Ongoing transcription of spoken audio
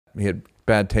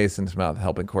bad taste in his mouth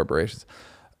helping corporations.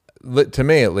 To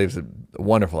me, it leaves a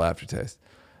wonderful aftertaste.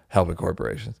 Helping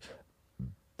corporations.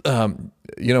 You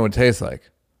know what it tastes like?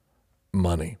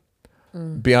 Money.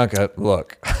 Bianca,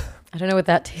 look. I don't know what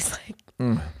that tastes like.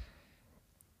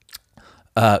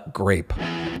 Grape.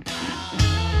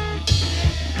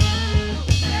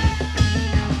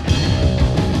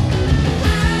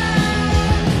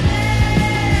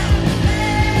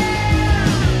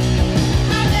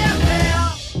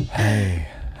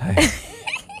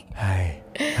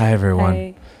 Hi,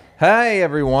 everyone. Hey,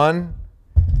 everyone.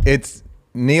 It's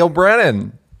Neil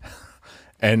Brennan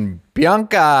and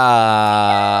Bianca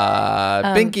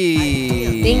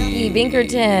Binky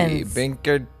Binkertons.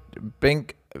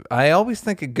 Bink. I always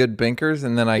think of good Binkers,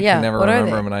 and then I can never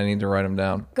remember them, and I need to write them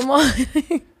down. Come on.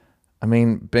 I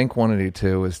mean, Bink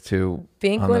 182 is too.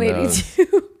 Bink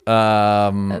 182.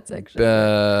 That's actually.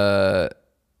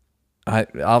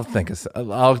 I'll think of.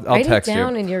 I'll write text it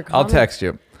down you. In your I'll text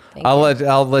you. I'll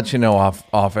let you know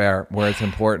off air where it's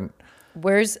important.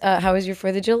 Where's how was your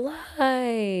 4th of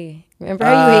July? Remember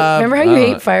how you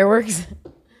hate fireworks?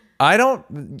 I don't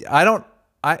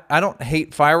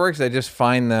hate fireworks. I just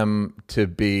find them to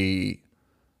be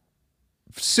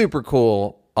super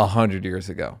cool 100 years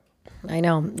ago. I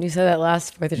know. You said that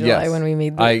last 4th of July when we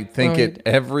made I think it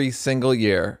every single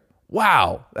year.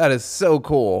 Wow, that is so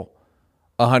cool.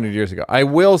 100 years ago. I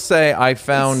will say I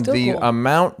found the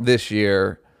amount this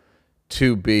year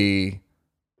to be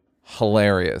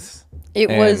hilarious. It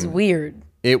was weird.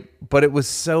 But it was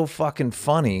so fucking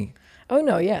funny. Oh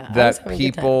no, yeah. That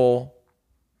people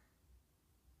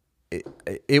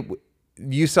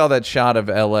you saw that shot of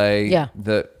LA. Yeah.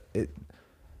 The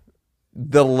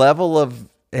level of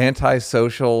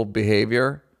antisocial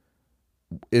behavior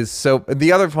is so.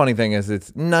 The other funny thing is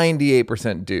it's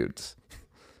 98% dudes.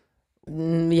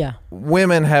 Yeah.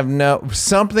 Women have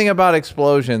something about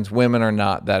explosions. Women are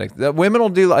not that. Women will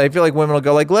do. I feel like women will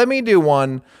go like, "Let me do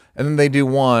one," and then they do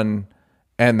one,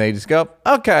 and they just go,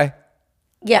 "Okay."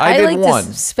 Yeah, I like one.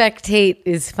 To spectate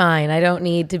is fine. I don't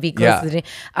need to be close to the.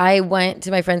 I went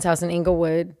to my friend's house in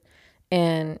Inglewood,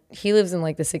 and he lives in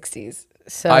like the 60s.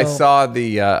 So I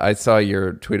saw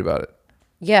your tweet about it.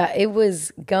 Yeah, it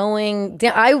was going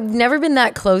down. I've never been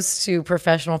that close to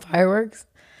professional fireworks.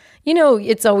 You know,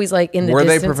 it's always like in the Were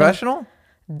distance. They professional?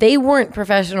 They weren't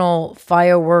professional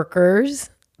fireworkers,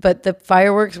 but the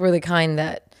fireworks were the kind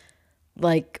that,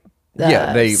 like,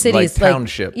 they cities, like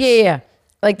townships. Yeah.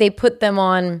 Like they put them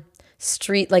on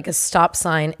street, like a stop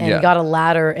sign, and got a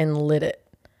ladder and lit it,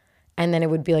 and then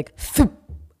it would be like, thoop,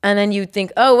 and then you'd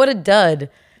think, oh, what a dud.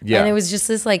 Yeah. And it was just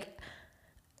this like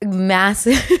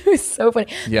massive. It was so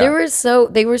funny. Yeah. They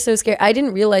were so scared. I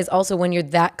didn't realize also when you're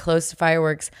that close to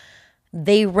fireworks.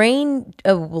 They rain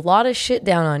a lot of shit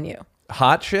down on you.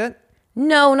 Hot shit?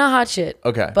 No, not hot shit.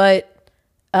 Okay. But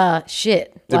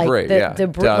shit. Debris, like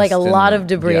debris, like a lot of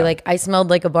debris. Yeah. Like I smelled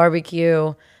like a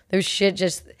barbecue. There's shit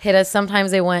just hit us.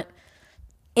 Sometimes they went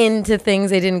into things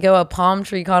they didn't go. A palm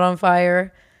tree caught on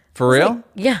fire. For real? Like,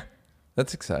 yeah.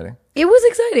 That's exciting. It was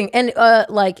exciting. And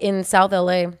like in South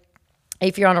LA,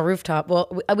 if you're on a rooftop, well,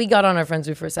 we got on our friend's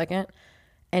roof for a second,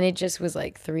 and it just was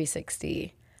like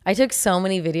 360. I took so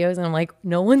many videos, and I'm like,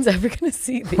 no one's ever going to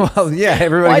see these. Well, yeah,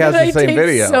 everybody has the same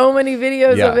video. So many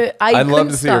videos of it. I'd love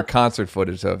to see your concert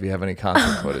footage, though. If you have any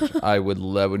concert footage, that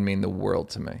would mean the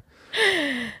world to me.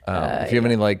 If you have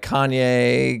any like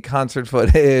Kanye concert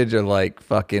footage or like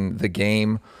fucking The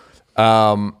Game, it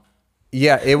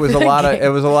was a lot of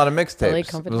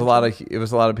mixtapes. It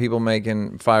was a lot of people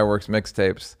making fireworks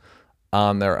mixtapes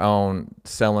on their own,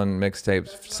 selling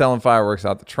fireworks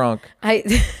out the trunk.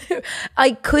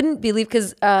 I couldn't believe,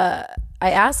 because I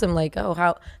asked them like, oh,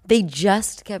 how they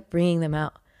just kept bringing them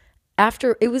out.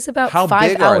 After it was about 5 hours. How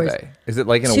big are they? Is it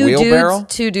like in a wheelbarrow?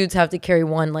 Two dudes have to carry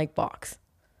one like box.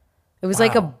 It was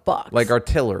like a box, like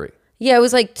artillery. Yeah, it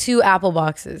was like 2 apple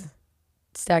boxes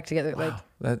stacked together. Like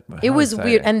it was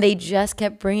exciting. Weird, and they just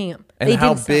kept bringing them. And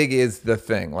how big is the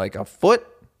thing? Like a foot?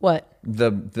 What?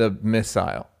 The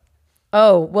missile.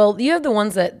 Oh, well, you have the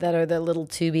ones that are the little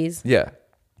tubies. Yeah.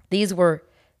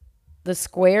 The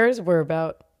squares were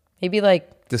about maybe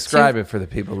like... Describe it for the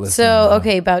people listening. So,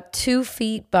 okay, about 2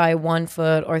 feet by 1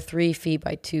 foot or 3 feet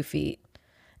by 2 feet.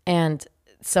 And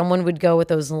someone would go with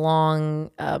those long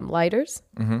lighters.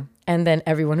 Mm-hmm. And then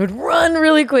everyone would run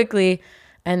really quickly.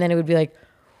 And then it would be like...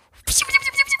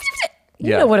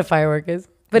 You know what a firework is.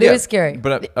 But it was scary.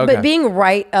 But being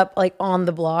right up like on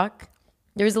the block,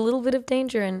 there was a little bit of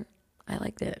danger, and I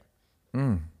liked it.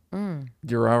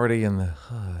 You're already in the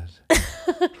hood.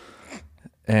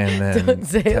 And then don't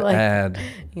say to like add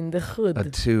in the hood. a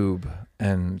tube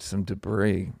and some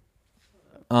debris.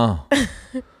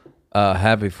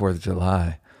 Happy 4th of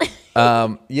July.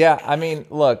 Yeah, I mean,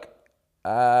 look,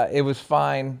 it was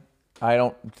fine. I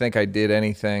don't think I did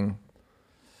anything.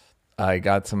 I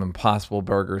got some Impossible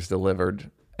Burgers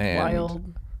delivered, and Wild.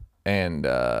 and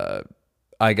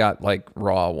I got like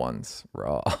raw ones.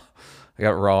 Raw. I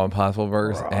got raw Impossible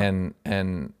Burgers,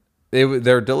 and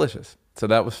they're delicious. So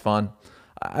that was fun.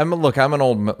 I'm an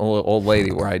old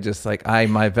lady where I just like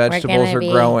my vegetables are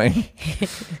growing.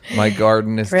 My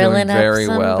garden is doing very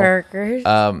well. Burgers.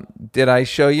 Did I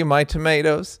show you my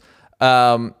tomatoes?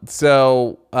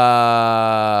 So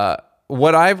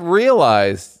what I've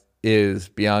realized is,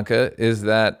 Bianca, is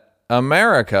that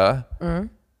America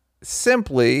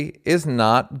simply is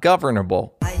not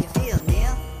governable. How you feel,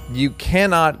 Neil? You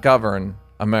cannot govern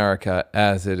America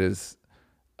as it is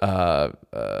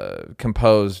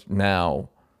composed now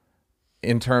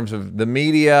in terms of the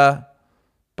media,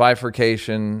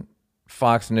 bifurcation,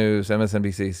 Fox News,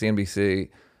 MSNBC, CNBC,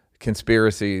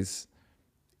 conspiracies.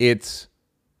 It's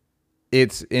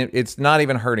not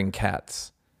even hurting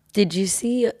cats. Did you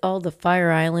see all the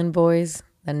Fire Island boys?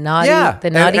 The naughty and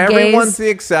gays? Everyone's the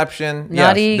exception.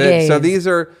 Naughty gays. So these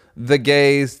are the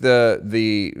gays,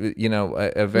 the you know,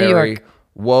 a very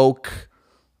woke,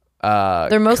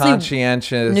 they're mostly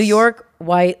conscientious New York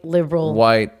white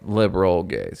liberal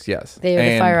gays. Yes, they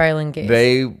are the Fire Island gays.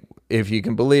 They, if you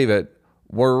can believe it,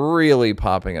 were really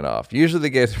popping it off. Usually the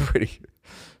gays are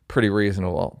pretty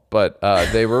reasonable, but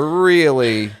they were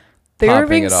really they popping were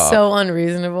being it off. so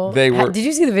unreasonable. They were. Did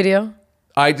you see the video?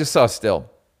 I just saw still.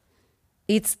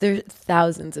 There's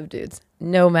thousands of dudes,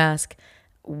 no mask,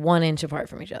 1 inch apart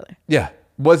from each other. Yeah.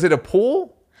 Was it a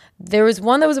pool? There was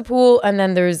one that was a pool, and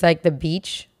then there's like the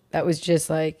beach that was just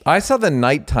like. I saw the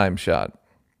nighttime shot,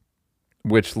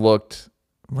 which looked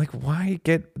like, why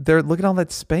get there? Look at all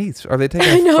that space. Are they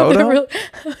taking a photo?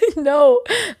 No,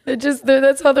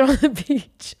 that's how they're on the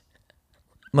beach.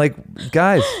 Like,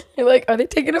 guys, you're like, are they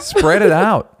taking a spread it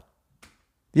out?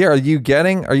 Yeah, are you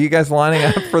guys lining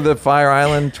up for the Fire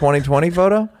Island 2020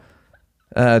 photo?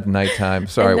 Nighttime.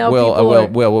 Sorry,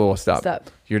 Will, stop.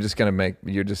 You're just gonna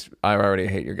I already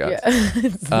hate your guts.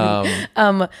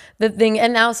 Yeah. The thing,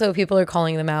 and also people are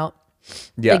calling them out.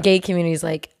 Yeah. The gay community is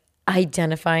like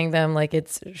identifying them like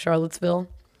it's Charlottesville.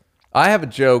 I have a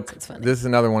joke. This is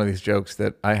another one of these jokes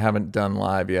that I haven't done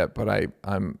live yet, but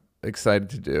I'm excited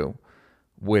to do,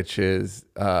 which is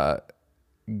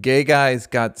gay guys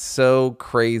got so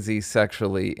crazy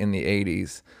sexually in the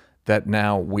 80s that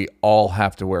now we all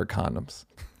have to wear condoms.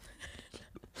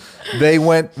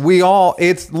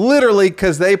 It's literally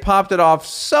because they popped it off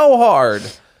so hard.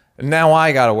 Now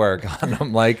I got to wear a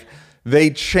condom. Like,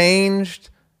 they changed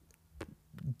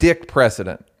dick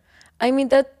precedent. I mean,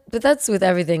 but that's with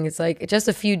everything. It's like just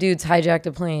a few dudes hijacked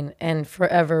a plane and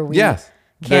forever we yes.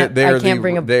 They are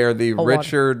the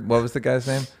Richard, what was the guy's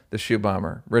name? The shoe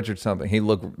bomber. Richard something. He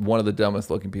looked one of the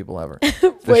dumbest looking people ever.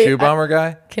 The shoe bomber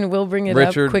guy? Can Will bring it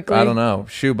Richard, up quickly? I don't know.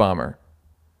 Shoe bomber.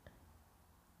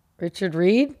 Richard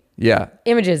Reed? Yeah.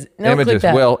 Images. No, images. click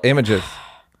that. Will, images.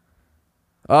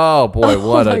 Oh boy,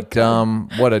 what a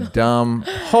dumb.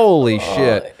 Holy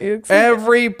shit.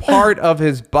 Every part of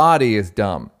his body is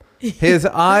dumb. His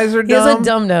eyes are dumb. He has a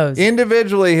dumb nose.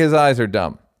 Individually, his eyes are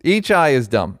dumb. Each eye is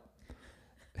dumb.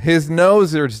 His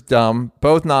nose is dumb.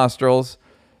 Both nostrils.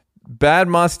 Bad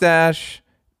mustache.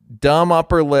 Dumb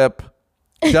upper lip.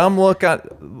 Dumb look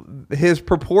on his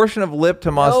proportion of lip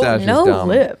to mustache is dumb. No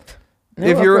lip. No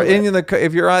if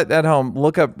you're at home,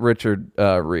 look up Richard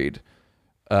Reed.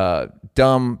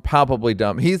 Dumb, palpably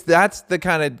dumb. That's the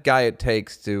kind of guy it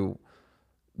takes to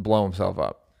blow himself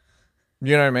up.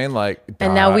 You know what I mean? Like,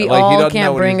 and now we all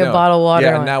can't bring a bottle of water.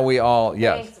 Yeah, on. now we all.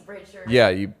 Yes. Thanks, Richard. Yeah,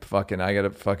 you fucking. I gotta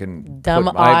fucking. Dumb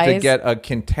eyes. I have to get a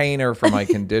container for my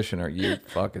conditioner. You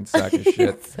fucking sack of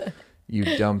shit.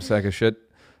 You dumb sack of shit.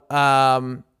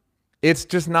 It's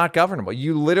just not governable.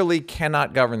 You literally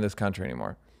cannot govern this country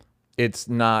anymore. It's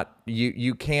not.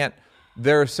 You can't.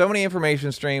 There are so many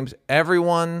information streams.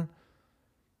 Everyone.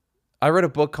 I read a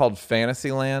book called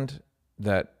Fantasyland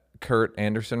that Kurt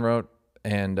Anderson wrote.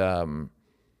 And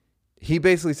he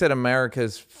basically said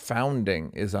America's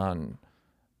founding is on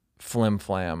flim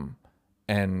flam,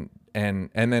 and then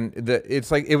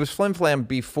it's like it was flim flam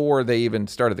before they even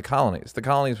started the colonies. The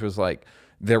colonies was like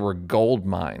there were gold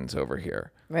mines over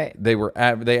here. Right. They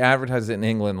advertised it in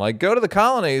England like go to the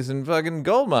colonies and fucking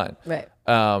gold mine. Right.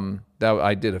 That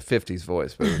I did a 50s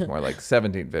voice, but it was more like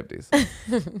 1750s.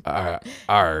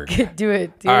 Do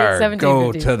it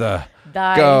 1750s.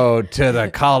 Go to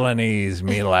the colonies,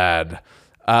 me lad.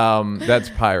 That's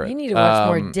pirate. You need to watch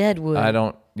more Deadwood. I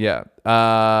don't. Yeah.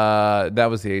 That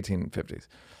was the 1850s.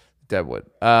 Deadwood.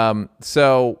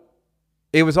 So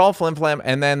it was all flim flam,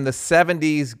 and then the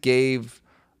 60s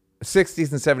and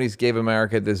 70s gave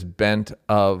America this bent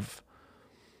of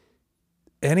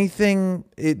anything,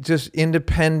 it just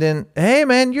independent. Hey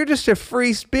man, you're just a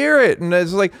free spirit. And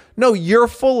it's like, no, you're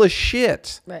full of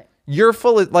shit. Right. You're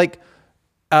full of like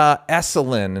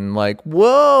Esalen and like,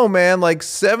 whoa man, like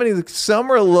 70s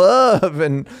summer love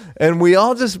and we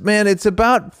all just, man, it's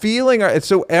about feeling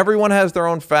so everyone has their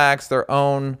own facts, their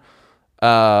own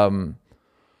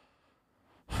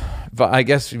I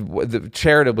guess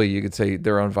charitably you could say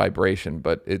their own vibration,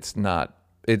 but it's not.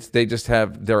 They just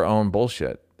have their own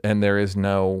bullshit, and there's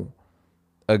nothing's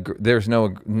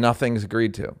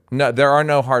agreed to. No, there are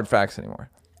no hard facts anymore.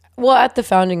 Well, at the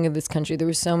founding of this country, there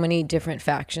were so many different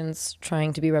factions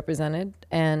trying to be represented,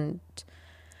 and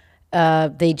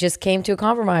they just came to a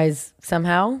compromise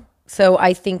somehow. So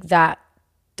I think that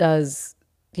does.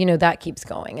 That keeps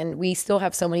going. And we still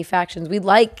have so many factions. We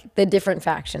like the different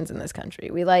factions in this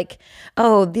country. We like,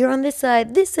 oh, you're on this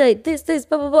side, this,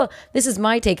 blah, blah, blah. This is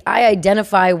my take. I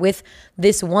identify with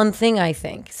this one thing, I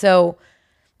think. So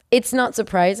it's not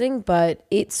surprising, but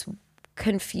it's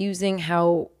confusing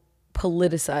how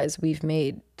politicized we've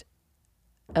made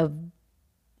a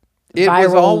it viral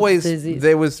was always, disease.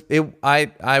 There was,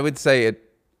 I would say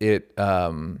it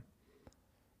had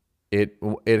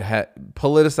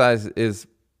politicized is,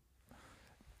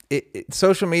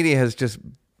 social media has just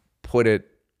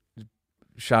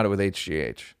shot it with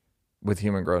HGH, with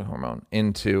human growth hormone,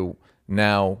 into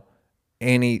now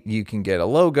you can get a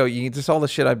logo, you just all the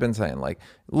shit I've been saying, like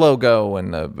logo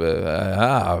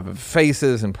and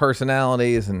faces and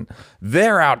personalities, and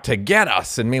they're out to get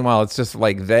us. And meanwhile, it's just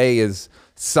like they as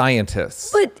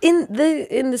scientists. But in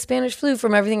the Spanish flu,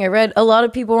 from everything I read, a lot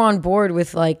of people were on board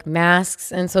with like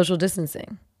masks and social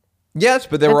distancing. Yes,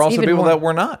 but there were also people that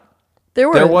were not. There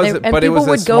was, and but people it was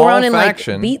would go around and like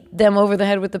beat them over the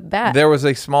head with a bat. There was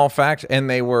a small faction, and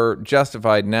they were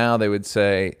justified. Now they would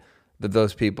say that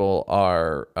those people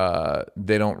are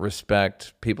they don't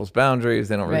respect people's boundaries.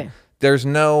 They don't. Right. There's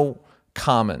no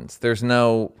commons. There's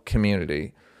no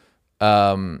community.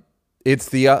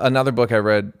 It's another book I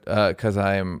read because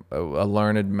I am a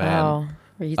learned man.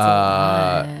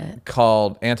 Wow.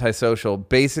 Called Antisocial,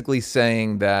 basically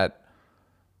saying that.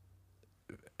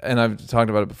 And I've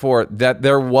talked about it before, that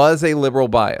there was a liberal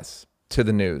bias to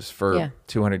the news for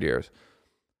 200 years.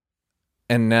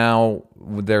 And now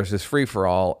there's this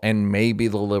free-for-all, and maybe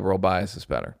the liberal bias is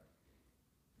better.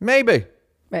 Maybe.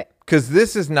 Right. Because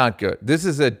this is not good. This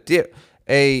is a different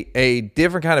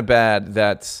kind of bad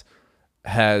that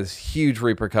has huge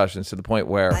repercussions, to the point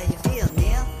where How you feel,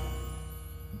 Neil?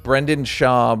 Brendan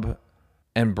Schaub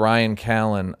and Brian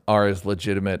Callen are as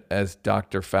legitimate as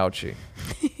Dr. Fauci.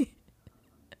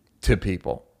 To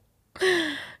people.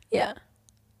 Yeah.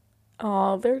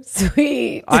 Oh, they're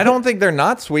sweet. I don't think they're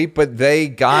not sweet, but they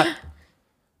got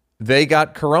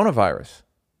coronavirus.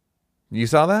 You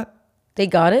saw that? They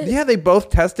got it? Yeah, they both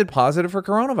tested positive for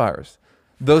coronavirus.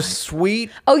 Those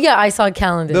sweet. Oh yeah, I saw a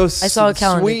calendar. I saw a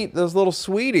calendar. Sweet, those little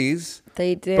sweeties.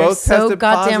 They did. Both So tested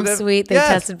goddamn positive. sweet. They Yes.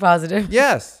 tested positive.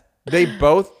 Yes, they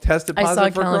both tested I saw a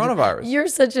positive for calendar. coronavirus. You're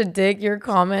such a dick. Your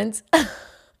comments.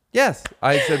 Yes,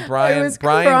 I said Brian. was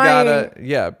Brian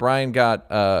crying. Brian got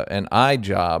an eye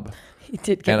job. He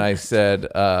did get And I said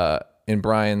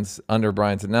under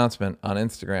Brian's announcement on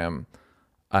Instagram,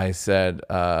 I said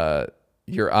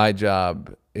your eye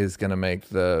job is going to make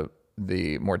the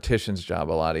mortician's job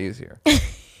a lot easier.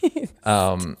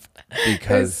 Because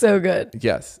It's so good.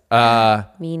 yes,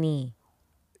 Meanie.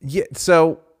 yeah.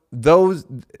 So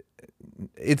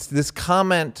it's this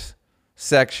comment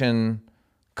section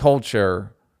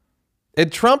culture. And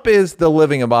Trump is the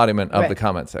living embodiment of the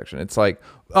comment section. It's like,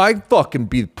 I'd fucking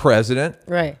be president.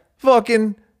 Right.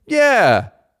 Fucking, yeah.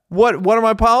 What are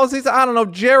my policies? I don't know.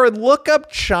 Jared, look up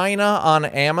China on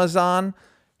Amazon.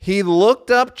 He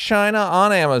looked up China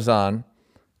on Amazon,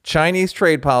 Chinese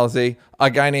trade policy.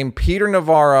 A guy named Peter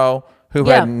Navarro, who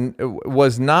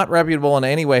was not reputable in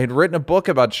any way, had written a book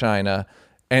about China,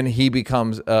 and he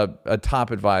becomes a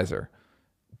top advisor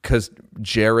because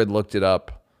Jared looked it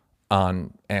up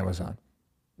on Amazon.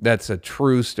 That's a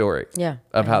true story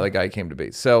of how the guy came to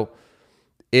be. So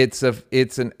it's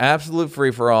an absolute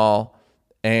free-for-all,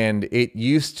 and it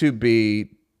used to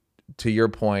be, to your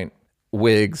point,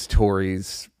 Whigs,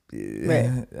 Tories,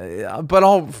 but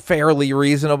all fairly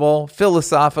reasonable,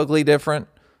 philosophically different,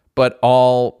 but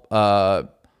all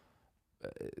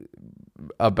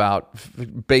about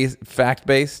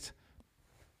fact-based.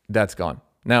 That's gone.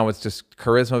 Now it's just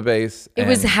charisma-based. It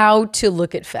was how to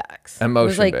look at facts.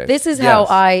 Emotion-based. It was like, this is how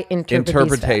I interpret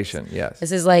interpretation. these facts. Yes.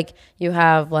 This is like, you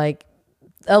have like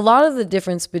a lot of the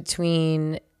difference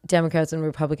between Democrats and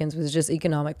Republicans was just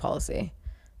economic policy,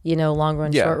 long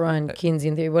run, short run,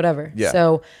 Keynesian theory, whatever. Yeah.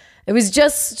 So it was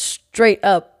just straight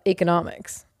up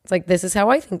economics. It's like, this is how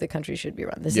I think the country should be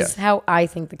run. This is how I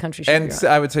think the country should be run. And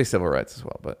I would say civil rights as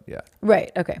well, but yeah.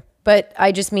 Right. Okay. But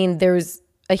I just mean there was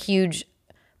a huge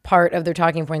part of their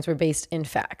talking points were based in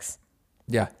facts.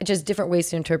 Yeah. It's just different ways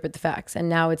to interpret the facts. And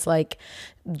now it's like,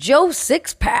 Joe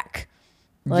Sixpack.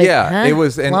 Like, it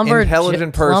was an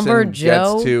intelligent person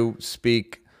gets to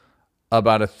speak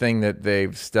about a thing that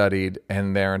they've studied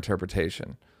and their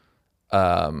interpretation.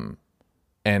 And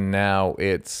now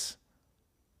it's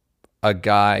a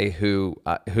guy who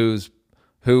is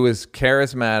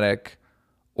charismatic,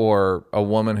 or a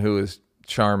woman who is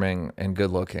charming and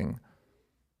good looking.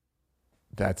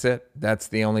 That's it. That's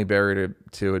the only barrier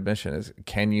to admission is,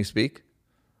 can you speak?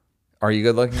 Are you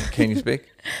good looking? Can you speak?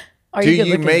 Do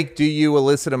you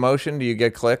elicit emotion? Do you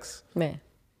get clicks? Man.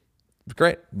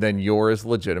 Great. Then you're as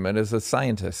legitimate as a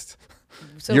scientist.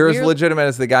 So you're as legitimate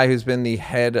as the guy who's been the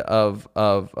head of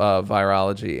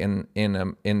virology in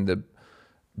the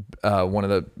one of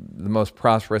the most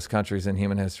prosperous countries in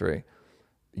human history.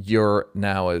 You're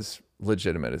now as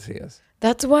legitimate as he is.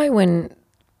 That's why when,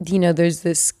 there's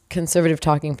this conservative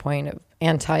talking point of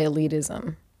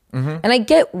anti-elitism. Mm-hmm. And I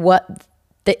get what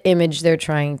the image they're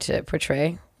trying to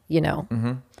portray,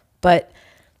 Mm-hmm. But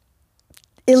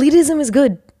elitism is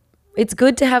good. It's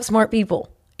good to have smart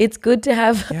people. It's good to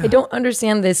have, I don't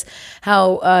understand this,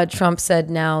 how Trump said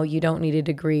now you don't need a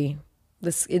degree.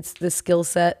 It's the skill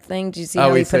set thing. Do you see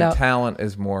how he put out? Talent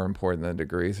is more important than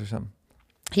degrees or something?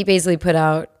 He basically put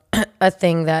out a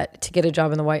thing that to get a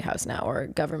job in the White House now or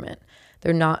government,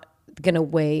 they're not going to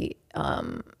weigh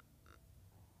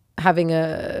having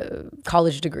a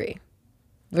college degree.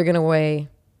 They're going to weigh.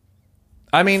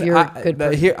 I mean,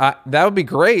 that would be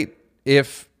great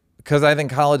because I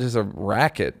think college is a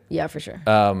racket. Yeah, for sure.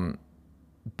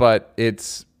 But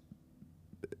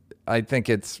I think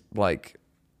it's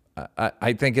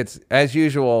as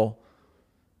usual.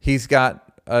 He's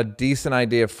got a decent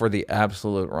idea for the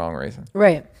absolute wrong reason.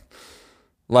 Right.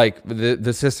 Like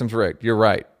the system's rigged. You're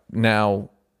right. Now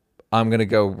I'm going to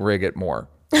go rig it more.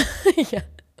 Yeah.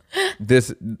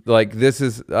 This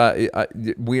is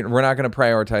we're not going to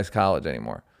prioritize college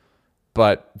anymore,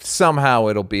 but somehow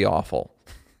it'll be awful.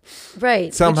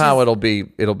 Right. Somehow it'll be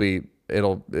then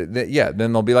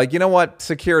they'll be like, you know what?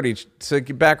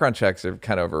 Background checks are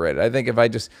kind of overrated. I think if I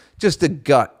just a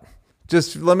gut,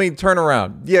 just let me turn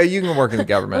around. Yeah. You can work in the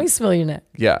government. Let me smell your neck.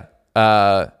 Yeah.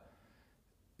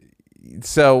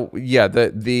 So yeah,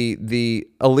 the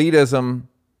elitism,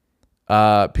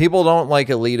 people don't like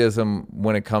elitism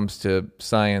when it comes to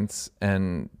science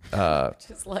and,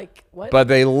 just like what? But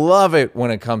they love it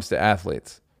when it comes to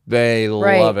athletes. They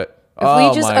love it. If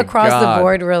we just across the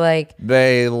board, we're like,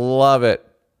 they love it.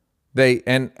 They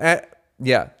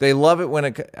love it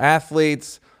when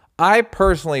athletes. I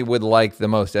personally would like the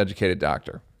most educated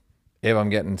doctor if I'm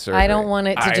getting surgery. I don't want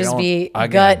it to just be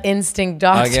gut instinct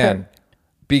doctor. Again,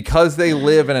 because they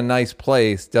live in a nice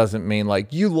place doesn't mean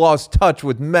like you lost touch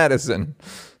with medicine.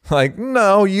 Like,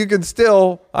 no, you can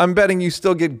still, I'm betting you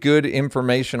still get good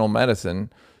informational medicine,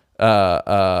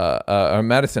 or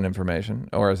medicine information,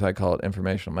 or as I call it,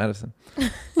 informational medicine.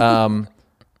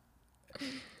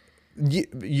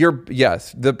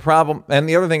 Yes, the problem, and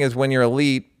the other thing is when you're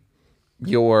elite,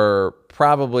 you're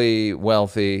probably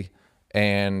wealthy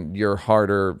and you're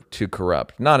harder to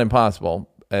corrupt. Not impossible,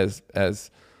 as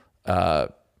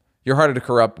you're harder to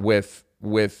corrupt with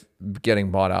getting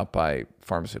bought out by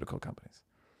pharmaceutical companies.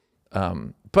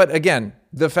 But again,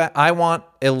 I want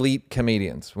elite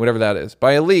comedians, whatever that is.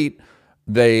 By elite,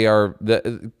 they are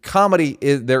the comedy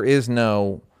is there is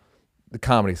no the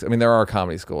comedies. I mean, there are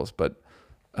comedy schools, but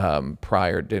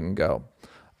Pryor didn't go.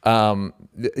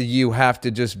 You have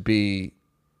to just be.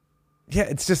 Yeah,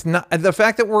 it's just not the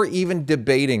fact that we're even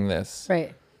debating this.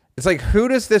 Right. It's like, who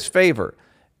does this favor?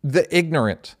 The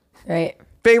ignorant. Right.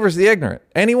 Favors the ignorant.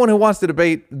 Anyone who wants to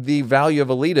debate the value of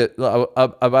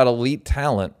about elite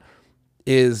talent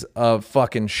is a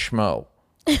fucking schmo.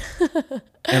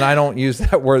 And I don't use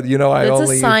that word. That's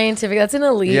a scientific. That's an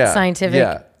elite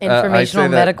scientific informational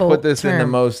medical. Put this term. in the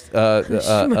most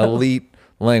elite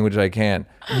language I can.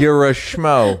 You're a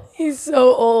schmo. He's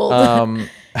so old.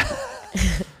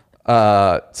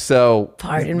 So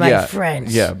pardon my French.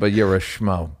 Yeah, but you're a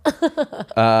schmo.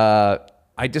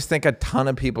 I just think a ton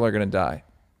of people are going to die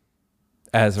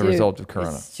as a result of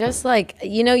Corona. It's just like,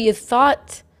 you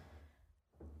thought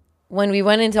when we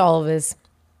went into all of this,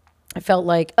 I felt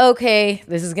like, okay,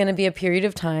 this is going to be a period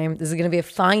of time. This is going to be a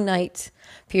finite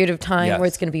period of time where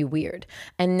it's going to be weird.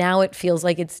 And now it feels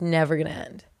like it's never going to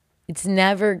end. It's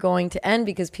never going to end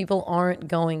because people aren't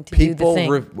going to do the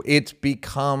thing. It's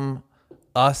become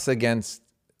us against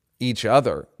each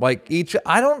other. Like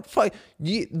I don't fight.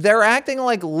 They're acting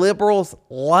like liberals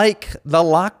like the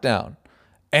lockdown.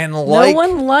 And like no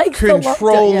one likes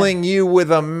controlling you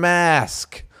with a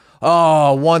mask.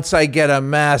 Oh, once I get a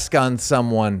mask on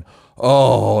someone,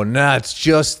 oh, that's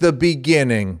just the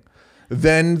beginning.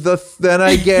 Then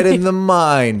I get in the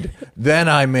mind. Then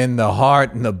I'm in the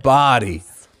heart and the body.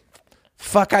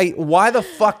 Why the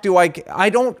fuck do I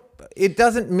don't, it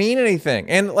doesn't mean anything.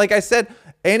 And like I said,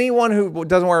 anyone who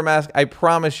doesn't wear a mask, I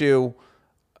promise you,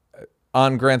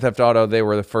 on Grand Theft Auto, they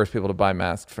were the first people to buy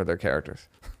masks for their characters.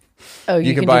 Oh,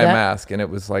 you could buy a mask, and it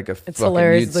was like a fucking.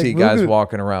 Hilarious. You'd see guys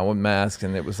walking around with masks,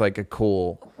 and it was like a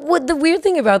cool. What the weird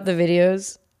thing about the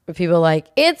videos where people are like,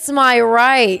 it's my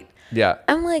right. Yeah.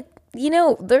 I'm like,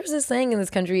 there's this saying in this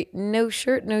country: no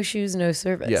shirt, no shoes, no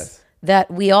service. Yes.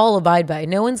 That we all abide by.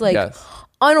 No one's like,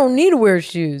 I don't need to wear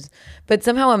shoes. But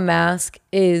somehow a mask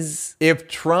is. If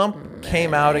Trump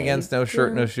came out against no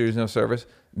shirt, no shoes, no service,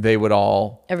 they would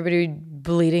all. Everybody would be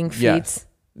bleeding feet. Yes.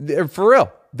 For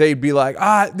real. They'd be like,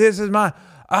 this is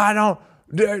I don't,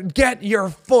 get your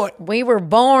foot. We were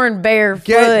born barefoot.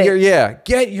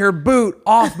 Get your boot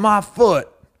off my foot.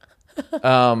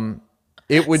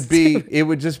 It would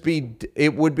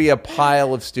be a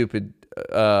pile of stupid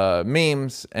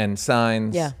memes and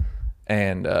signs. Yeah.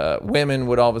 And women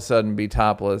would all of a sudden be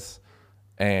topless.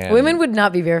 And women would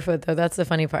not be barefoot though. That's the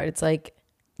funny part. It's like,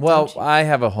 well, I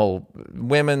have a whole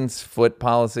women's foot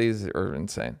policies are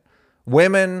insane.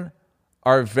 Women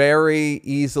are very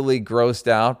easily grossed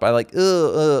out by like,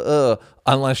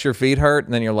 unless your feet hurt.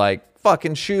 And then you're like,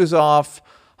 fucking shoes off,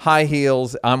 high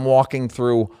heels. I'm walking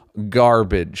through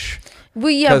garbage.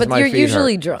 Well, yeah, but you're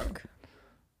usually drunk.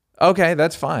 Okay,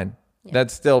 that's fine. Yeah.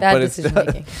 That's still, bad but it's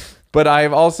making. But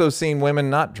I've also seen women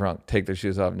not drunk take their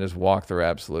shoes off and just walk through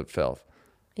absolute filth.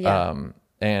 Yeah.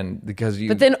 And because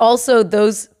but then also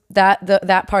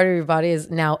that part of your body is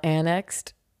now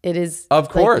annexed. It is. Of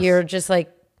course. Like you're just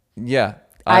like. Yeah.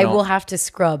 I will have to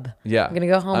scrub. Yeah. I'm going to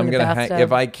go home in the bathtub.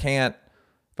 If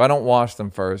I don't wash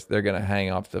them first, they're going to hang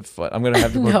off the foot. I'm going to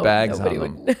have to put bags on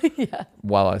them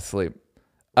while I sleep.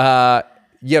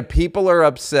 Yeah, people are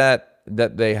upset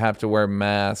that they have to wear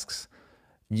masks,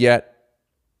 yet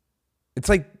it's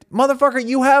like, motherfucker,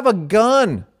 you have a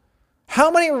gun.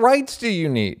 How many rights do you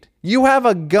need? You have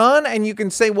a gun and you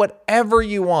can say whatever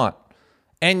you want,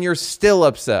 and you're still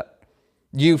upset.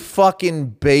 You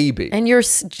fucking baby. And you're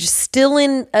still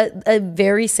in a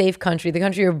very safe country, the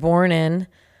country you're born in.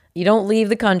 You don't leave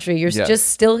the country. You're just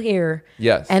still here.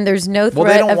 Yes. And there's no threat.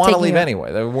 Well, they don't want to leave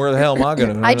anyway. Where the hell am I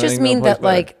going to? I just mean that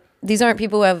like these aren't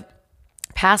people who have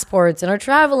passports and are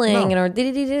traveling and are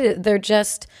they're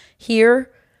just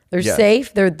here. They're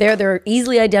safe. They're there. They're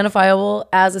easily identifiable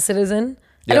as a citizen.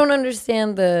 Yep. I don't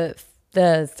understand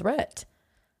the threat.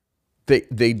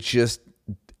 They just.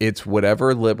 It's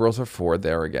whatever liberals are for,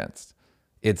 they're against.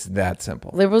 It's that simple.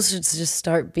 Liberals should just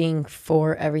start being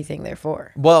for everything they're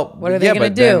for. Well, what are they going to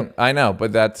do? I know,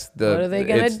 but that's the. What are they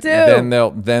going to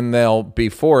do? Then they'll be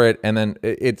for it, and then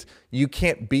it's you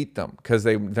can't beat them because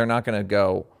they're not going to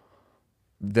go.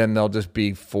 Then they'll just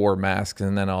be for masks,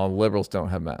 and then all liberals don't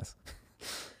have masks.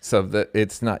 So that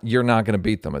it's not. You're not going to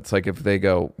beat them. It's like if we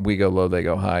go low, they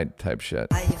go high type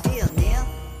shit. How you feel, Neil?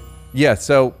 Yeah.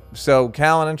 So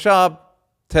Callen and Schaub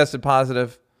tested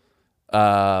positive.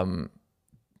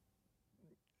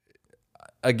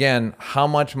 Again, how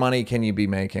much money can you be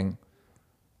making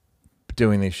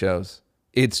doing these shows?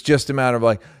 It's just a matter of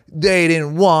like, they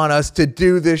didn't want us to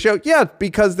do this show. Yeah,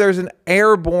 because there's an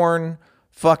airborne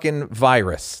fucking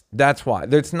virus. That's why.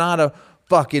 There's not a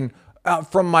fucking,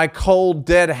 from my cold,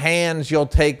 dead hands, you'll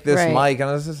take this mic.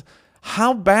 And this is,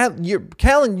 how bad,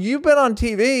 Callen, you've been on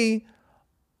TV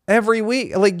every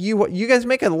week. Like you guys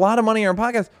make a lot of money on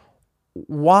your podcast.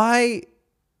 Why?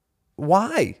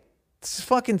 It's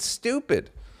fucking stupid.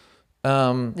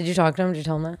 Did you talk to him? Did you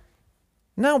tell him that?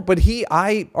 No, but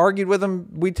I argued with him.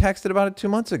 We texted about it 2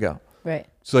 months ago. Right.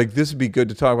 It's like, this would be good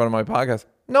to talk about on my podcast.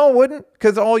 No, it wouldn't,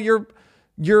 because all your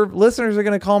listeners are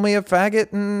going to call me a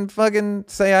faggot and fucking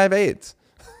say I have AIDS.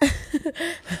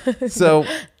 So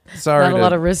sorry. Not a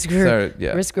lot of risk reward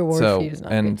for you.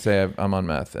 And say I'm on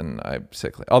meth and I'm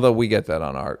sickly. Although we get that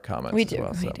on our comments we do, as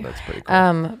well. We so do. That's pretty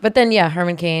cool. But then,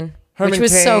 Herman Cain. Which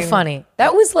was so funny.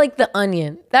 That was like the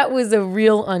Onion. That was a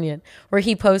real Onion, where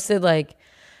he posted like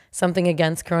something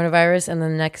against coronavirus, and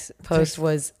then the next post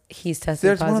was he's tested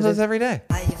There's positive. one of those every day.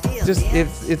 Just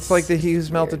it's like the he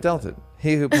who melted delta.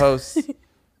 He who posts.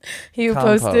 He who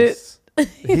posted.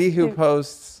 He who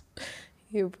posts.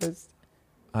 He who posts.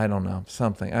 I don't know,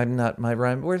 something. I'm not my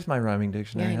rhyme. Where's my rhyming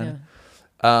dictionary? Yeah,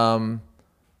 I know.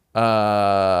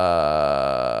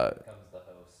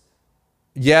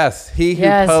 Yes, he who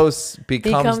posts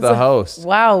becomes the host.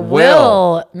 Wow,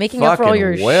 Will making up for all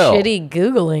your Will. shitty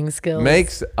Googling skills.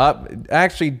 Makes up,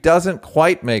 actually doesn't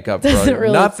quite make up for it.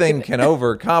 Really Nothing can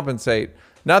overcompensate.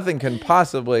 Nothing can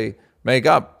possibly make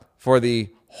up for the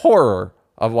horror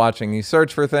of watching you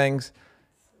search for things.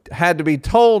 Had to be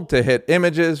told to hit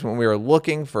images when we were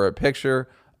looking for a picture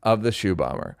of the shoe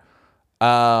bomber.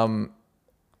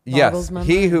 Yes,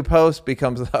 he who posts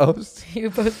becomes the host. He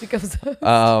who posts becomes the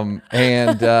host.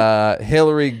 And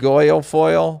Hillary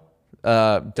Guilfoyle,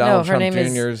 Donald her Trump name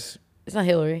Jr.'s. It's not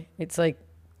Hillary. It's like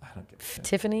I don't give a shit.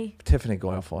 Tiffany. Tiffany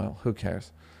Guilfoyle. Who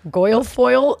cares?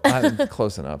 Guilfoyle.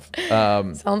 Close enough.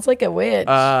 Sounds like a witch.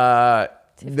 They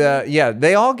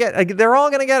all get. They're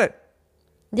all gonna get it.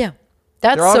 Yeah,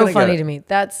 that's so funny to me.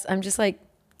 I'm just like,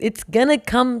 it's gonna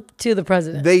come to the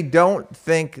president. They don't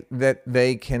think that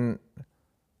they can.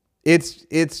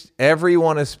 It's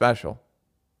everyone is special.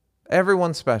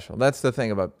 Everyone's special. That's the thing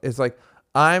about it's like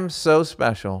I'm so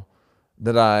special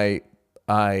that I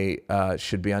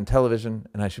should be on television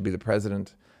and I should be the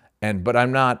president, but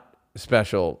I'm not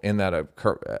special in that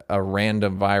a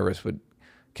random virus would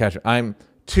catch. I'm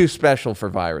too special for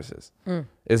viruses.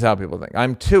 Is how people think.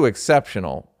 I'm too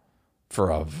exceptional for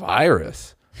a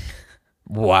virus.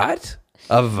 What?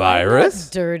 A virus?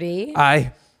 Dirty.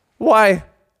 Why?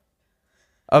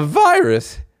 A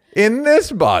virus in this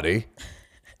body?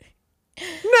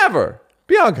 Never.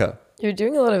 Bianca. You're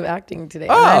doing a lot of acting today.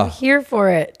 And I'm here for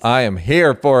it. I am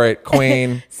here for it,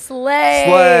 queen. Slay.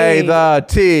 Slay the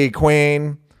tea,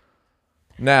 queen.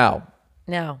 Now.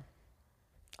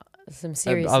 Some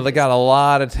serious. I got a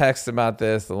lot of texts about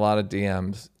this, a lot of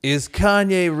DMs. Is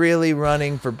Kanye really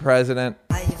running for president?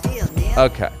 How you feel, man?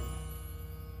 Okay.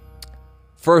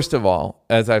 First of all,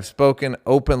 as I've spoken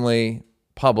openly,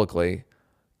 publicly,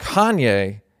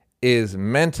 Kanye is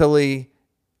mentally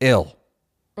ill.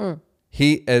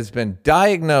 He has been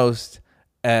diagnosed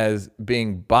as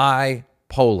being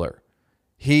bipolar.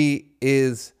 He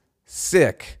is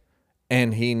sick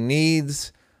and he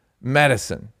needs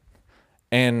medicine.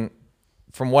 And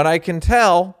from what I can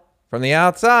tell from the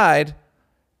outside,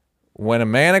 when a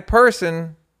manic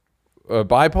person, a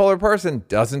bipolar person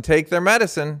doesn't take their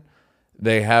medicine,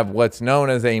 they have what's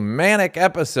known as a manic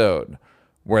episode,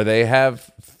 where they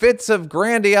have fits of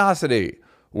grandiosity,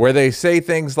 where they say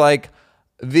things like,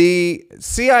 the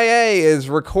CIA is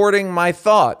recording my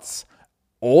thoughts,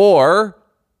 or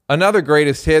another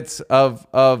greatest hits of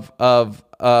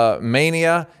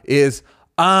mania is,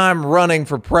 I'm running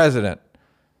for president.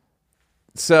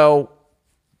 So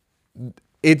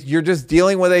you're just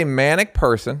dealing with a manic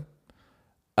person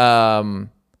who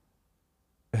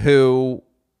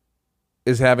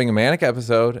is having a manic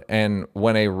episode, and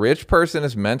when a rich person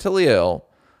is mentally ill,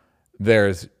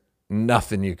 there's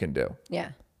nothing you can do. Yeah.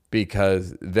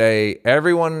 Because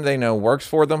everyone they know works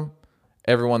for them,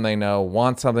 everyone they know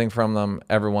wants something from them,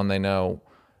 everyone they know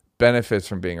benefits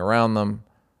from being around them.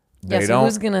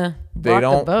 Who's gonna they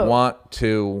don't the boat? want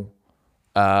to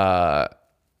they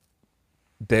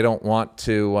don't want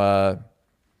to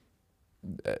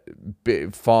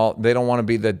fall. They don't want to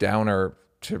be the downer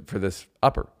for this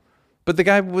upper. But the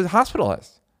guy was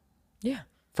hospitalized. Yeah.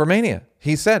 For mania.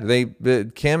 He said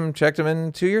Kim checked him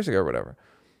in 2 years ago or whatever.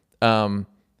 And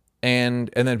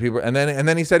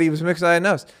then he said he was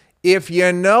misdiagnosed. If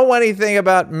you know anything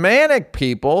about manic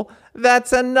people,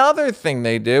 that's another thing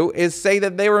they do is say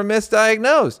that they were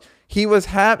misdiagnosed. He was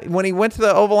when he went to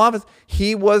the Oval Office,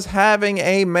 he was having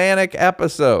a manic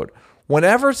episode.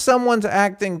 Whenever someone's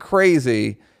acting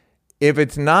crazy, if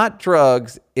it's not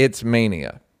drugs, it's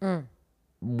mania.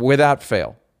 Without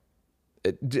fail.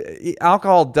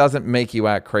 Alcohol doesn't make you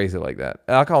act crazy like that.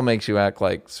 Alcohol makes you act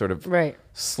like sort of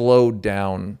slowed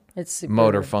down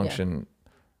motor function.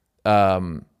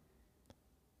 Yeah.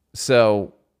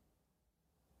 So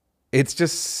it's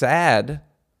just sad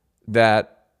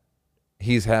that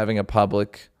he's having a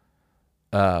public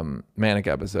manic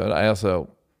episode.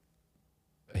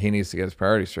 He needs to get his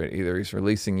priorities straight. Either he's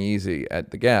releasing Yeezy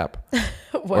at the Gap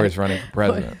or he's running for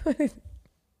president.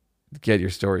 Get your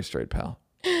story straight, pal.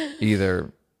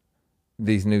 Either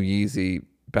these new Yeezy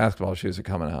basketball shoes are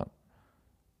coming out,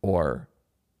 or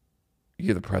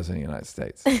you're the president of the United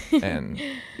States, and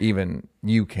even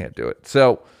you can't do it.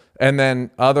 So And then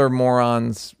other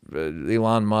morons,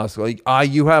 Elon Musk, like,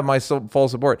 you have my full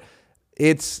support.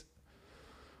 It's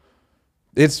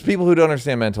people who don't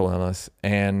understand mental illness,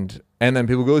 and then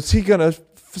people go, is he gonna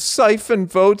siphon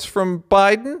votes from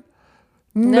Biden?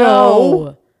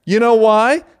 No. You know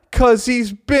why? Because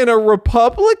he's been a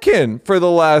Republican for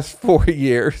the last 4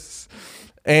 years,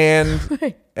 and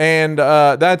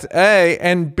that's A.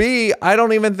 And B, I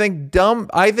don't even think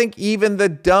I think even the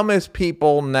dumbest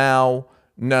people now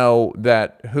know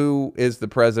that who is the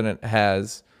president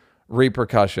has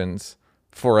repercussions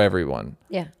for everyone.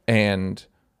 Yeah. And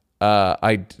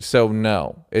so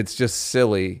no, it's just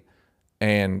silly,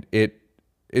 and it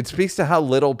speaks to how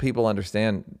little people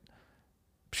understand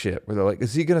shit. Where they're like,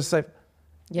 is he gonna say?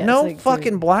 Yeah, no like,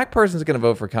 fucking black person's gonna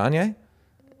vote for Kanye.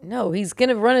 No, he's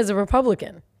gonna run as a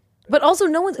Republican. But also,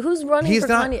 who's running for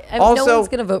Kanye. I mean, also, no one's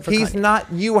gonna vote for Kanye. He's not.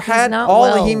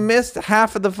 He missed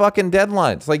half of the fucking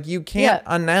deadlines. Like, you can't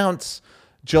announce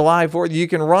July 4th. You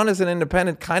can run as an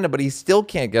independent, kind of, but he still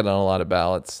can't get on a lot of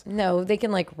ballots. No, they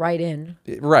can like write in.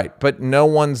 Right, but no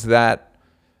one's that.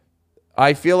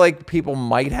 I feel like people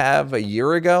might have a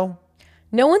year ago.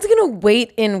 No one's gonna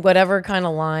wait in whatever kind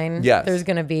of line there's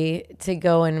gonna be to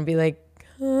go in and be like,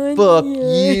 fuck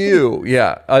you.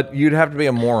 Yeah, you'd have to be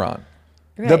a moron.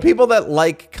 Right. The people that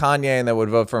like Kanye and that would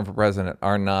vote for him for president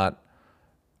are not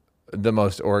the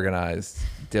most organized,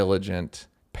 diligent,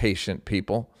 patient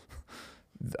people.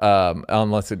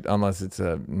 Unless it's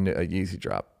a Yeezy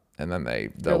drop, and then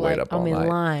they'll wait up all night.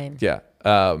 Line. Yeah.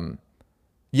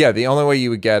 The only way you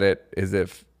would get it is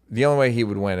the only way he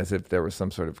would win is if there was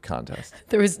some sort of contest.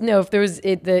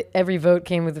 Every vote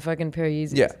came with a fucking pair of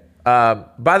Yeezys. Yeah.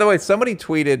 By the way, somebody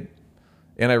tweeted,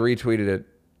 and I retweeted it.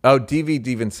 Oh, D.V.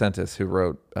 DeVincentis,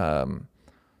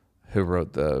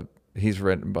 he's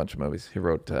written a bunch of movies. He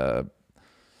wrote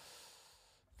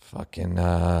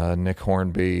Nick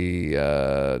Hornby,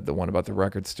 the one about the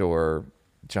record store,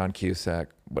 John Cusack,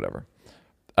 whatever.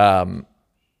 And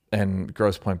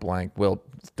Grosse Point Blank.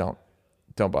 Don't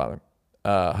bother.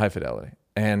 High Fidelity.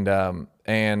 And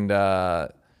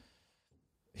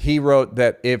he wrote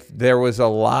that if there was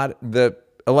the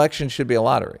election should be a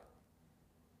lottery.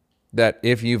 That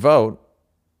if you vote,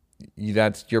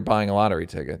 you're buying a lottery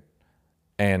ticket,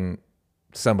 and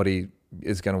somebody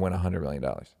is going to win $100 million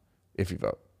if you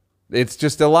vote. It's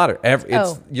just a lottery.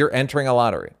 You're entering a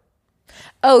lottery.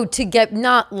 Oh, to get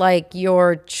not like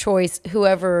your choice,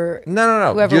 whoever.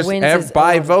 No. Whoever wins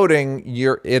by voting,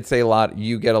 it's a lot.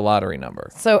 You get a lottery number.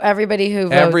 So everybody who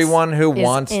votes, everyone who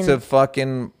wants to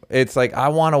fucking, it's like, I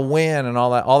want to win and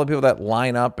all that. All the people that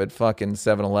line up at fucking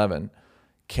 7-Eleven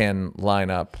can line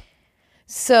up.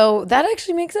 So that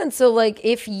actually makes sense. So like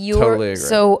if you're totally agree.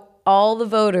 So all the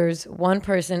voters, one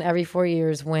person every 4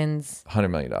 years wins $100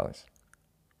 million.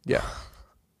 Yeah.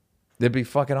 It'd be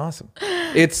fucking awesome.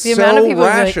 It's the so amount of people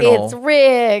rational. Like, it's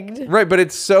rigged. Right, but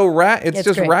it's so it's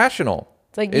just great. Rational.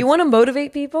 It's like, you want to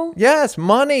motivate people? Yes,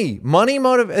 money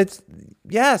motivates.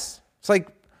 Yes. It's like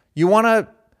you want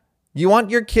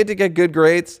your kid to get good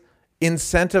grades,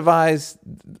 incentivize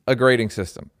a grading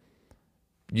system.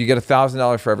 You get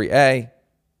 $1,000 for every A.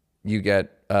 You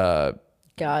get God,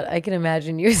 I can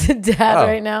imagine you as a dad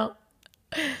right now.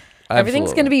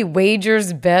 Everything's going to be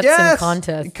wagers, bets, and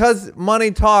contests. Because money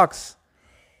talks.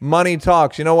 Money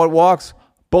talks. You know what walks?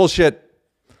 Bullshit.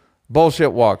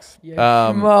 Bullshit walks.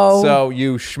 Schmo. So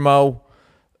you schmo.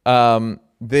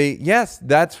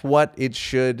 That's what it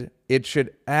should. It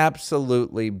should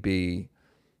absolutely be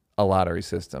a lottery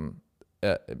system,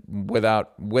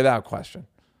 without question.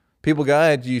 People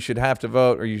go, you should have to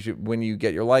vote, or you should, when you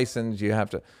get your license, you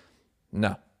have to.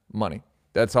 No, money.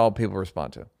 That's all people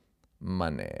respond to.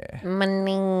 Money.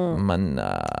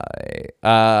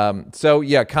 So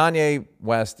yeah, Kanye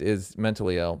West is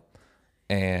mentally ill,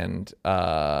 and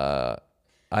I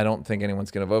don't think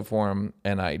anyone's going to vote for him,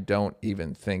 and I don't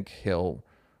even think he'll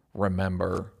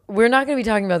remember. We're not going to be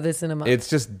talking about this in a month. It's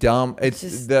just dumb. It's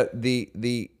just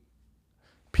the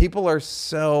people are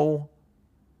so.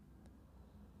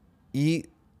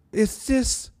 It's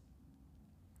just.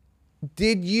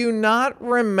 Did you not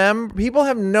remember? People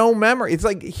have no memory. It's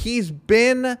like he's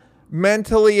been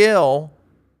mentally ill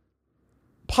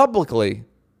publicly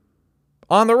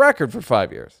on the record for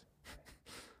 5 years.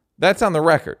 That's on the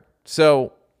record.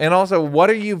 So, and also,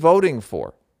 what are you voting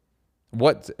for?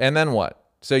 What, and then what?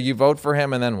 So you vote for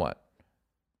him, and then what?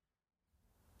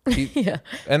 Yeah.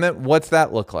 And then what's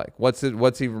that look like? What's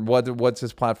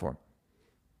his platform?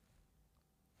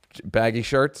 Baggy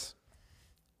shirts?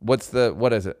 What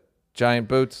is it? Giant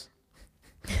boots?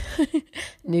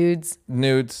 Nudes.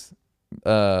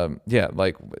 Yeah,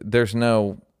 like there's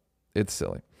no, it's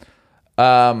silly.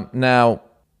 Now,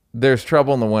 There's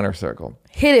trouble in the winner's circle.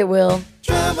 Hit it, Will.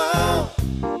 Trouble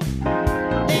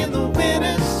in the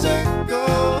winner's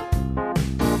circle.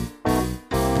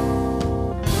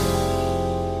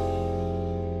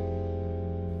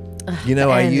 You know,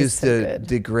 I And it's used so to good.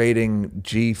 degrading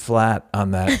G flat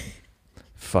on that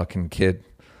fucking kid.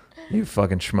 You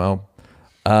fucking schmo.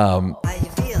 How you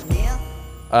feel,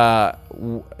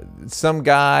 Neil? Some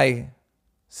guy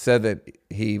said that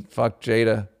he fucked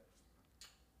Jada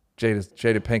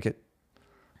Pinkett.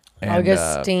 And,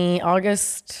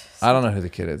 August. I don't know who the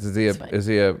kid is. Is he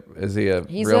a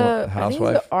He's real I think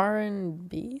housewife? he's an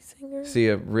R&B singer. Is he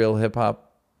a real hip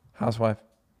hop housewife?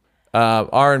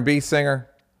 R&B singer,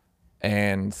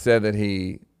 and said that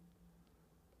he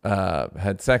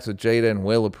had sex with Jada and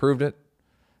Will approved it.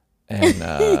 And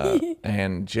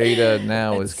and Jada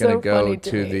now is going so to go funny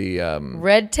to to me. the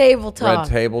Red Table Talk. Red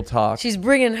Table Talk. She's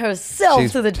bringing herself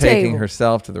She's to the taking table.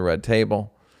 herself to the Red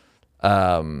Table.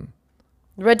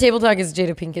 Red Table Talk is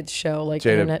Jada Pinkett's show, like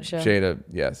internet show. Jada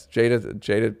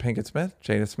Pinkett Smith.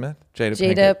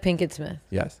 Jada Pinkett Smith.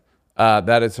 Yes.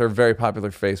 That is her very popular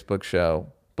Facebook show.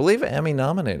 Believe it, Emmy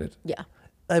nominated. Yeah.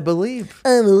 I believe.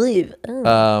 I believe.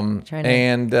 Trying to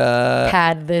And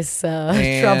pad this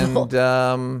trouble.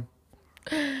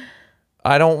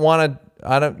 I don't want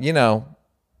to. You know.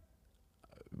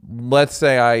 Let's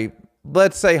say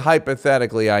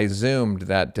hypothetically I zoomed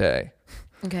that day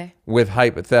Okay. with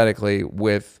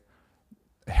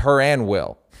her and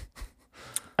Will.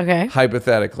 Okay.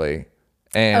 Hypothetically.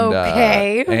 And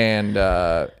Okay.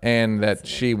 and that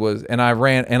she was, and I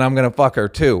ran, and I'm gonna fuck her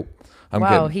too. I'm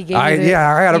Wow, kidding. he gave you the,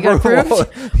 yeah, I got you got approval.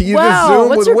 approved? You wow, just zoomed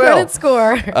what's with your Will. credit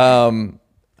score?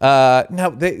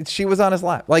 No, she was on his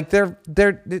lap. Like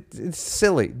it's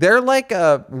silly. They're like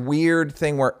a weird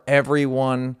thing where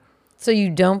everyone. So you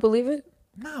don't believe it?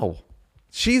 No,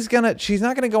 she's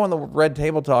not gonna go on the Red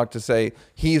Table Talk to say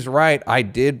he's right. I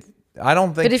did. I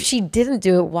don't think. But if she didn't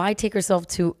do it, why take herself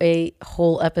to a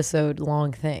whole episode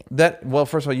long thing? well,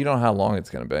 first of all, you don't know how long it's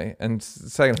gonna be, and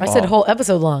second of I all, said whole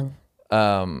episode long.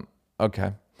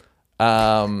 Okay.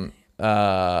 I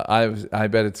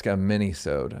bet it's got a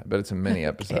mini-sode. I bet it's a mini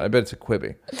episode. I bet it's a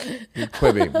Quibi.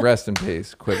 Quibi, rest in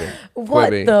peace, Quibi.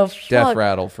 What Quibi, the death fuck?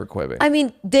 rattle for Quibi. I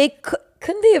mean,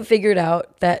 couldn't they have figured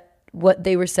out that what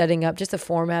they were setting up, just the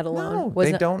format alone, No, was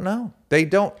they not- don't know. They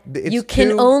don't. It's You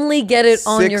can only get it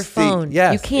on your 60 phone.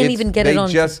 Yes, You can't even get it on.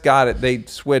 They just got it. They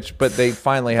switched, but they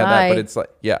finally had that. Right. But it's like,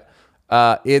 yeah,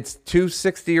 it's two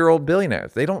 60-year-old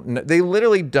billionaires. They don't. They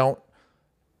literally don't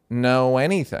know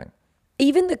anything.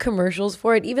 Even the commercials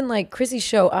for it, even like Chrissy's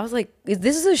show, I was like, is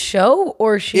this a show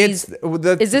or is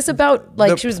this about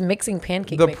like she was mixing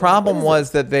pancake The mix? problem was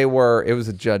that it was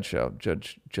a judge show,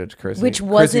 Judge Chrissy. which Chrissy's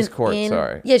wasn't court, in.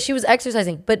 sorry. Yeah, she was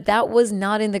exercising, but that was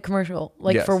not in the commercial.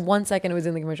 Like Yes. for 1 second, it was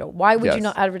in the commercial. Why would you Yes.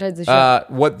 not advertise the show?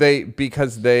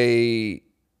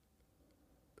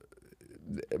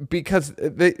 Because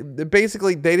they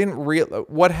basically they didn't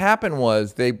what happened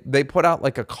was they put out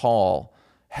like a call,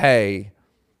 hey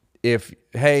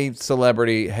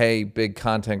celebrity, hey big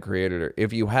content creator,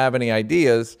 if you have any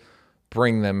ideas,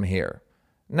 bring them here.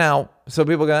 Now, so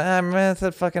people go, man, that's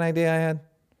that fucking idea I had.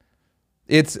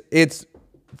 It's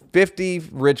 50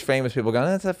 rich famous people going,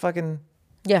 that's that fucking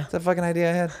idea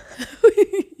I had.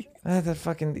 That's a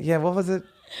fucking, yeah, what was it?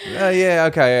 Yeah,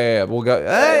 okay, yeah. We'll go.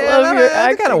 Hey,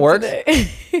 that kind of works.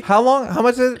 How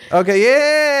much is it? Okay,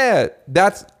 yeah.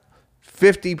 That's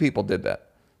 50 people did that.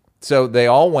 So they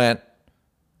all went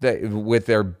with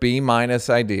their B-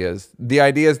 ideas, the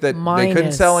ideas that they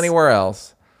couldn't sell anywhere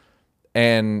else.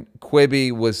 And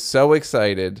Quibi was so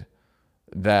excited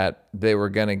that they were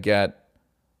going to get,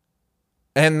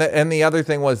 and the other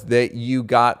thing was that you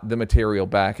got the material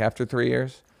back after 3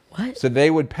 years. What? So they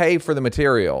would pay for the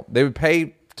material. They would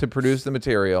pay to produce the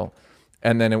material,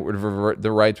 and then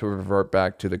the rights would revert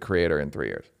back to the creator in 3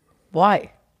 years.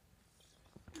 Why?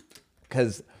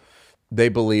 Because they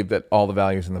believe that all the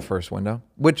value is in the first window,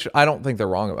 which I don't think they're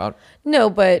wrong about. No,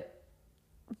 but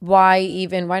why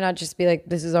not just be like,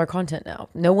 this is our content now?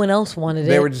 No one else wanted it.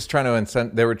 They were just trying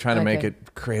to make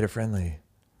it creator friendly,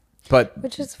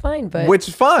 which is fine,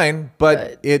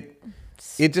 but it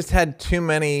just had too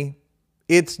many.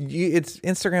 It's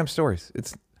Instagram stories.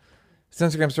 It's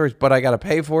Instagram stories, but I got to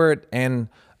pay for it. And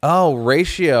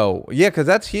ratio, yeah, because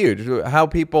that's huge. How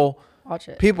people watch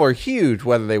it. People are huge,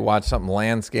 whether they watch something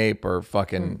landscape or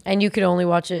fucking. And you could only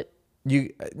watch it. You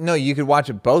could watch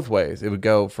it both ways. It would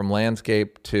go from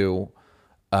landscape to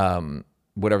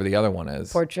whatever the other one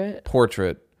is.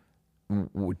 Portrait,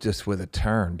 just with a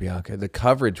turn, Bianca. The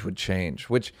coverage would change,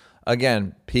 which,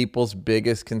 again, people's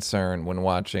biggest concern when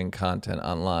watching content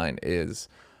online is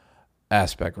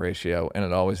aspect ratio, and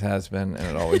it always has been, and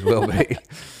it always will be.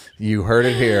 You heard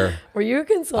it here Were you a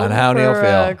consultant on How Neil for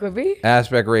Feel. Quibi?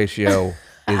 Aspect ratio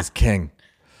is king.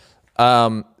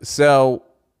 So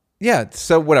yeah,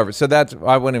 so whatever. So that's,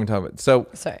 I wouldn't even talk about it. So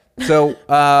Sorry. So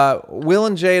Will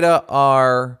and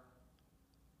Jada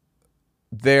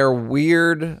they're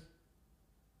weird.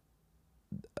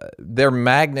 They're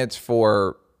magnets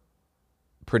for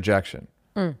projection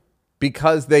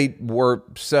because they were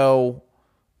so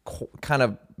kind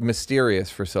of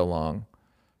mysterious for so long.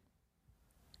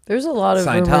 There's a lot of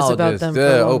rumors about them for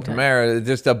a long open time. marriage,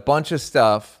 just a bunch of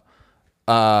stuff,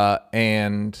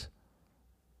 and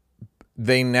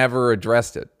they never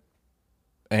addressed it.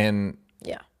 And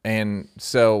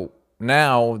so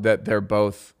now that they're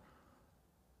both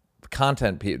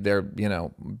content people, they're,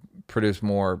 produce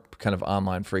more kind of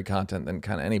online free content than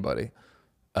kind of anybody.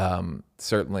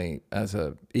 Certainly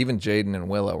even Jaden and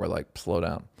Willow were like, slow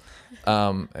down.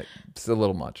 It's a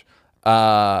little much.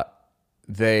 They'll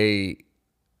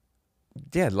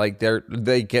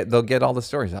get all the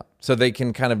stories out, so they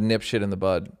can kind of nip shit in the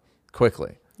bud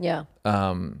quickly. Yeah.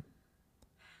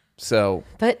 So,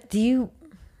 But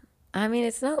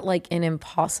it's not like an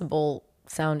impossible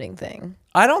sounding thing.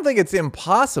 I don't think it's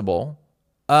impossible,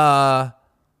 but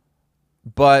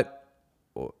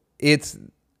it's,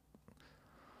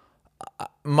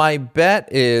 my bet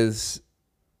is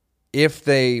if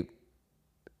you're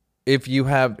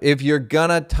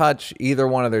gonna touch either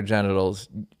one of their genitals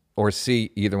or see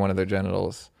either one of their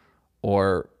genitals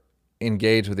or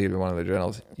engage with either one of their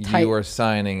genitals, you are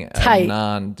signing a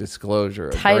non-disclosure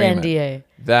agreement. NDA.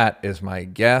 That is my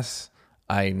guess.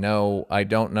 I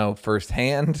don't know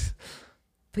firsthand.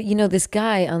 But this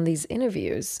guy on these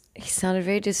interviews, he sounded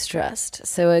very distressed.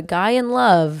 So a guy in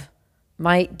love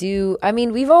might do,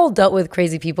 we've all dealt with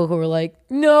crazy people who were like,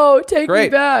 no, take me Great.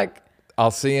 back.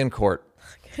 I'll see you in court.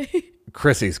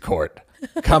 Chrissy's court.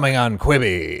 Coming on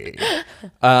Quibi.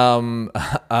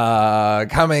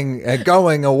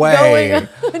 Going away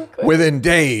within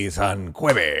days on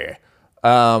Quibi.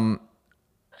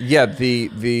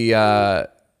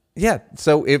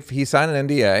 So if he signed an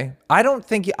NDA, I don't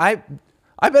think I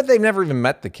bet they've never even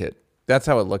met the kid. That's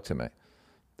how it looked to me.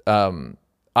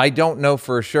 I don't know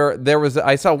for sure.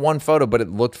 I saw one photo, but it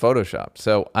looked photoshopped.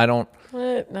 So I don't.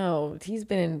 What? No, he's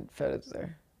been in photos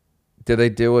there. Did they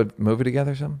do a movie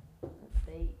together or something?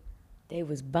 They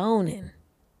was boning.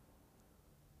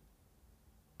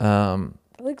 Um,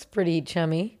 That looks pretty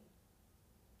chummy.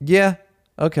 Yeah.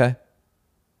 Okay.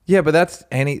 Yeah, but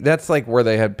that's like where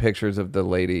they had pictures of the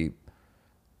lady.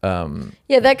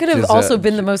 Yeah, that could have also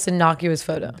been the most innocuous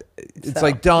photo. It's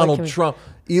like Donald Trump.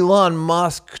 Elon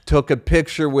Musk took a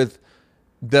picture with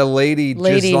the lady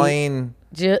Ghislaine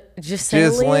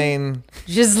Ghislaine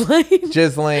Humphreys,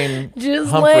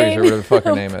 or whatever the fuck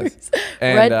her name is.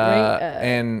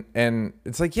 And and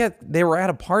it's like, yeah, they were at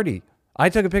a party. I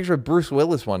took a picture of Bruce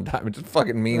Willis one time. It just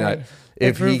fucking mean Right.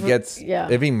 if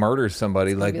he murders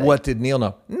somebody, like, like- what did Neil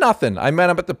know? Nothing. I met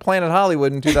him at the Planet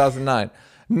Hollywood in 2009.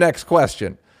 Next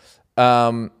question.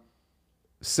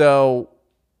 So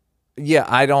yeah,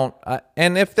 I don't.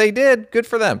 And if they did, good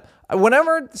for them.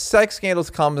 Whenever sex scandals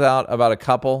comes out about a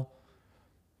couple,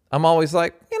 I'm always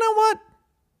like, you know what?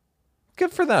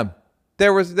 Good for them.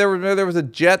 There was a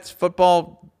Jets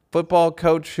football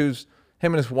coach whose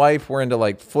him and his wife were into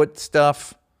like foot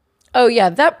stuff. Oh yeah,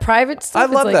 that private stuff.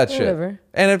 I love is that like, shit. whatever.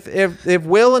 And if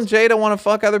Will and Jada want to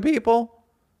fuck other people,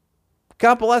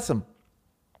 God bless them.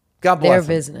 God bless Their them.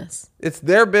 business. It's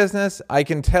their business. I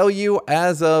can tell you,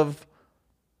 as of,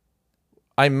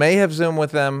 I may have Zoomed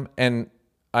with them, and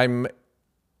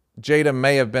Jada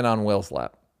may have been on Will's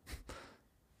lap.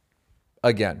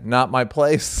 Again, not my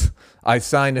place. I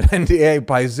signed an NDA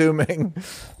by Zooming.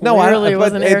 No, Clearly I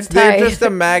wasn't but they're airtight. just a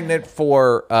magnet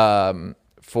for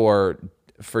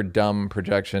dumb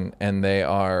projection, and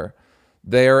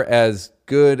they're as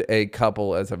good a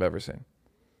couple as I've ever seen.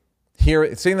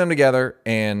 Seeing them together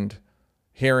and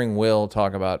hearing Will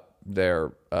talk about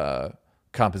their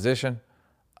composition,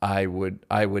 I would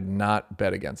not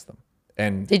bet against them.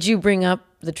 And Did you bring up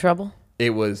the trouble? it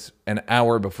was an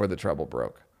hour before the trouble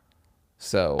broke.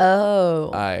 So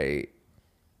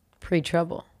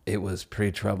Pre-trouble. it was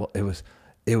pre-trouble. It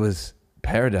was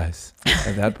paradise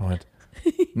at that point.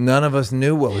 None of us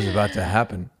knew what was about to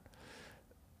happen.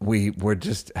 We were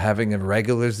just having a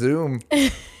regular Zoom.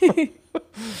 Sorry,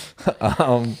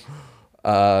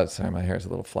 my hair is a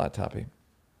little flat toppy.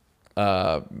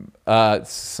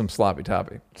 Some sloppy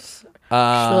toppy.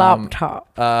 Slop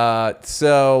top.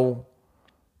 So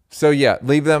yeah,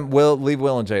 leave Will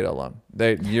and Jada alone.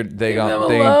 They ain't doing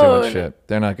alone. shit.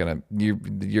 They're not gonna.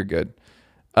 You're good.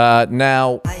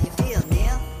 Now How you feel,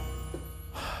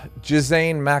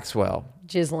 Ghislaine Maxwell.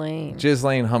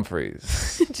 Ghislaine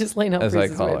Humphreys. Ghislaine Humphreys As I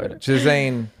is call way her. better.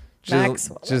 Ghislaine.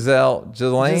 Maxwell.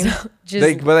 Ghislaine.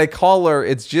 But they call her,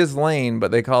 it's Ghislaine,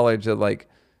 but they call her like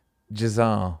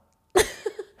Giselle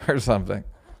or something.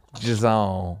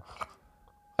 Giselle.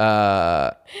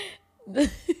 That's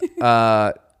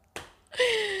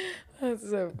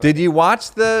so funny. Did you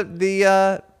watch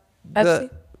the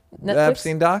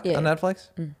Epstein doc Yeah. on Netflix?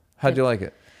 How'd you like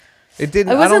it? It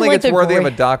didn't. It I don't wasn't think like it's the worthy of a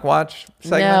great- doc watch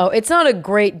segment. No, it's not a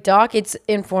great doc. It's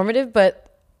informative,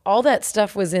 but all that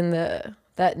stuff was in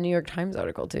that New York Times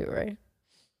article too, right?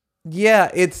 Yeah,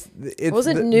 it's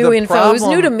wasn't the- new the info. It was new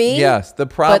problem- to me. Yes, the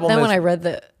But problem then is when I read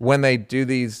the when they do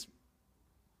these,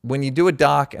 when you do a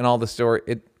doc and all the story,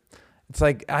 it's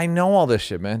like, I know all this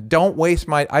shit, man. Don't waste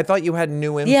my. I thought you had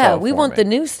new info. yeah, we for want me. the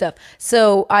new stuff.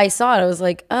 So I saw it. I was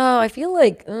like, oh, I feel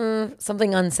like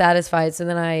something unsatisfied. So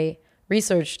then I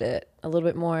researched it a little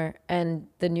bit more, and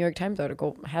the New York Times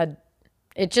article had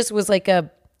it just was like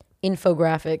a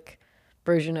infographic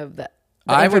version of the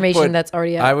information that's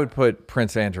already out. I would put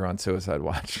Prince Andrew on suicide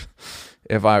watch.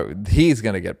 He's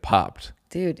gonna get popped.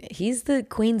 Dude, he's the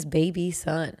Queen's baby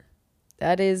son.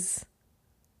 That is,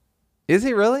 Is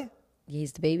he really?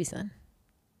 he's the baby son.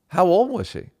 How old was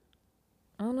she?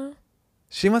 I don't know.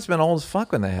 She must have been old as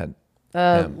fuck when they had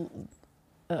him.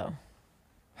 Oh,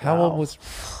 How old was?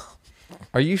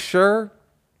 Are you sure?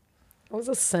 what was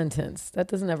a sentence? That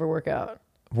doesn't ever work out.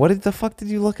 What the fuck did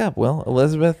you look up, Will?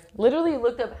 Elizabeth? Literally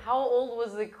looked up how old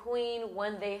was the Queen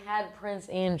when they had Prince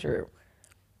Andrew.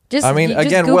 I mean, You just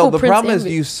again, Google Will, the Prince problem is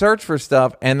Andrew. you search for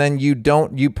stuff and then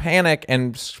you panic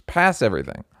and pass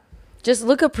everything. Just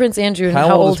look up Prince Andrew and How,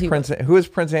 how, old old is he Prince? was. Who is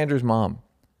Prince Andrew's mom?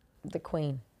 The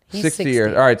Queen. He's 60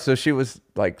 years. All right, so she was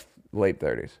like late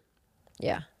 30s.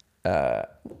 Yeah.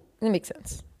 That makes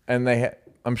sense. And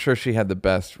I'm sure she had the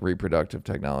best reproductive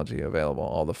technology available,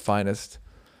 all the finest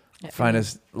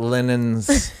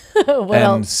linens What and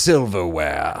else?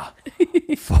 silverware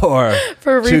for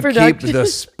For to keep reproductive. the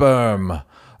sperm.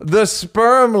 The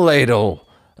sperm ladle,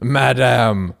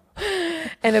 madame.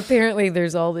 And apparently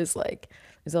there's all these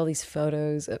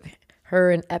photos of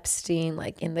her and Epstein,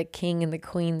 like in the king and the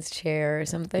queen's chair or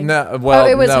something. No, well,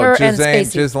 it was no, her and Ghislaine,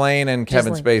 Spacey. Ghislaine and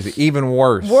Kevin Ghislaine. Spacey. Even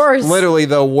worse. Worse. Literally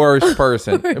the worst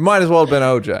person. It might as well have been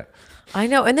OJ. I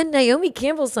know. And then Naomi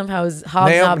Campbell somehow is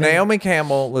hobnobbing. Naomi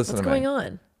Campbell, listen What's to me. going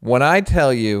on? When I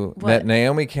tell you that What?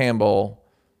 Naomi Campbell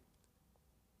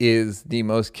is the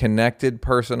most connected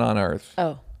person on earth,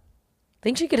 Oh.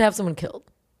 Think she could have someone killed.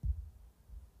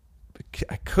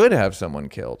 I could have someone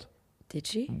killed. Did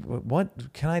she?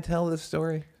 What? Can I tell this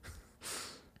story?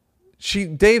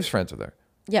 Dave's friends with her.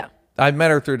 Yeah. I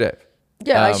met her through Dave.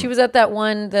 Yeah, she was at that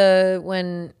one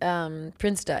when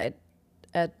Prince died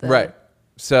at the Right.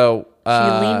 So She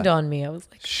leaned on me. I was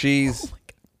like, she's,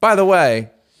 by the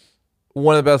way,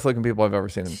 one of the best looking people I've ever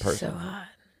seen in person. so hot.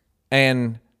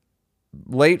 And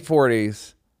late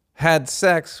 40s, had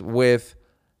sex with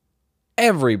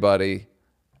everybody,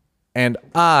 and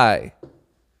I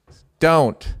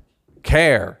don't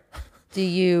care. Do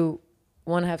you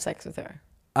want to have sex with her?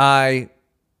 I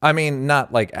mean,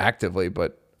 not like actively,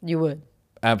 but You would.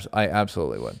 I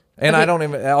absolutely would. And Okay. I don't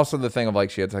even, also the thing of like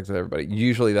she had sex with everybody.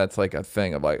 Usually that's like a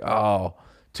thing of like, oh,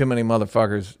 too many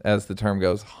motherfuckers, as the term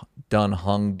goes, done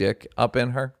hung dick up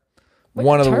in her. What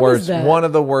One of the term is worst, that? one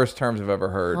of the worst terms I've ever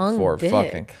heard Hung for dick.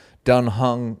 fucking. Done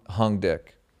hung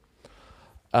dick. It's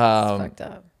fucked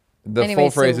up. The Anyway,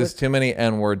 full so phrase is with- too many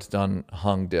N words done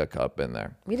hung dick up in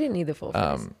there. We didn't need the full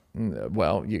phrase.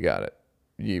 Well, you got it.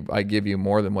 I give you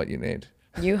more than what you need.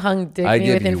 You hung dick I me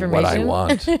give with you information.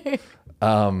 what I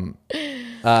want.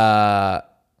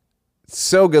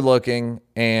 So good looking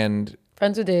and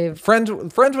Friends with Dave. friends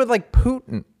with like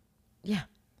Putin. Yeah.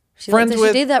 She Friends she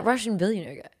with- dated that Russian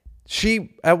billionaire guy.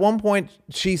 She at one point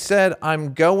she said,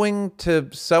 "I'm going to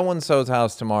so and so's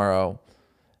house tomorrow,"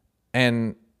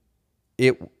 and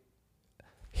it's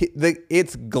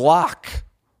Glock.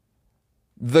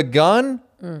 The gun.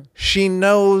 She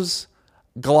knows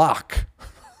Glock.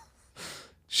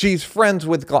 She's friends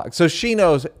with Glock, so she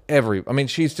knows I mean,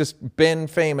 she's just been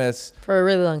famous For a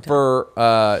really long time.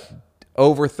 for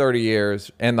over 30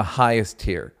 years and the highest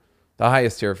tier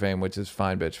of fame, which is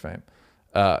fine bitch fame.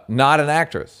 Not an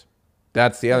actress.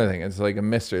 That's the other thing. It's like a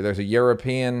mystery. There's a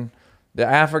European, the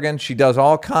African. She does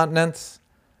all continents.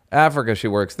 Africa, she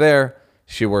works there.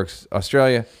 She works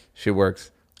Australia. She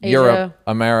works Asia. Europe,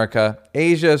 America,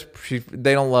 Asia.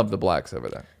 They don't love the blacks over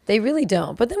there. They really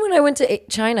don't. But then when I went to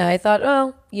China, I thought,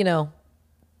 oh,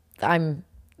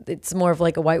 it's more of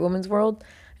like a white woman's world.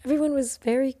 Everyone was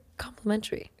very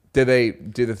complimentary. Did they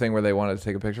do the thing where they wanted to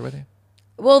take a picture with you?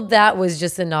 Well, that was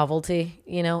just a novelty,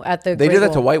 you know, at the They Great do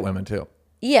that to Wall. white women too.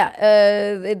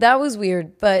 Yeah, that was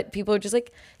weird, but people are just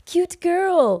like, cute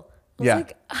girl. I was Yeah.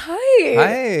 like,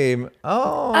 hi.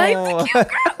 I'm the cute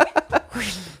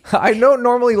girl. I don't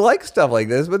normally like stuff like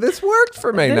this, but this worked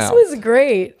for me This now. was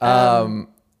great.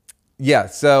 Yeah,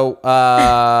 so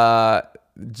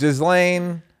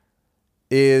Ghislaine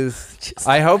is.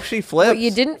 I hope she flips. But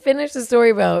you didn't finish the story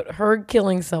about her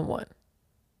killing someone.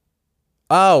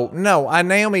 Oh no,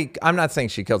 Naomi. I'm not saying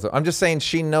she kills her. I'm just saying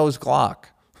she knows Glock.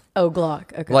 Oh,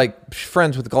 Glock. Okay. Like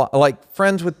friends with Glock, like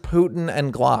friends with Putin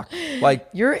and Glock. Like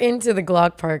You're into the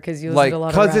Glock part because you listen to a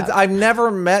lot of because rap. I've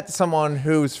never met someone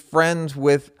who's friends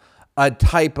with a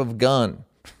type of gun.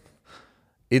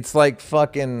 It's like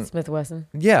fucking Smith Wesson.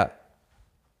 yeah.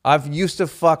 I've used to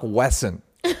fuck Wesson.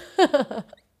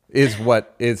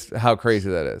 is how crazy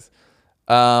that is.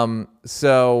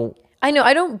 So I know.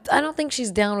 I don't think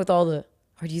she's down with all the.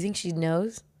 Or do you think she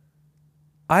knows?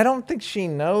 I don't think she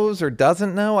knows or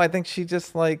doesn't know. I think she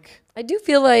just like I do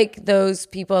feel like those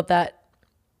people at that,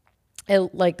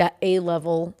 like that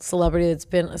A-level celebrity that's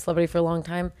been a celebrity for a long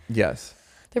time, yes.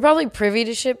 they're probably privy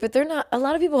to shit, but they're not. A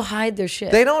lot of people hide their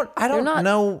shit. They don't. I don't not-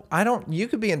 know. I don't. You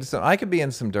could be into some. I could be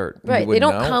in some dirt. You Right. They wouldn't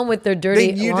don't know. come with their dirty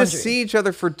You laundry. just see each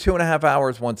other for 2.5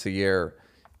 hours once a year,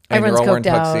 and Everyone's you're all wearing coked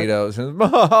out. tuxedos. And,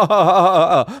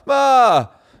 Ma!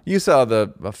 You saw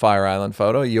the Fire Island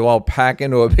photo. You all pack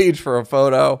into a beach for a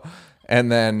photo,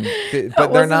 and then, but they're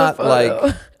wasn't a not photo.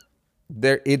 like.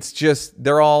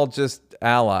 They're all just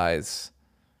allies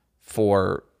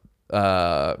for.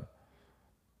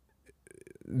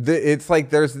 It's like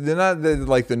they're not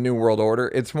like the New World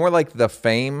Order. It's more like the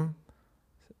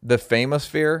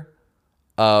famosphere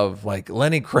of like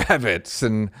Lenny Kravitz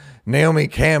and Naomi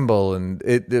Campbell and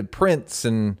the Prince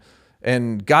and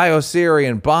Guy Oseary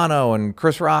and Bono and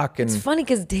Chris Rock and It's funny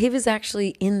because Dave is actually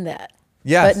in that.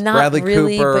 yes, But not Bradley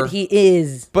really, Cooper. but he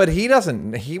is. But he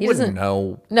doesn't. He wouldn't doesn't-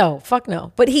 know. No, fuck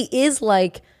no. But he is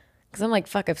like, because I'm like,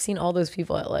 fuck, I've seen all those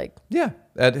people at like, Yeah,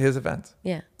 at his events.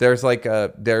 yeah. There's like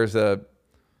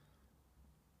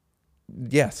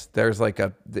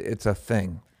it's a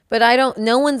thing. But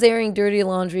no one's airing dirty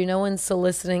laundry. No one's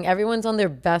soliciting. Everyone's on their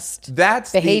best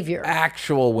That's behavior. the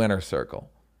actual winner circle.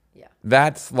 Yeah.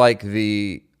 That's like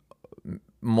the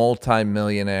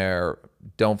multi-millionaire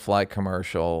don't fly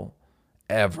commercial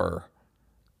ever.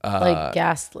 Like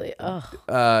ghastly. Ugh.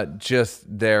 Just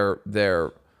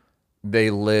they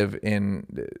live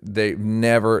in they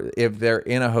never if they're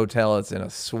in a hotel it's in a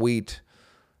suite.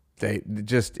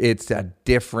 It's a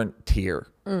different tier.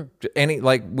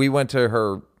 Like we went to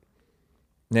her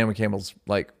Naomi Campbell's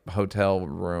like hotel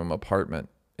room apartment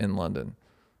in London,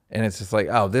 and it's just like,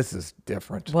 oh, this is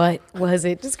different. What was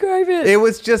it? Describe it. It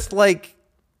was just like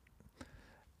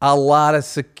a lot of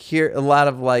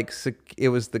it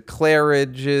was the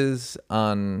Claridge's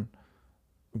on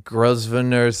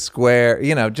Grosvenor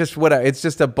Square, just whatever. It's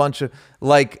just a bunch of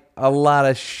like a lot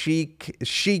of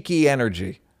chicy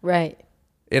energy. Right.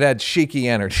 It had chicy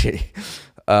energy.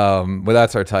 Well,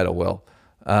 that's our title, Will.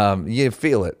 You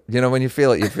feel it. When you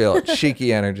feel it, you feel it.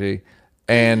 Chicy energy.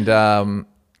 And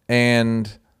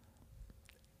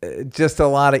just a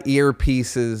lot of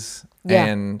earpieces Yeah.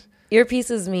 and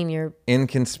Earpieces mean you're.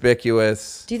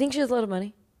 inconspicuous. Do you think she has a lot of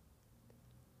money?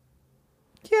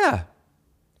 Yeah.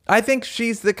 I think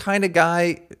she's the kind of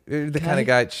guy,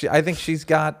 I think she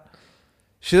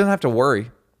doesn't have to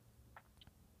worry.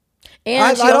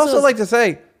 And she I'd also is- like to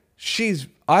say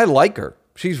I like her.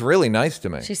 She's really nice to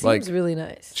me. She seems like, really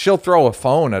nice. she'll throw a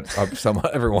phone at someone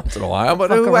every once in a while, but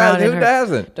Fuck who around in her-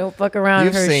 doesn't? Don't fuck around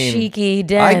in her chicy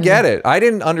den. I get it. I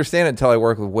didn't understand it until I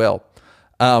worked with Will.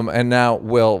 And now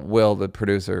Will, the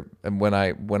producer, and when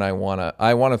I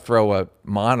wanna throw a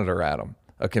monitor at him,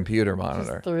 a computer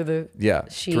monitor. Through the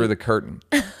sheet. Through the curtain.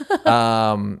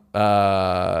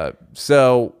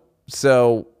 So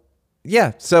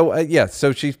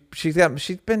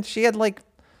she had like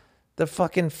the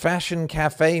fucking fashion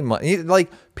cafe money.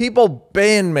 Like people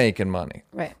been making money.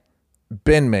 Right.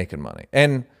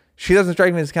 And she doesn't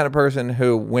strike me as the kind of person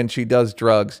who, when she does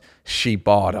drugs, she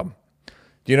bought them.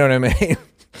 Do you know what I mean?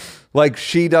 Like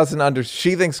she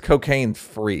thinks cocaine's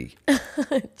free.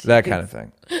 That kind of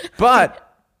thing. But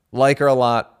like her a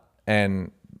lot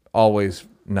and always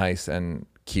nice and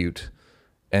cute.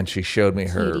 And she showed me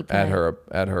her Cutie pie.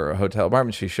 at her hotel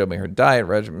apartment. She showed me her diet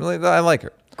regimen. I like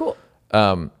her. Cool.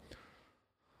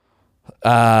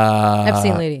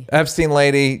 Epstein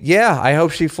lady. Yeah, I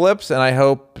hope she flips, and I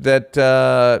hope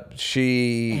that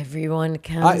she. Everyone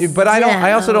comes. But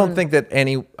I also don't down.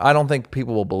 think I don't think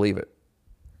people will believe it.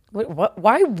 What?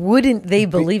 Why wouldn't they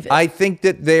believe it? I think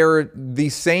that they're the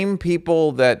same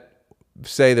people that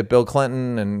say that Bill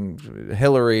Clinton and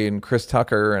Hillary and Chris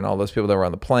Tucker and all those people that were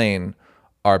on the plane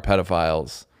are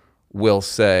pedophiles will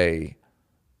say,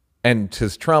 and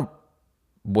because Trump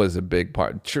was a big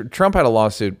part. Trump had a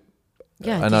lawsuit,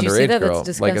 an did you see underage that? girl,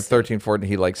 That's like a disgusting. 13, 14,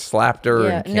 he like slapped her.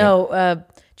 Yeah, And no,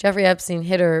 Jeffrey Epstein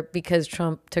hit her because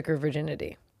Trump took her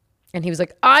virginity. And he was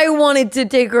like, I wanted to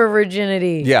take her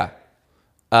virginity. Yeah.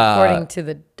 According to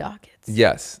the dockets.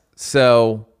 Yes.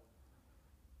 So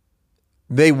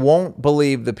they won't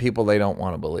believe the people they don't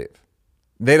want to believe.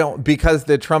 They don't, because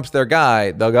Trump's their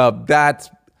guy, they'll go,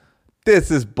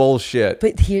 this is bullshit.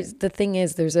 But here's the thing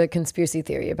is, there's a conspiracy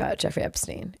theory about Jeffrey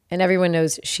Epstein. And everyone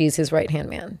knows she's his right-hand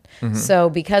man. Mm-hmm. So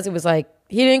because it was like,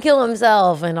 he didn't kill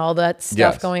himself and all that stuff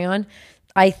Yes. going on,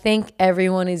 I think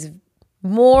everyone is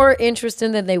more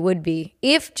interested than they would be.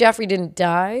 If Jeffrey didn't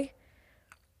die,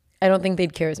 I don't think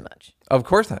they'd care as much. Of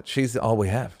course not. She's all we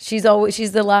have. She's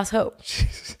the last hope.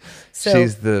 So-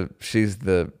 she's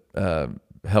the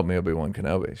help me Obi-Wan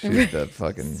Kenobi. She's the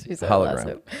fucking She's our last hologram.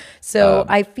 hope. So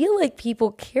I feel like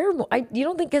people care more. You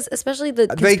don't think, especially the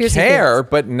They conspiracy care, theories.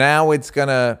 but now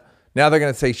they're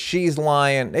gonna say she's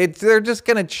lying. They're just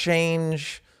gonna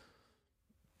change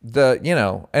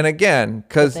and again,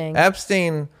 because thing.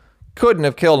 Epstein couldn't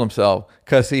have killed himself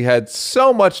because he had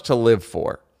so much to live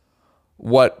for.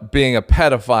 What being a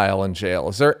pedophile in jail?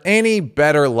 Is there any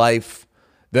better life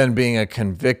than being a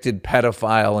convicted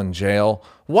pedophile in jail?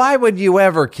 Why would you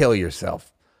ever kill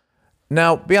yourself?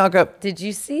 Now, Bianca, Did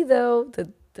you see though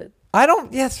the I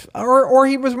don't. Yes, or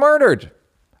he was murdered.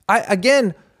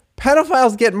 Again,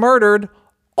 pedophiles get murdered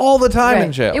all the time in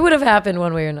right. jail. It would have happened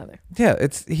one way or another. Yeah,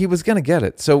 he was gonna get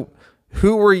it. So,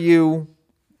 who were you?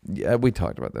 Yeah, we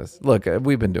talked about this. Look,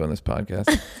 we've been doing this podcast.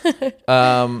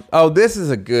 This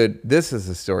is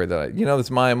a story that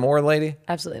this Maya Moore lady,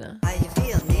 Absolutely not. How you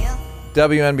feel, Neil?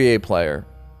 WNBA player,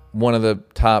 one of the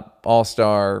top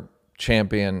all-star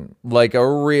champion, like a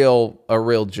real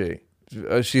G.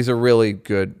 She's a really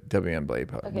good WNBA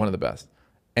player, one of the best,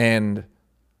 and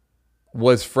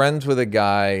was friends with a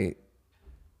guy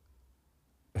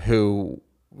who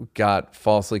got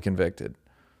falsely convicted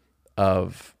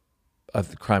of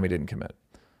the crime he didn't commit,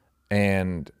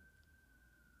 and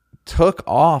took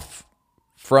off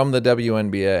from the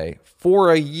WNBA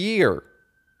for a year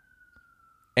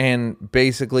and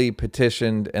basically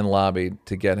petitioned and lobbied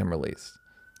to get him released.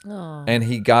 Oh, And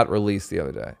he got released the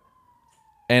other day.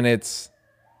 And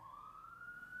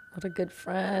what a good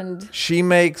friend. she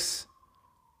makes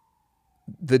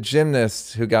the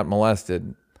gymnast who got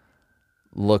molested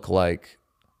look like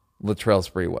Latrell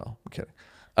Sprewell. I'm kidding.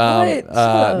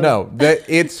 What? No,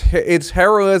 it's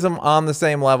heroism on the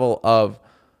same level of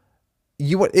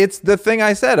you. It's the thing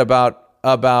I said about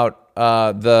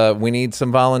the we need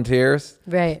some volunteers.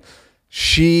 Right.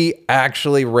 She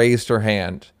actually raised her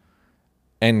hand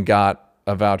and got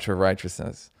a voucher of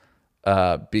righteousness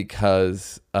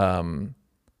because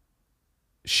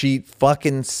she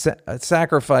fucking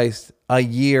sacrificed a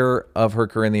year of her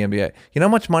career in the NBA. You know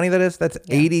how much money that is? That's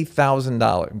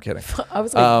 $80,000. I'm kidding. I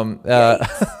was like,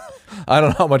 I don't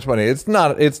know how much money. It's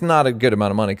not a good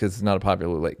amount of money because it's not a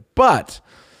popular league. But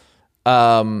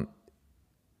in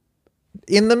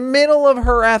the middle of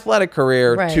her athletic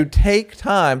career, Right. to take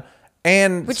time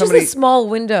and which somebody, is a small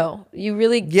window. You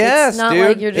really, yes, it's not dude,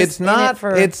 like you're just it's not. in it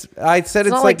for. I said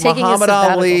it's not like like taking a Muhammad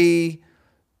sabbatical. Ali,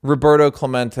 Roberto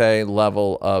Clemente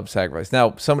level of sacrifice.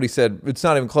 Now, somebody said it's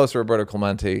not even close to Roberto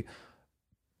Clemente,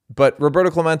 but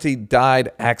Roberto Clemente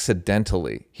died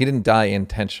accidentally. He didn't die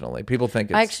intentionally. People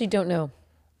think it's I actually don't know.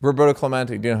 Roberto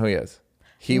Clemente. Do you know who he is?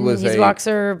 He was He's a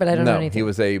boxer, but I don't know anything. he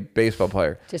was a baseball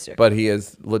player, Just joking. but he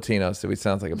is Latino, so he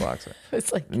sounds like a boxer.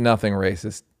 It's like Nothing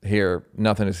racist here.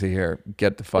 Nothing to see here.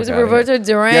 Get the fuck Was it out of here. Roberto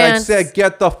Durant? Yeah, I said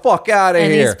get the fuck out of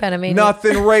And here. he's Panamanian.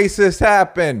 Nothing racist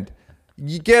happened.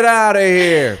 You get out of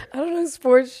here. I don't know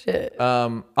sports shit.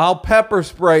 I'll pepper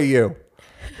spray you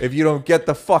if you don't get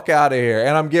the fuck out of here.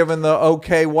 And I'm giving the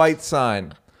okay white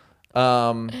sign.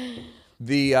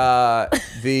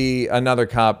 Another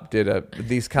cop did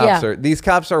these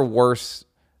cops are worse.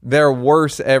 They're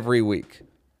worse every week.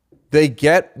 They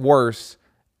get worse.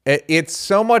 It's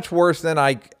so much worse than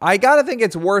I gotta think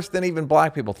it's worse than even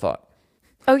black people thought.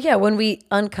 Oh yeah, when we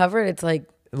uncover it, it's like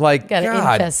got an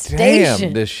God infestation.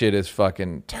 damn, this shit is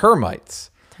fucking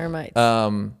termites. termites.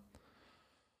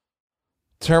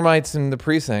 Termites in the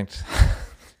precinct.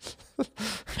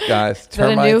 Guys, is that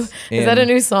a new? termites Is that a in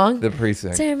new song? the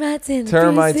precinct. Termites in the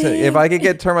Termites. precinct. If I could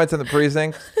get termites in the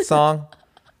precinct song,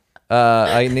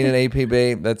 I need an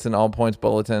APB. That's an all points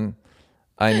bulletin.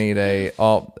 I need a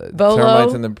Bolo?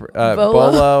 termites in the Bolo?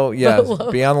 Bolo. Yes,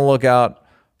 Bolo. be on the lookout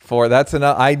for that's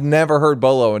enough. I never heard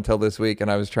Bolo until this week, and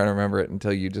I was trying to remember it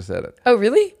until you just said it. Oh,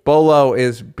 really? Bolo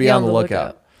is be on the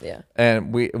lookout. Yeah.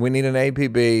 And we need an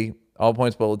APB, all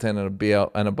points bulletin, and a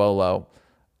BL and a Bolo.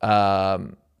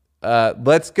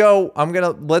 Let's go.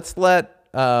 Let's let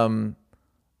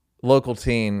Local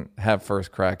Teen have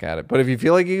first crack at it. But if you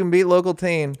feel like you can beat Local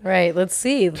Teen, right? Let's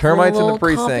see. Termites in the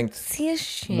Precinct.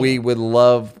 Competition. We'd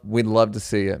love to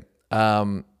see it.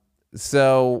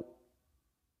 So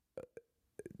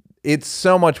it's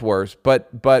so much worse. But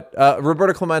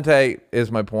Roberto Clemente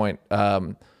is my point.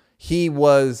 He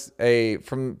was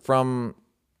from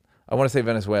I want to say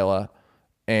Venezuela,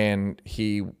 and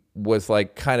he was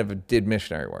like kind of did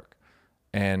missionary work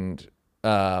and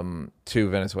to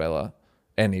Venezuela,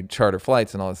 and he'd charter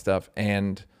flights and all this stuff,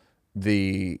 and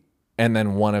then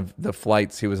one of the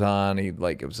flights he was on, it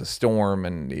was a storm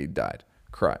and he died.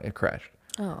 It crashed.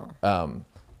 Oh.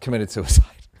 Committed suicide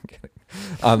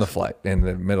on the flight in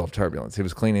the middle of turbulence. He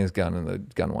was cleaning his gun and the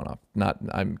gun went off.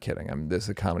 I'm kidding. This is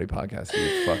a comedy podcast.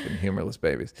 You fucking humorless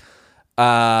babies.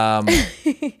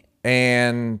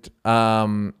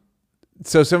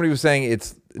 So somebody was saying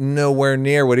it's nowhere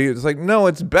near what he was like. No,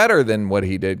 it's better than what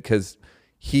he did because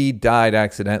he died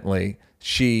accidentally.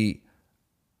 She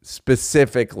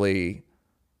specifically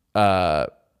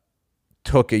took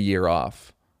a year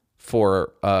off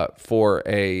for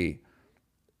a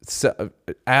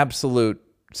absolute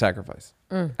sacrifice.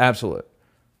 Absolute.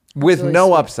 With really no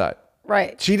sweet. upside.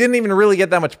 Right. She didn't even really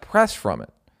get that much press from it.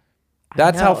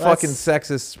 That's know, how fucking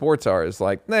sexist sports are. It's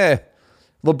like,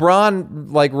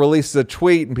 LeBron releases a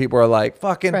tweet and people are like,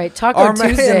 fucking right. Taco our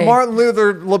Tuesday. man Martin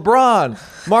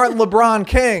LeBron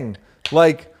King,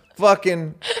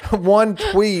 fucking one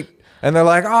tweet, and they're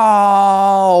like,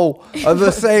 oh,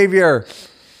 the savior.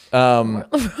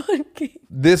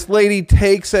 This lady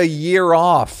takes a year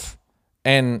off,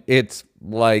 and it's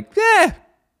like, you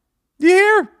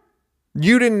hear?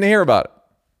 You didn't hear about it.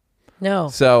 No.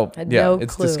 So Had yeah, no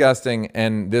it's clue. disgusting,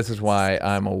 and this is why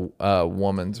I'm a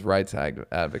woman's rights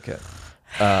advocate.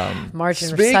 Marching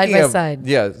speaking side by of- side.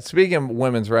 Yeah, speaking of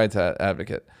women's rights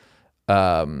advocate,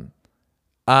 I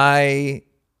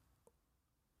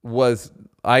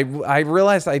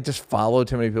realized I just follow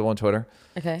too many people on Twitter,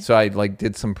 Okay. so I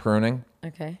did some pruning,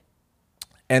 Okay.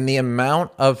 and the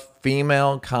amount of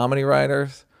female comedy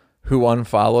writers who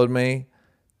unfollowed me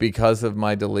because of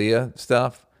my Dalia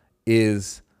stuff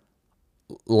is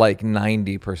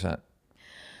 90%.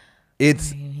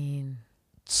 It's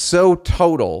so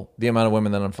total the amount of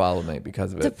women that unfollowed me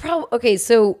because of The it. problem. Okay,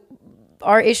 so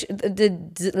our issue,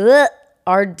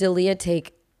 our Dalia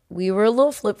take, we were a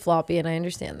little flip floppy, and I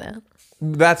understand that.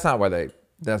 That's not why they.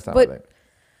 That's not But why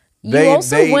You they.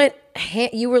 also went.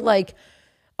 You were like,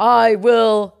 I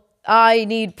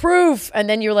need proof, and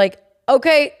then you're like,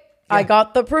 okay, I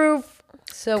got the proof.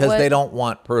 So because what? they don't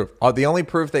want proof. The only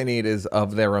proof they need is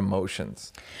of their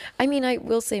emotions. I mean, I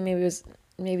will say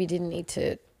maybe didn't need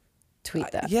to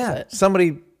tweet that. Yeah, but-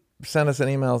 somebody sent us an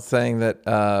email saying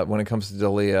that when it comes to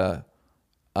Dalia,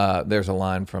 there's a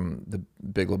line from The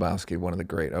Big Lebowski, one of the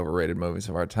great overrated movies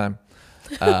of our time.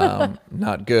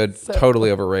 Not good,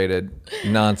 totally overrated,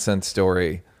 nonsense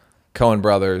story. Coen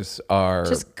brothers are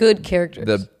just good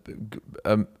characters.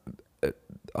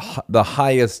 the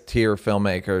highest tier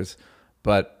filmmakers,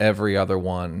 but every other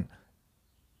one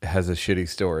has a shitty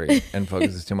story and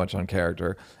focuses too much on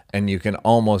character. And you can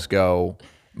almost go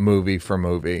movie for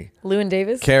movie. Llewyn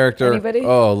Davis? Character. Anybody?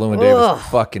 Oh, Llewyn Davis.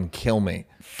 Fucking kill me.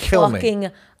 Kill Fucking me.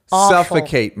 awful.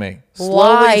 Suffocate me. Slowly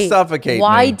Why? suffocate me.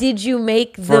 Why did you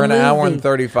make the For an movie? hour and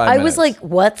 35 I was minutes. like,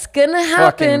 what's gonna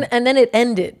happen? Fucking And then it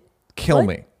ended. Kill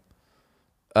me.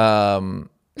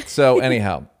 So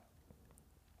anyhow,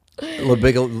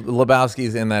 Big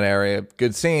Lebowski's in that area.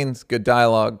 Good scenes, good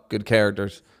dialogue, good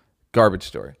characters. Garbage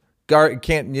story.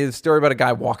 The story about a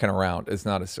guy walking around is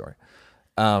not a story.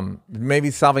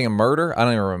 Maybe solving a murder. I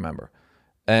don't even remember.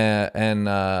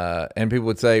 And people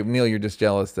would say, Neil, you're just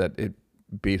jealous that it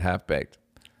beat Half Baked.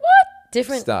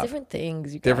 Different Stop.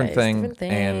 things, you guys. Different thing. Different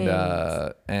things.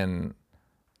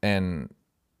 And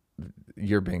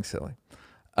you're being silly.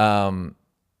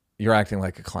 You're acting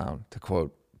like a clown, to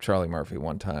quote Charlie Murphy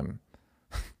one time.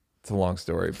 It's a long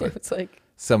story, but It's like,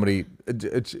 somebody,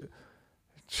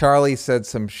 Charlie said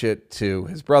some shit to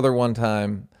his brother one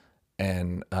time,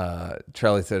 and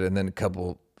Charlie said, and then a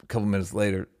couple minutes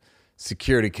later,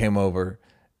 security came over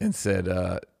and said,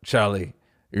 Charlie,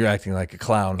 you're acting like a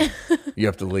clown. You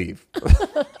have to leave.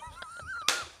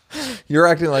 You're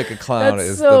acting like a clown that's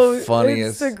is so, the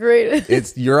funniest. It's the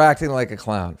greatest. You're acting like a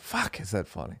clown. Fuck, is that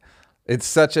funny? It's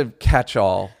such a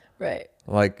catch-all. Right.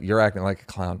 Like, you're acting like a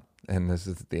clown, and this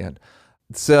is the end.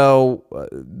 So what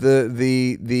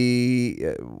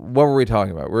were we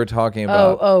talking about? We were talking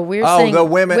about we're saying the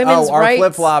women. women's Our rights.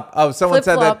 flip flop. Oh, someone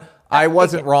said Flip-flop. that I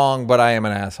wasn't wrong, but I am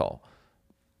an asshole.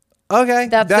 Okay,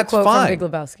 That's the quote fine. from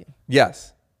Big Lebowski.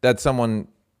 Yes, that someone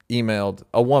emailed,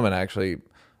 a woman actually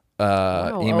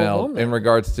emailed woman. in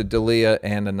regards to Dalia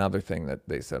and another thing that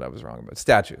they said I was wrong about.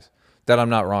 Statues. That I'm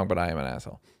not wrong, but I am an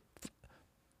asshole.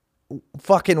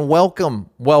 Fucking welcome.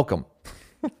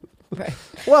 Right.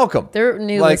 Welcome. They're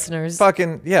new listeners.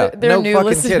 Fucking, yeah. They're no new fucking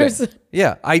listeners. kidding.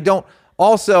 Yeah, I don't.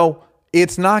 Also,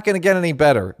 it's not going to get any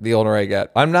better the older I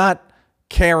get. I'm not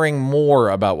caring more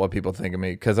about what people think of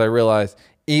me because I realize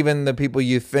even the people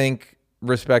you think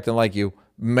respect and like you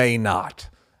may not.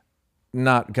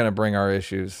 Not going to bring our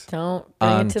issues Don't bring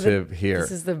it onto to here.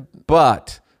 This is the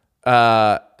But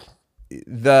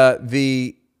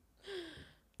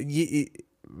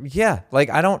yeah, like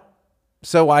I don't.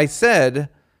 So I said,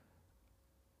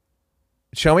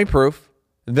 show me proof.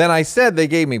 Then I said they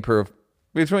gave me proof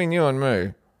between you and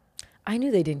me. I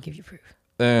knew they didn't give you proof.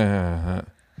 Uh-huh.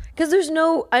 Because there's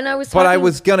no, and I was But I talking-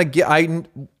 was gonna get.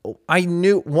 I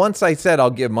knew once I said I'll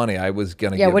give money, I was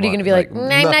gonna. Yeah, give what are you money. gonna be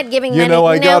like? I'm not giving You money, know,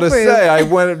 I no gotta proof." say, I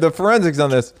went the forensics on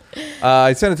this.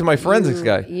 I sent it to my forensics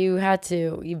guy. You had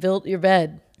to. You built your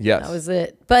bed. Yes. That was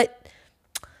it. But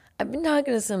I've been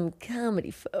talking to some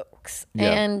comedy folks,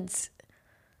 Yeah. and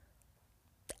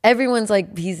everyone's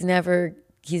like, he's never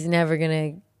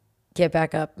gonna get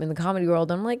back up in the comedy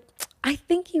world. I'm like, I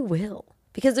think he will,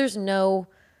 because there's no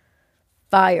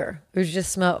fire. There's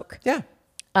just smoke. Yeah.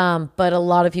 But a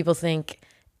lot of people think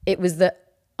it was the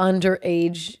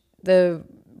underage, the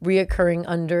reoccurring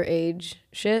underage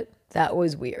shit. That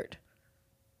was weird.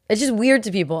 It's just weird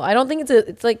to people. I don't think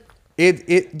it's like, Yeah.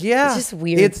 It's just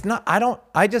weird. It's not.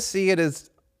 I just see it as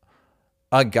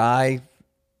a guy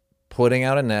putting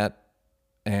out a net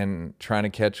and trying to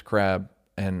catch crab,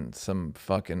 and some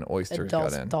fucking oysters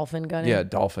got in. dolphin gun Yeah, in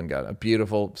dolphin got a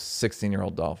beautiful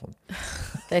 16-year-old dolphin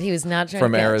that he was not trying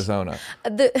from to catch. Arizona.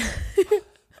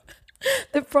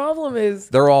 The problem is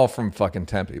They're all from fucking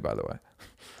Tempe, by the way.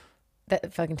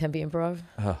 that fucking Tempe Improv.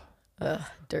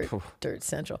 Dirt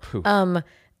central. Poof.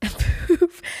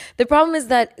 The problem is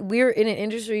that we're in an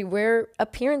industry where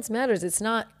appearance matters. It's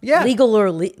not Yeah. legal or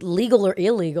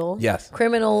illegal. Yes.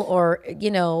 Criminal or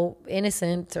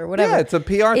innocent or whatever. Yeah, it's a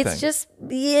PR thing. It's just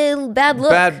bad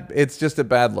look. It's just a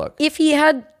bad look. If he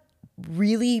had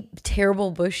really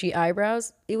terrible bushy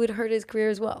eyebrows, it would hurt his career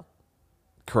as well.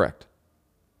 Correct.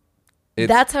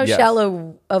 That's how yes.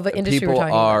 shallow of an industry People we're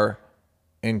talking about. are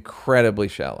incredibly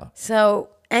shallow. So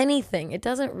anything, it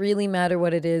doesn't really matter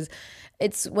what it is.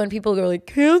 It's when people go like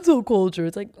cancel culture.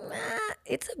 It's like,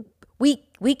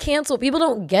 we cancel. People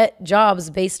don't get jobs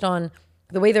based on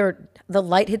the way the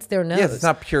light hits their nose. Yes, it's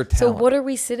not pure So talent. what are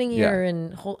we sitting here Yeah.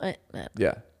 and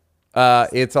Yeah.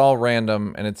 It's all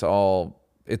random, and it's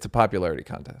a popularity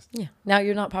contest. yeah. Now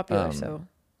you're not popular, so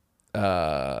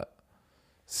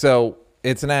So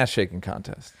it's an ass shaking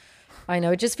contest. I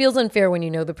know it just feels unfair when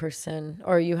you know the person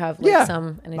or you have like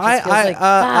some, and it just feels like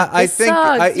I this think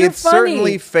sucks. You're it's funny.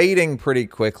 certainly fading pretty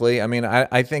quickly. I mean,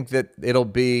 I think that it'll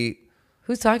be.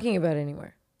 Who's talking about it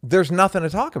anywhere? There's nothing to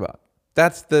talk about.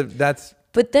 That's.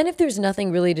 But then if there's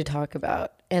nothing really to talk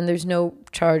about and there's no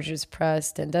charges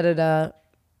pressed and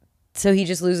so he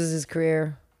just loses his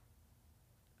career.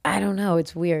 I don't know.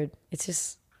 It's weird. It's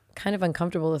just kind of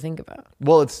uncomfortable to think about.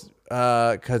 Well, it's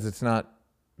because it's not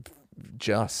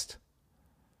just.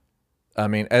 I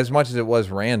mean, as much as it was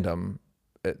random,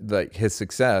 like his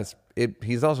success,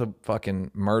 he's also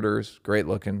fucking murders, great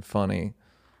looking, funny,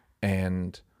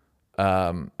 and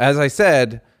as I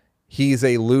said, he's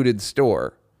a looted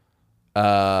store.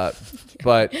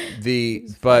 But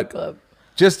Club.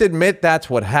 just admit that's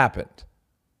what happened.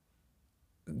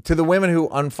 To the women who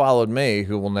unfollowed me,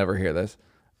 who will never hear this,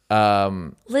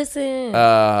 Listen.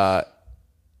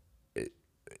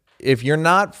 if you're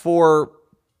not for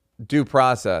due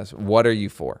process, what are you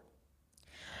for?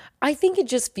 I think it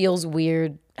just feels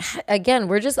weird. Again,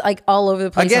 we're just like all over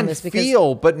the place on Again, this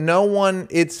because but no one.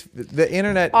 It's the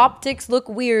internet. optics look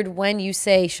weird when you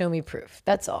say "show me proof."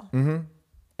 That's all. Mm-hmm.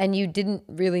 And you didn't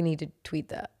really need to tweet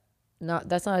that.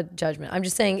 That's not a judgment. I'm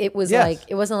just saying it was Yes. like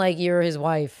it wasn't like you're his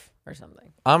wife or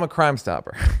something. I'm a Crime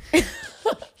Stopper.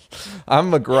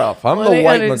 I'm McGruff. I'm What the are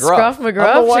white you, McGruff. Scruff I'm the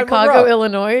McGruff, white Chicago, McGruff.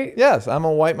 Illinois. Yes, I'm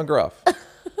a white McGruff.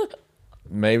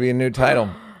 Maybe a new title.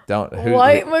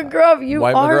 White McGruff, you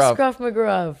White are McGruff. Scruff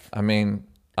McGruff. I mean,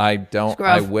 I don't.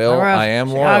 Scruff I will. McGruff. I am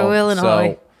loyal. Chicago,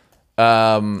 Illinois.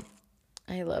 So,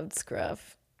 I loved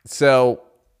Scruff. so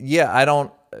yeah, I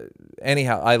don't.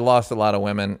 Anyhow, I lost a lot of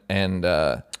women, and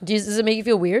Does it make you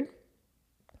feel weird?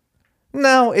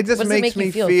 No, it just What does it makes make me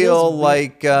you feel? It feel feels weird.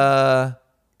 like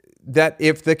that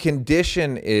if the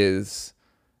condition is,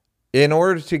 in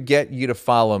order to get you to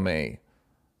follow me,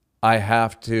 I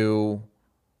have to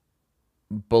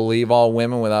believe all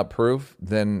women without proof,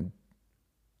 then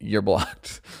you're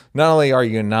blocked. Not only are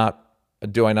you not,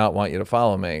 do I not want you to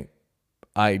follow me,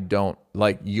 I don't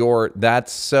like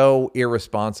that's so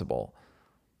irresponsible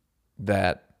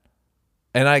that,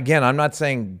 and again, I'm not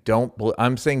saying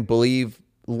I'm saying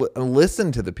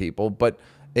listen to the people, but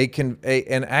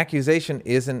an accusation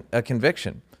isn't a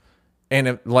conviction.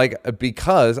 And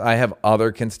because I have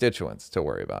other constituents to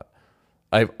worry about.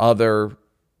 I have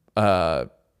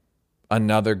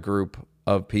another group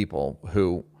of people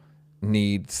who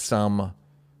need some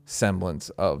semblance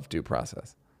of due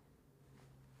process.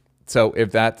 So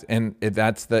if that's the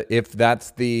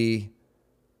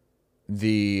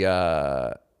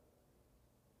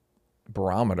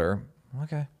barometer,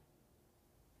 okay.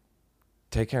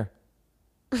 Take care.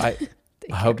 I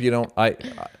hope you don't.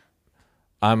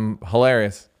 I'm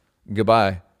hilarious.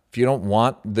 Goodbye. If you don't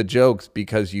want the jokes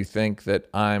because you think that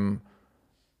I'm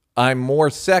more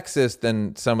sexist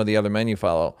than some of the other men you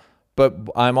follow, but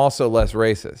I'm also less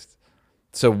racist.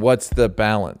 So what's the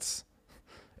balance?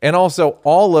 And also,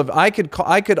 I could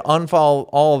unfollow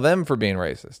all of them for being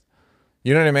racist.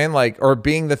 You know what I mean? Like, or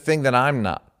being the thing that I'm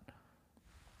not.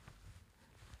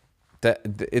 That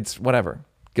it's whatever.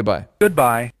 Goodbye.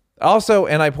 Goodbye. Also,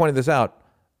 and I pointed this out,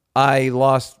 I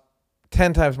lost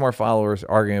 10 times more followers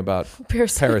arguing about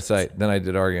Parasite than I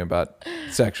did arguing about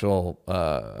sexual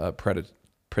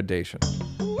predation.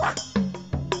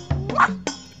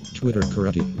 Twitter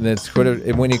karate. And it's Twitter.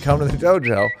 When you come to the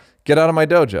dojo, get out of my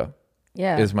dojo.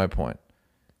 Yeah. Is my point.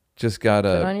 Just got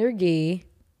Put on your gi.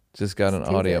 Just got an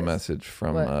do audio this. message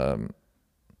from What?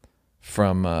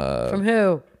 from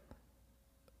who?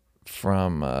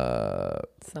 From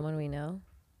Someone we know.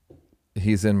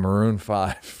 he's in Maroon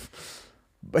 5.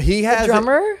 But he has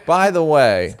drummer? By the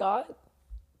way, Scott?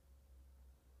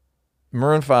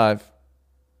 Maroon 5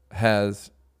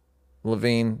 has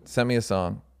Levine sent me a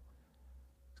song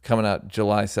coming out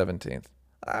July 17th.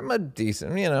 I'm a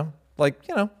decent,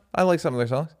 I like some of their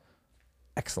songs.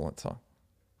 Excellent song.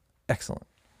 Excellent.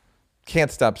 Can't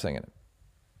stop singing it.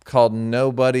 Called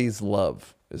Nobody's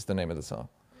Love is the name of the song.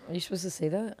 Are you supposed to say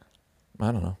that?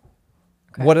 I don't know.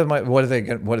 Okay. What are they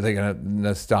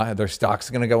gonna their stock's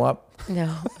gonna go up?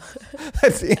 No.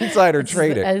 That's insider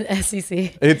trading.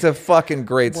 SEC. It's a fucking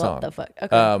great What song. the fuck?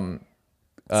 Okay.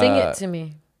 Sing it to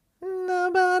me.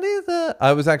 Nobody's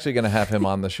I was actually gonna have him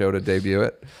on the show to debut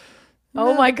it.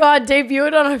 Oh my God, debut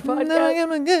it on our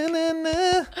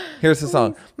podcast. Here's the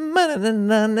song.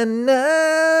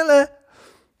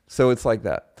 So it's like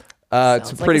that. It's a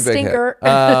Sounds like pretty a big stinker.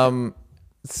 hit.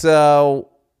 So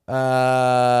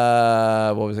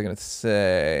what was I gonna say?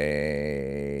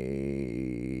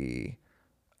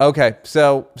 Okay,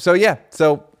 so yeah,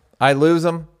 so I lose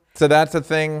them. So that's the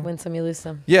thing. Win some, you lose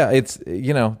some. Yeah, it's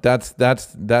that's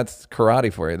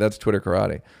karate for you. That's Twitter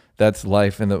karate. That's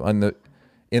life in the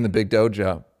big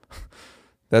dojo.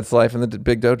 That's life in the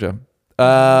big dojo.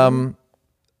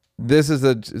 This is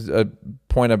a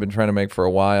point I've been trying to make for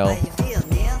a while. How you feel,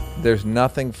 Neil? There's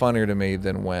nothing funnier to me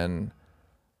than when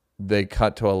they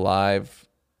cut to a live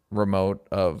remote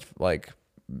of like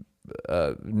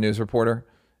a news reporter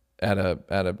at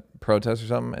a protest or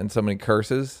something, and somebody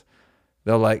curses.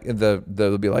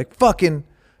 They'll be like, fuck,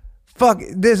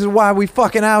 this is why we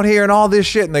fucking out here and all this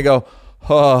shit. And they go,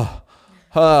 a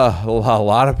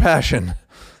lot of passion.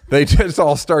 They just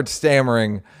all start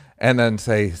stammering and then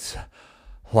say,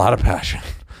 a lot of passion.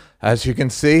 As you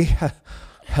can see,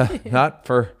 not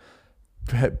for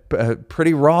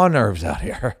pretty raw nerves out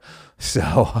here.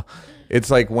 So it's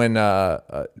like when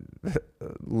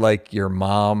like your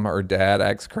mom or dad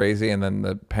acts crazy, and then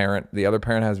the other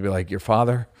parent has to be like, your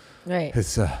father Right.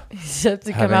 is You have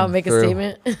to come out and make a through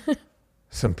statement.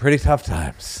 some pretty tough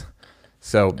times.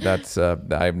 So that's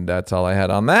all I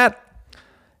had on that.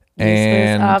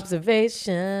 And Useless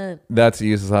observation. that's a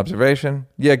useless observation.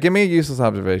 Yeah, give me a useless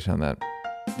observation on that.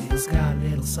 It's got a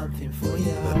little something for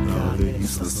you. Got a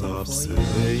useless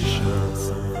observation.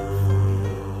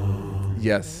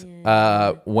 Yes.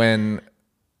 When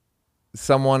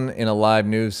someone in a live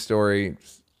news story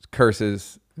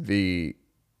curses, the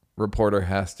reporter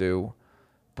has to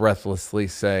breathlessly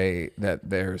say that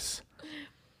there's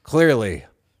clearly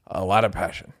a lot of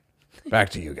passion. Back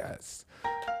to you guys.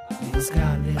 It's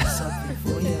got a little something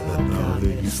for you. Got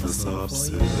a useless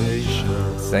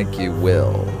observation. Thank you,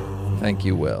 Will. Thank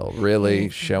you, Will. Really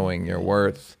showing your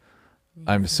worth.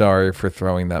 I'm sorry for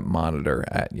throwing that monitor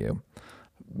at you.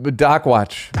 But Doc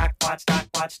Watch. Doc watch, doc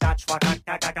watch.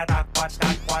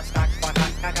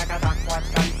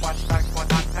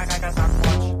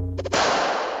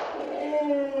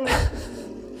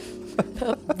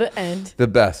 The end. The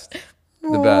best.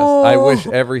 The best. I wish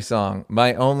every song.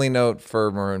 My only note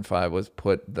for Maroon 5 was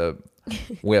put the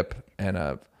whip and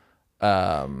a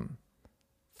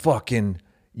fucking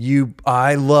you.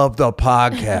 I love the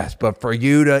podcast, but for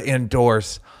you to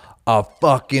endorse a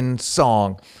fucking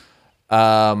song.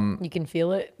 You can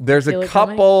feel it. There's Feel a it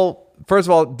coming? couple. First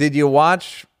of all, did you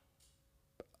watch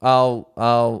I'll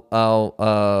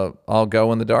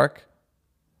go in the dark?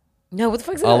 No, what the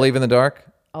fuck's that? I'll leave in the dark.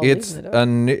 I'll Leave It's in the Dark?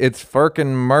 it's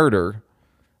fucking murder.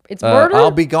 It's murder?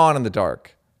 I'll be gone in the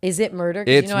dark. Is it murder?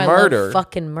 'Cause It's you know I murder. love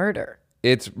fucking murder.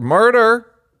 It's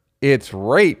murder. It's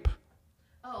rape.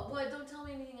 Oh, what? Don't tell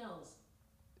me anything else.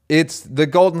 It's the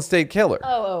Golden State Killer.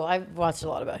 Oh, I've watched a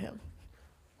lot about him.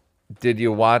 Did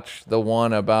you watch the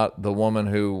one about the woman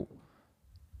who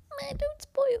Don't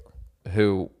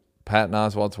spoil. Patton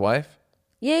Oswalt's wife?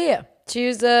 Yeah. She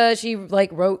was she like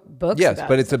wrote books. Yes, about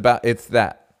but it. it's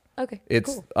that. Okay.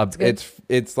 It's cool. That's good.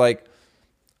 it's like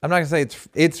I'm not gonna say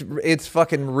it's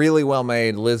fucking really well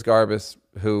made. Liz Garbus,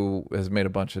 who has made a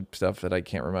bunch of stuff that I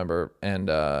can't remember, and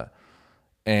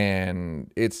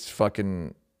it's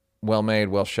fucking well made,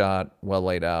 well shot, well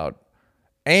laid out,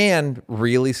 and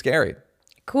really scary.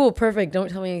 Cool. Perfect. Don't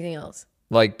tell me anything else.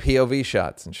 Like POV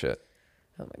shots and shit.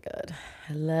 Oh my god,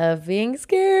 I love being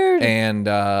scared. And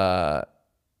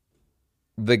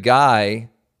the guy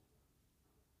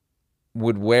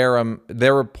would wear them.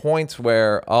 There were points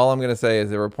where all I'm going to say is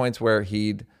there were points where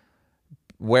he'd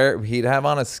have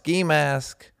on a ski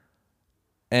mask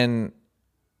and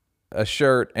a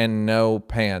shirt and no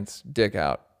pants, dick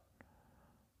out.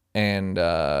 And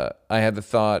I had the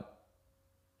thought,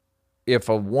 if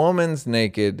a woman's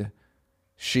naked,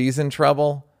 she's in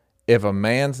trouble. If a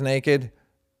man's naked,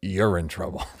 you're in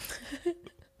trouble.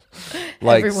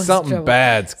 Like Everyone's in something trouble.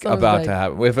 bad's Something's about bad. to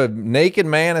happen. If a naked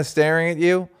man is staring at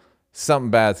you,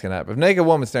 something bad's gonna happen. If a naked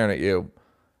woman's staring at you,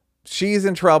 she's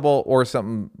in trouble or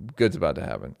something good's about to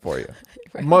happen for you.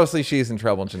 Right. Mostly she's in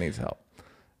trouble and she needs help.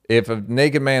 If a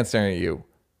naked man's staring at you,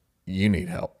 you need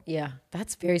help. Yeah,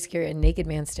 that's very scary. A naked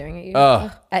man staring at you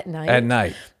at night. At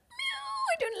night.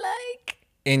 I don't like.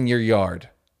 In your yard.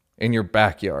 In your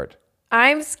backyard.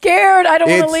 I'm scared. I don't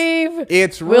want to It's- leave.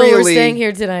 it's Will, we're really- staying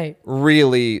here tonight.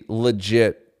 Really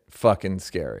legit fucking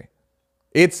scary.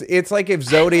 It's like if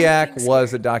Zodiac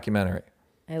was a documentary.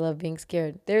 I love being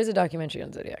scared. There's a documentary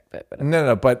on Zodiac, but whatever.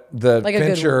 No, but the Like a good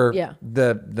one, Fincher, yeah.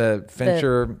 the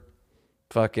Fincher,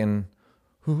 fucking,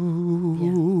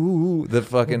 the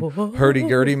fucking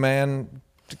hurdy-gurdy man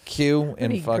cue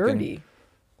in fucking Hurdy-gurdy.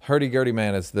 hurdy-gurdy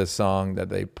man is the song that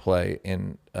they play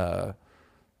in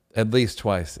at least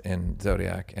twice in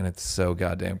Zodiac, and it's so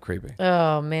goddamn creepy.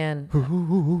 Oh man.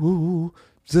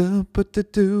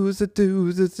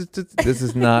 This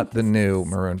is not the new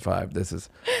Maroon 5. This is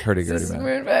hurdy-gurdy This is man.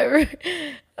 Maroon 5.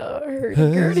 Oh,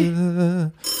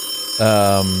 hurdy-gurdy.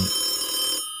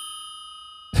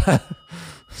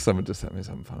 Someone just sent me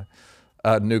something funny.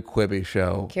 New Quibi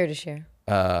show. Care to share?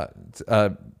 It's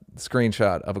a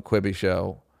screenshot of a Quibi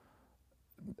show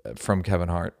from Kevin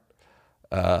Hart.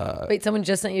 Wait, someone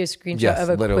just sent you a screenshot Yes, of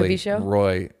a literally. Quibi show?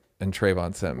 Roy and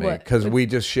Trayvon sent me What? because we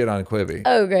just shit on Quibi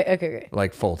Oh, great. Okay, great.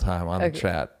 like full time on the Okay.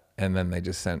 chat, and then they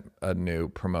just sent a new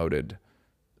promoted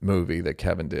movie that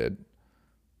Kevin did.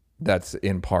 That's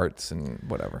in parts and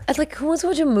whatever. It's like, who wants to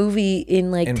watch a movie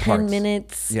in like In 10 parts.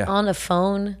 minutes Yeah. on a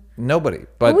phone? Nobody.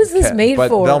 But was this made but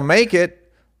for? They'll make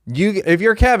it. If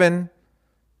you're Kevin,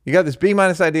 you got this B-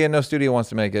 idea. No studio wants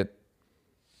to make it.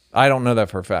 I don't know that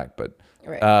for a fact, but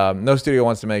Right. no studio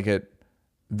wants to make it.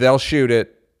 They'll shoot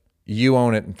it. You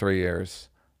own it in 3 years.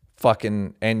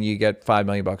 Fucking, and you get $5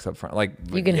 million up front. Like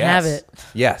You can yes. have it.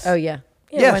 Yes. Oh, yeah.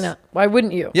 Yeah, Yes. why not? Why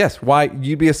wouldn't you? Yes. Why?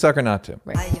 You'd be a sucker not to.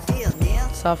 How you feel, Neil?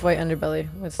 Soft white underbelly.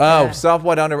 What's Oh, that? soft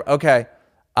white under. Okay,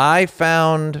 I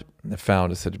found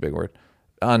is such a big word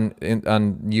on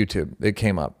YouTube. It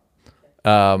came up.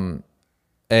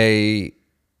 A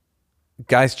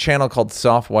guy's channel called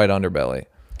Soft White Underbelly,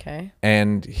 Okay.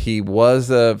 and he was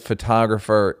a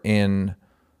photographer in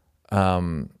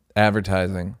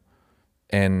advertising,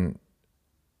 and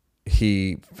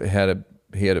he had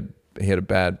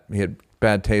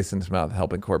bad taste in his mouth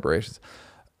helping corporations.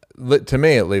 To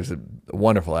me, it leaves a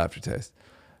wonderful aftertaste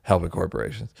helping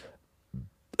corporations.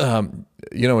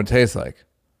 You know what it tastes like?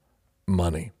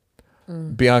 Money.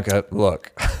 Bianca,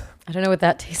 look. I don't know what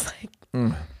that tastes like.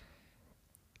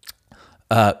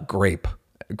 Grape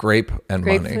and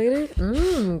Grape money. flavored?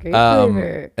 Grape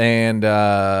flavor.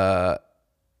 And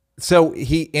so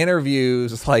he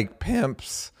interviews like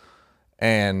pimps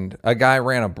and a guy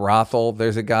ran a brothel.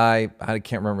 There's a guy, I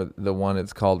can't remember the one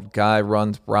it's called. Guy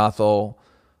runs brothel.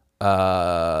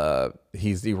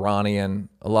 He's Iranian.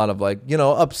 A lot of like,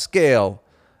 upscale.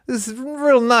 This is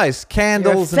real nice.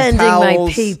 Candles You're and offending towels.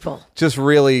 my people. Just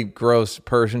really gross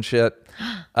Persian shit.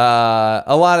 A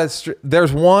lot of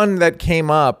there's one that came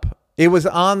up. It was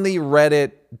on the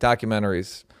Reddit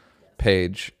documentaries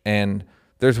page, and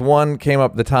there's one came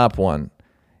up, the top one.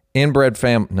 Inbred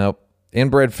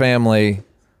family.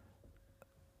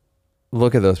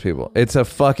 Look at those people. It's a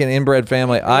fucking inbred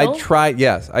family. Real?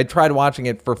 I tried watching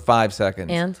it for 5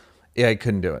 seconds. And? Yeah, I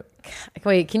couldn't do it.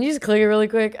 Wait, can you just click it really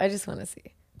quick? I just want to see.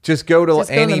 Just go to Just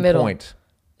go in the any middle. point.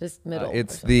 Just middle.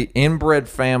 It's the inbred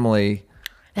family.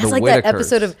 That's the like Whitakers. that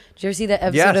episode of. Did you ever see that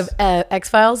episode Yes. of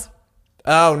X-Files?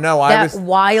 Oh no, That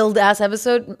wild ass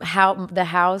episode.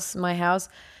 My house.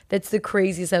 That's the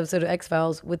craziest episode of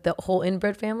X-Files with the whole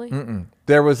inbred family.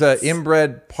 There was an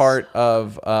inbred part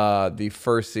of the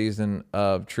first season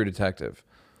of True Detective.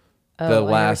 Oh, The I've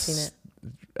never last seen it.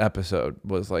 episode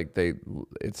was like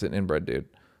it's an inbred dude,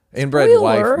 inbred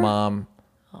Spoiler. wife, mom,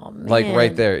 Oh man. like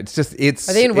right there. It's just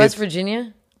Are they in West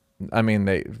Virginia? I mean,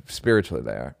 they spiritually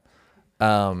they are.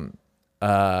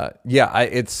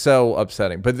 It's so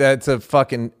upsetting, but that's a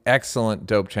fucking excellent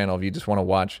dope channel if you just want to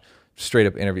watch straight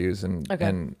up interviews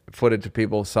and footage of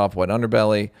people, soft white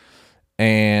underbelly,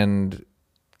 and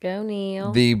Go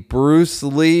Neil. the Bruce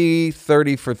Lee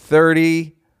 30 for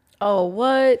 30. Oh,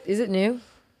 what is it new?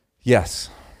 Yes.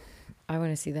 I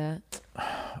want to see that.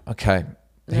 Okay.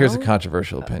 Here's a No?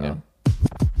 controversial opinion.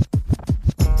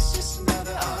 It's just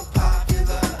another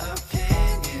unpopular opinion.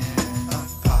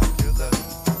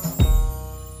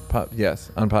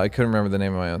 Yes. I couldn't remember the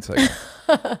name of my own segment.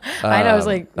 I know. I was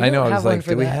like, I know. I was have one like,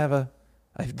 for do we that.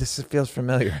 have this feels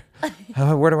familiar.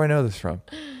 Where do I know this from?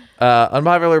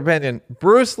 Unpopular opinion.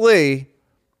 Bruce Lee,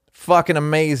 fucking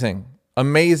amazing.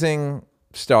 Amazing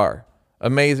star.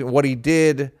 Amazing what he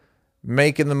did,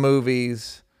 making the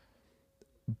movies.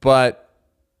 But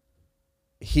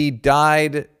he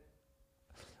died.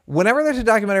 Whenever there's a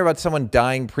documentary about someone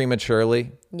dying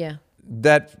prematurely, Yeah.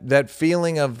 that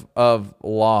feeling of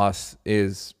loss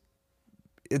it's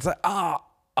like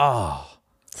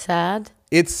Sad.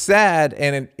 it's sad,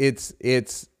 and it's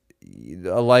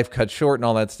a life cut short and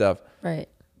all that stuff. Right.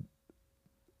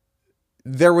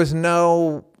 There was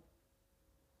no,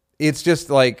 it's just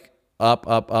like up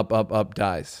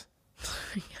dies.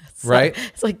 Right?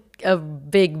 It's like a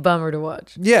big bummer to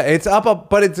watch. Yeah, it's up,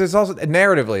 but it's also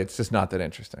narratively it's just not that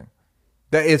interesting.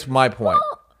 That is my point.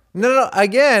 No,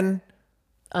 again,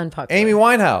 Unpopular. Amy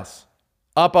Winehouse,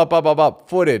 up,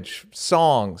 footage,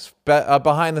 songs,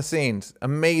 behind the scenes,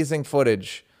 amazing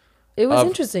footage, It was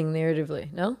interesting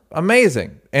narratively. No.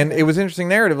 amazing, and it was interesting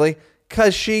narratively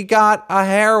because she got a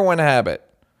heroin habit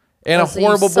and Oh, a so you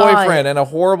horrible saw boyfriend it. and a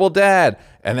horrible dad,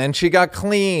 and then she got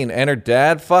clean and her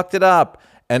dad fucked it up,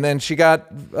 and then she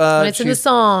got And it's in the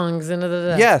songs and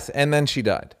yes, and then she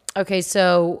died, Okay,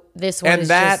 so this one and is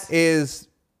that's just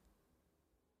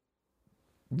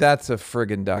a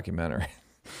friggin' documentary.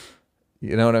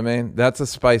 You know what I mean? That's a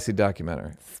spicy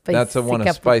documentary. That's a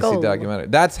Spicy spicy capicola. documentary.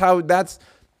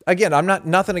 Again, I'm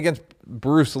nothing against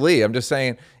Bruce Lee. I'm just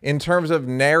saying in terms of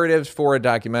narratives for a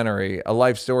documentary, a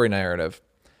life story narrative,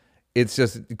 it's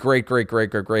just great.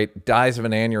 Dies of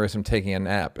an aneurysm taking a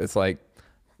nap. It's like,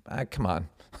 come on.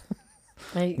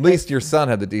 At least your son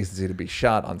had the decency to be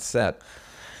shot on set.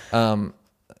 when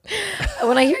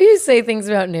I hear you say things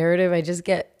about narrative, I just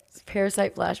get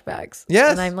Parasite flashbacks.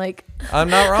 Yes. And I'm like, I'm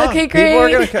not wrong. Okay, People are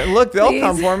great. gonna look. They'll Please.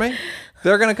 come for me.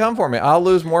 They're gonna come for me. I'll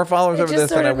lose more followers I over just this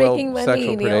than I started will making money,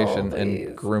 sexual Neil, predation and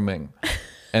please. grooming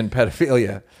and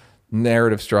pedophilia.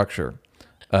 Narrative structure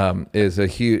is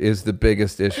the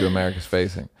biggest issue America's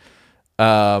facing.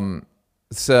 So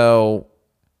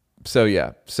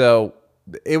yeah. So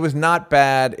it was not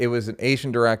bad. It was an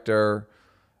Asian director.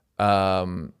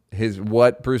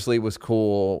 What Bruce Lee was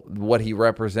cool. What he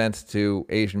represents to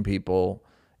Asian people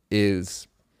is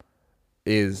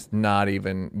not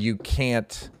even. You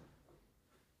can't.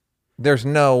 There's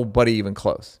nobody even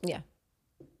close. yeah.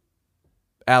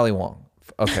 Ali Wong.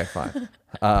 Okay, fine.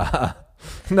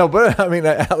 No, but I mean,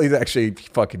 Ali's actually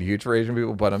fucking huge for Asian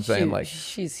people. But I'm saying Huge. like,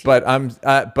 She's huge.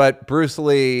 but Bruce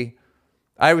Lee.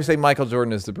 I would say Michael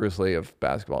Jordan is the Bruce Lee of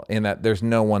basketball in that there's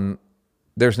no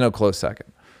close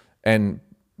second, and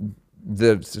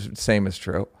the same is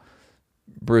true.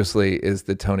 Bruce Lee is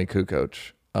the Tony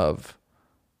Kukoc of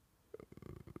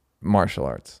martial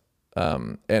arts.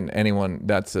 And anyone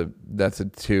that's a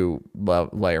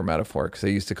 2-layer metaphor because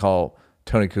they used to call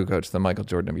Tony Kukoc the Michael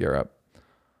Jordan of Europe.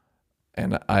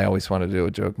 and I always wanted to do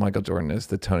a joke. Michael Jordan is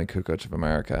the Tony Kukoc of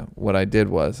America. What I did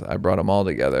was I brought them all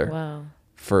together Wow.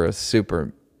 for a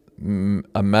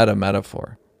meta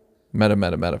metaphor.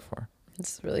 Meta.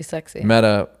 It's really sexy.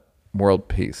 Meta world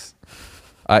peace.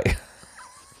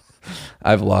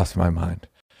 I've lost my mind.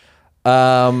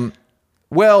 Well,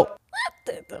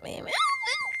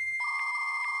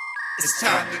 It's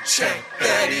time to check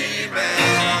that email.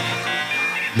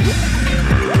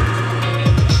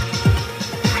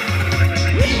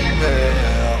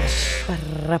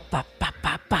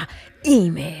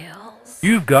 Emails.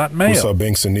 You've got mail. What's up,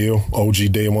 Banks and Neil?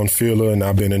 OG Day One Feeler, and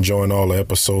I've been enjoying all the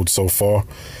episodes so far.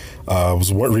 I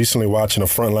was recently watching a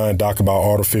Frontline doc about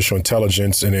artificial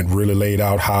intelligence, and it really laid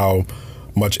out how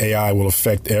much AI will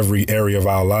affect every area of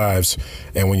our lives.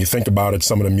 And when you think about it,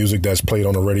 some of the music that's played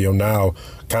on the radio now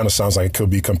kind of sounds like it could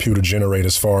be computer generated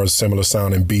as far as similar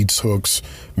sounding beats, hooks,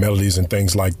 melodies, and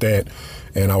things like that.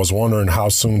 And I was wondering, how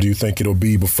soon do you think it'll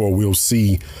be before we'll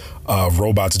see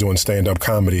robots doing stand-up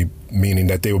comedy, meaning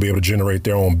that they will be able to generate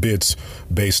their own bits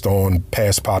based on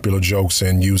past popular jokes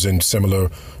and using similar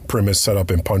premise, setup,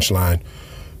 and punchline?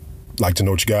 Like to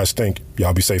know what you guys think.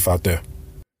 Y'all be safe out there.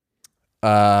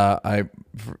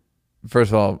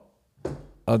 First of all,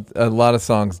 a lot of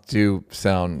songs do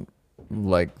sound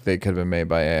like they could have been made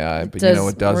by AI, but you know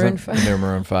what doesn't?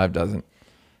 Maroon 5 doesn't.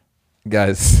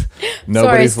 Guys, nobody's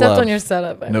Sorry, I stepped love. on your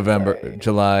setup. I'm November, sorry.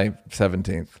 July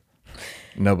 17th.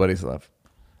 Nobody's love.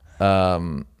 Are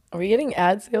we getting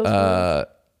ad sales?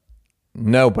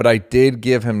 No, but I did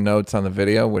give him notes on the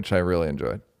video, which I really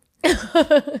enjoyed.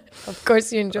 Of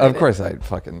course you enjoyed Of it. course,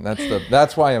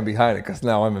 that's why I'm behind it, because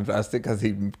now I'm invested, because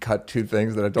he cut 2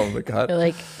 things that I told him to cut. You're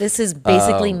like, this is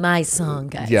basically my song,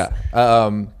 guys. Yeah.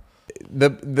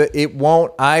 It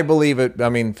won't. I believe it. I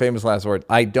mean, famous last words.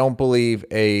 I don't believe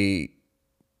AI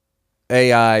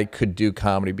could do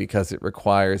comedy because it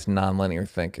requires nonlinear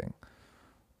thinking.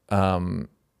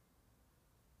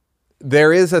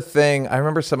 There is a thing. I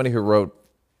remember somebody who wrote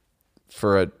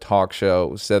for a talk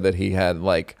show said that he had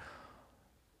like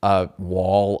a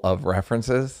wall of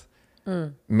references,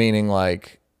 meaning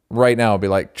like right now it'd be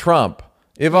like Trump,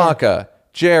 Ivanka,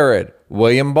 Jared,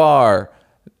 William Barr,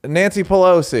 Nancy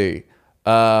Pelosi,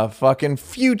 fucking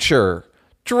Future,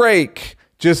 Drake,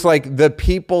 just like the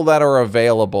people that are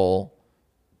available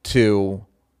to.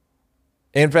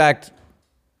 In fact,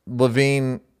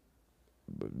 Levine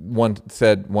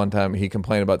said one time he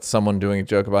complained about someone doing a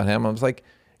joke about him. I was like,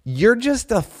 you're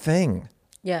just a thing.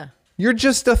 Yeah. You're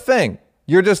just a thing.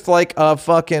 You're just like a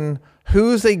fucking,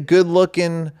 who's a good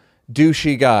looking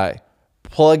douchey guy?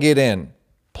 Plug it in.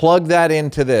 Plug that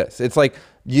into this. It's like,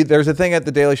 there's a thing at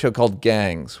the Daily Show called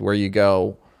gangs where you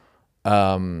go,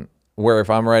 where if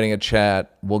I'm writing a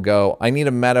chat, we'll go, I need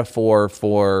a metaphor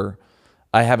for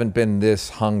I haven't been this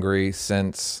hungry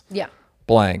since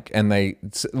blank. And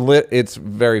it's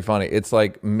very funny. It's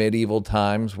like medieval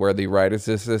times where the writer's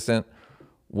assistant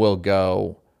will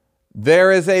go,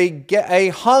 there is a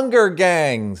hunger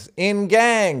gangs in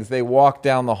gangs. They walk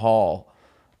down the hall,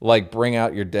 like bring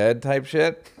out your dead type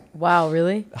shit. Wow,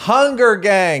 really? Hunger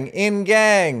gang in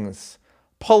gangs.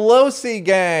 Pelosi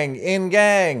gang in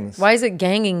gangs. Why is it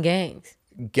ganging gangs?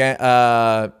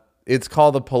 It's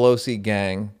called the Pelosi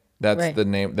gang. That's Right. the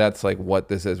name. That's like what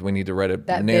this is. We need to write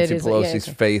That Nancy bit is Pelosi's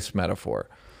okay. face metaphor.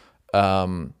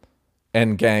 And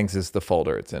gangs is the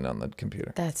folder it's in on the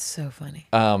computer. That's so funny.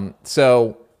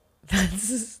 So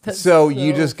That's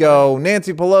you just go,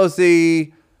 Nancy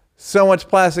Pelosi, so much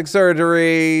plastic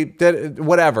surgery,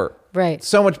 whatever. Right.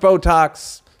 So much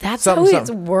Botox. That's something, how it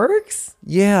works?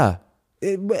 Yeah.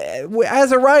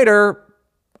 As a writer,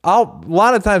 a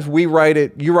lot of times you write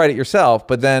it yourself,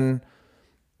 but then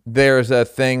there's a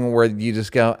thing where you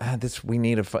just go,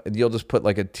 you'll just put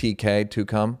like a TK, to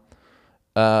come,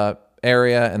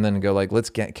 area, and then go like,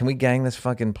 can we gang this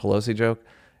fucking Pelosi joke?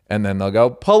 And then they'll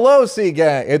go, Pelosi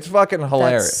gang. It's fucking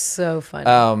hilarious. That's so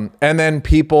funny. And then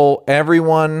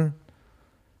everyone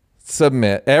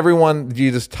submit.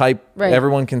 You just type. Right.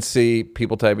 Everyone can see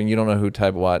people typing. You don't know who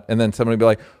typed what. And then somebody will be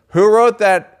like, who wrote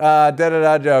that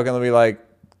da-da-da joke? And they'll be like,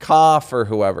 cough or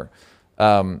whoever.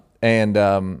 So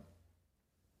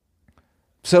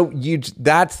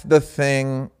that's the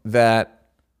thing, that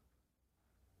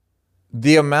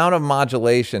the amount of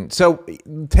modulation. So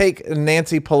take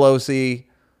Nancy Pelosi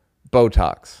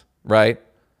Botox, right?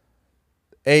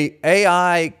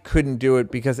 AI couldn't do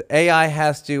it because AI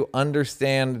has to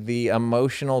understand the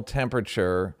emotional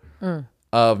temperature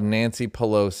of Nancy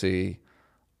Pelosi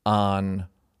on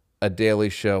a Daily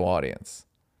Show audience.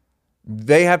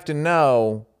 They have to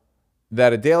know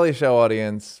that a Daily Show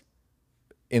audience,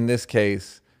 in this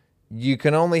case, you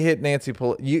can only hit Nancy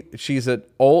Pelosi. She's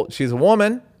a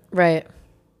woman, Right.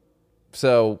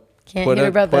 so Can't put hit her a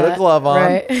about put a that. glove on,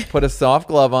 Right. put a soft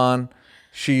glove on.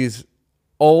 She's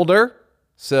older,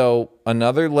 so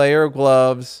another layer of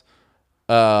gloves.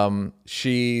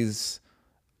 She's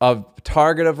a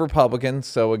target of Republicans,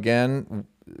 so again,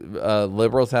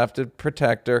 liberals have to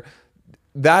protect her.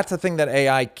 That's a thing that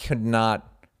AI could not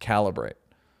calibrate.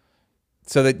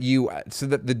 So that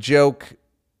the joke,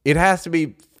 it has to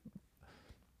be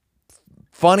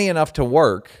funny enough to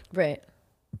work, Right.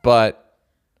 but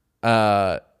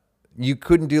you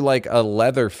couldn't do like a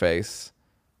Leatherface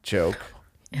joke.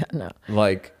 Yeah, no.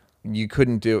 Like you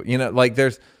couldn't do, like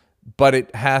but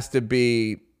it has to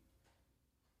be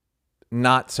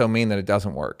not so mean that it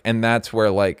doesn't work. And that's where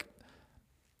like,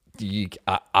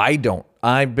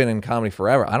 I've been in comedy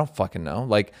forever. I don't fucking know.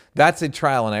 Like that's a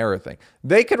trial and error thing.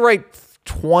 They could write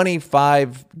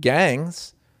 25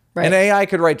 gangs. Right. An AI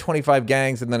could write 25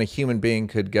 gangs, and then a human being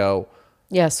could go,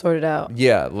 Yeah, sort it out.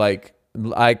 yeah, like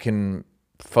I can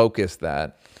focus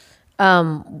that.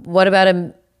 What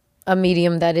about a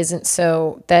medium that isn't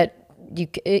so that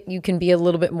you can be a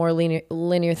little bit more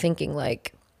linear thinking?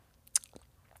 Like,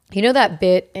 you know that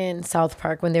bit in South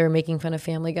Park when they were making fun of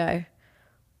Family Guy,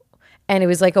 and it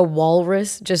was like a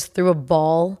walrus just threw a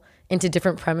ball into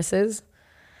different premises.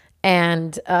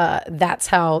 And that's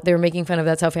how they were making fun of.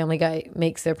 That's how Family Guy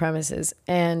makes their premises.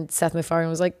 And Seth MacFarlane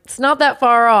was like, "It's not that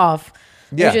far off."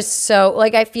 Yeah. They're just so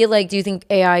like. I feel like. Do you think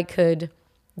AI could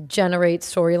generate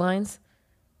storylines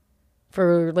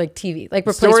for like TV, like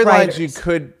replace writers?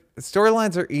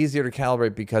 Storylines are easier to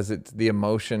calibrate because the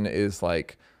emotion is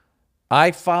like. I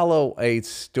follow a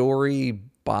story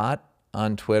bot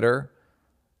on Twitter,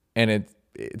 and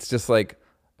it's just like,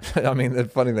 I mean, the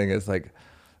funny thing is like.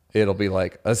 It'll be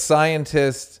like a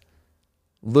scientist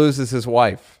loses his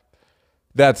wife.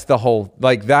 That's the whole,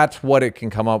 like, that's what it can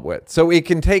come up with. So it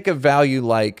can take a value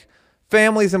like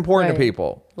family's important to Right.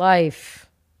 people. Life.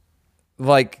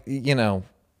 Like,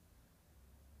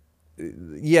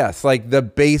 yes, like the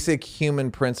basic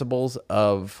human principles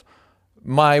of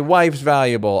my wife's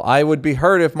valuable. I would be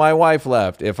hurt if my wife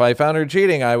left. If I found her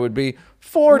cheating, I would be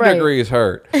 4 Right. degrees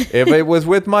hurt. If it was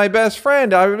with my best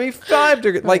friend, I would be 5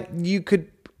 degrees. Like, you could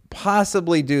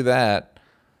possibly do that,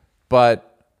 but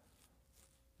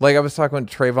like I was talking with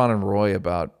Trayvon and Roy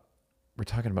we're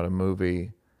talking about a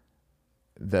movie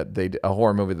a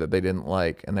horror movie that they didn't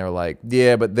like, and they were like,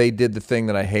 yeah, but they did the thing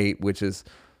that I hate, which is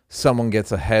someone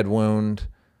gets a head wound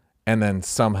and then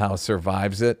somehow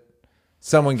survives it.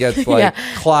 Someone gets like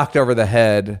Yeah. clocked over the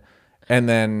head, and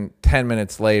then 10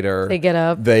 minutes later They get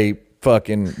up. they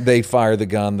fire the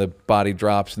gun, the body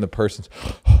drops, and the person's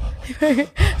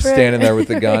standing there with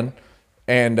the gun,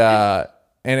 and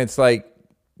it's like,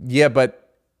 yeah, but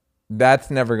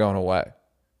that's never going away,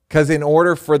 because in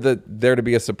order for there to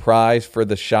be a surprise for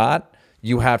the shot,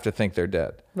 you have to think they're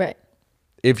dead. Right.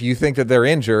 If you think that they're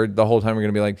injured, the whole time you're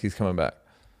gonna be like, he's coming back.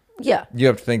 Yeah. You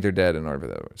have to think they're dead in order for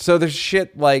that. So there's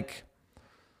shit like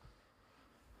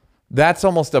that's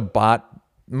almost a bot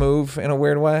move in a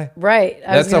weird way. Right.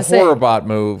 That's a horror bot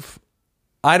move.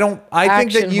 I think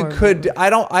Action that you horror could. movie.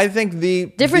 I think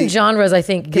Different genres, I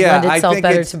think, could lend itself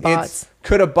better to bots.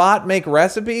 Could a bot make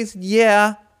recipes?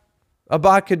 Yeah, a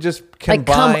bot could just combine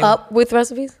Like come up with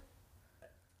recipes.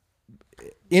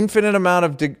 infinite amount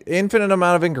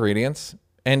of ingredients,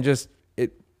 and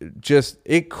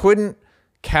it couldn't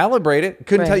calibrate it.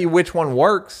 Couldn't Right. tell you which one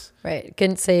works, Right. It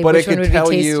couldn't say but which it one could would be tell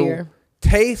tastier. you.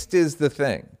 Taste is the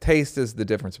thing. Taste is the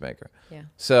difference maker. Yeah.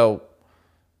 So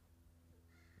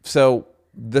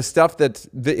the stuff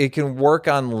it can work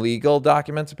on legal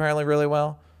documents apparently really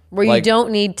well. Where Like, you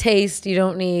don't need taste, you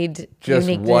don't need just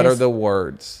uniqueness. what are the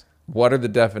words? What are the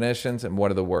definitions and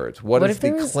what are the words? What What is if the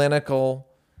there was- clinical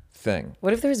thing?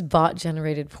 What if there was bot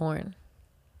generated porn?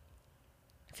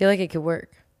 I feel like it could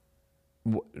work.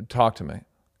 Talk to me.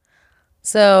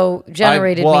 So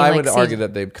generated. I mean would like argue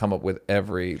that they've come up with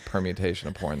every permutation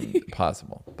of porn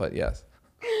possible, but yes.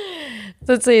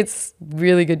 Let's say it's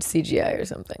really good CGI or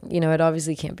something. You know, it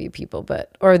obviously can't be people,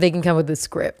 or they can come with a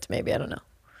script, maybe, I don't know.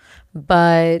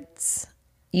 But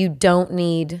you don't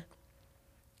need,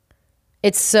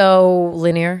 it's so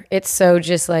linear. It's so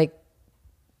just like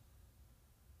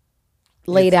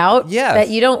laid out yes. that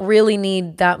you don't really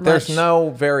need that much. There's no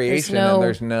variation and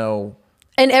there's no.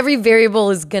 And every variable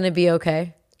is going to be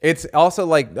okay. It's also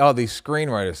like, oh, these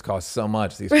screenwriters cost so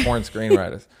much, these porn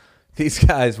screenwriters. These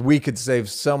guys, we could save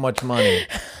so much money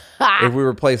if we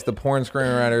replaced the porn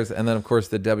screenwriters and then, of course,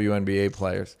 the WNBA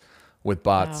players with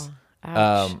bots.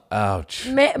 Ouch. Ouch.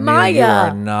 Maya. Mia, you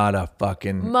are not a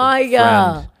fucking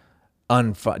Maya. friend.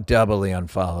 Doubly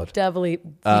unfollowed. Doubly.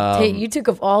 You took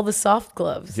off all the soft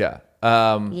gloves. Yeah.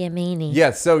 Yeah, meanie.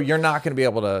 Yeah, so you're not going to be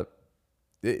able to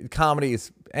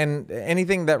comedies and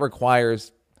anything that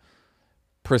requires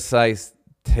precise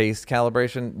taste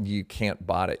calibration, you can't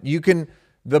bot it.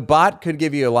 The bot could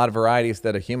give you a lot of varieties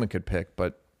that a human could pick,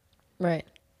 but right.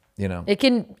 It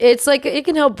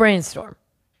can help brainstorm.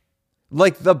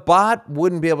 Like the bot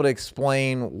wouldn't be able to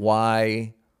explain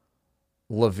why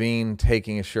Levine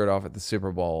taking his shirt off at the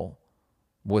Super Bowl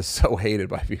was so hated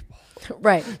by people.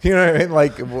 Right. You know what I mean?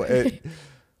 Like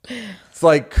it's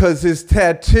like because his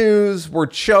tattoos were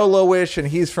cholo-ish and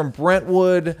he's from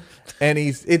Brentwood and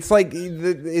it's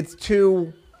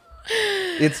too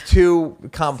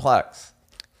complex.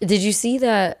 Did you see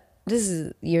that? This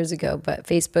is years ago, but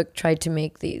Facebook tried to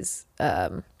make these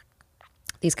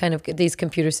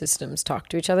computer systems talk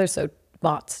to each other, so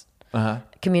bots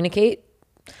communicate,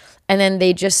 and then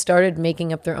they just started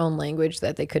making up their own language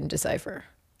that they couldn't decipher,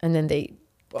 and then they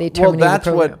terminated Well, that's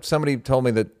the program. what somebody told me,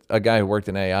 that a guy who worked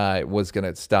in AI was going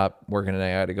to stop working in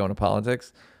AI to go into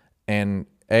politics, and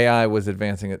AI was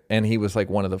advancing it, and he was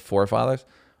like one of the forefathers.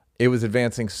 It was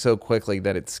advancing so quickly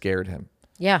that it scared him.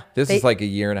 Yeah, This is like a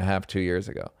year and a half, 2 years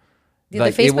ago. the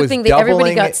Like, it Facebook was thing. Everybody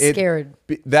doubling got scared.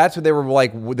 That's what they were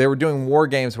like. They were doing war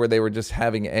games where they were just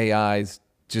having AIs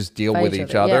just deal Fight with each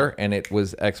each other, other, yeah. and it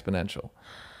was exponential.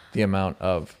 The amount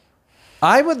of,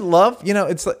 I would love,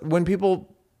 it's like when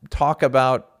people talk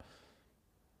about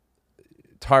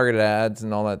targeted ads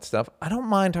and all that stuff. I don't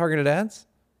mind targeted ads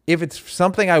if it's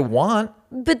something I want.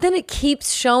 But then it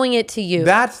keeps showing it to you.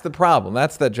 That's the problem.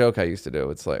 That's the joke I used to do.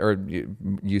 It's like, or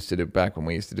used to do back when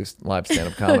we used to do live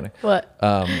stand-up comedy. What?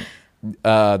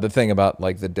 The thing about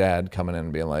like the dad coming in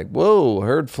and being like, "Whoa,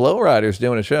 heard Flow Rider's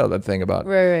doing a show." That thing about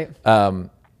Right.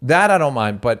 that I don't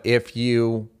mind. But if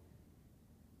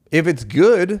it's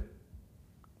good,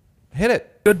 hit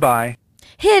it. Goodbye.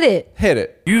 Hit it. Hit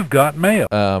it. You've got mail.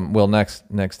 Will, next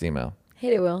email.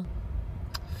 Hit it, Will.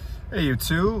 Hey, you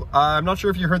two. I'm not sure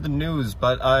if you heard the news,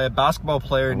 but a basketball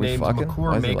player named fucking? Why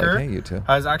Makura is it like, Maker hey, you two?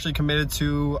 has actually committed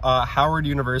to Howard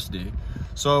University.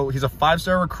 So he's a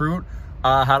 5-star recruit,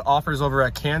 had offers over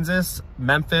at Kansas,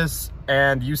 Memphis,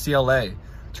 and UCLA.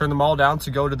 Turned them all down to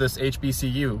go to this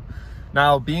HBCU.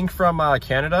 Now, being from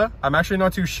Canada, I'm actually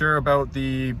not too sure about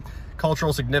the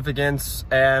cultural significance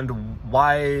and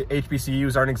why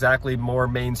HBCUs aren't exactly more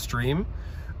mainstream.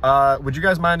 Would you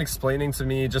guys mind explaining to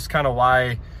me just kind of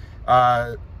why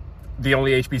the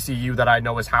only HBCU that I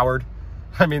know is Howard?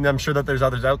 I mean, I'm sure that there's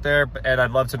others out there, and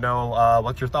I'd love to know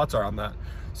what your thoughts are on that.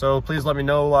 So please let me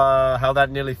know how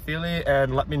that nearly feely,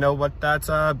 and let me know what that's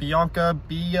Bianca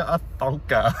be a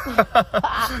thonka.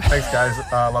 Thanks, guys.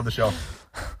 Love the show.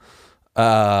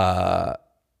 I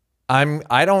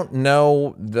don't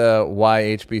know why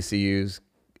HBCUs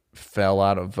fell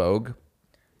out of vogue.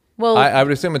 Well, I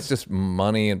would assume it's just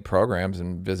money and programs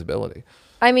and visibility.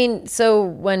 I mean, so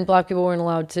when black people weren't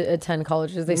allowed to attend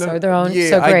colleges, they started their own. Yeah,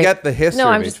 so great. I get the history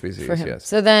I'm of just HBCUs, for him. yes.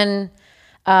 So then,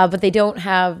 but they don't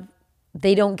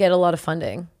get a lot of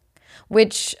funding,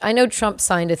 which I know Trump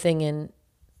signed a thing in,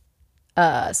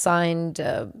 some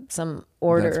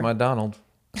order. That's my Donald.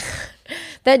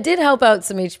 That did help out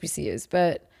some HBCUs,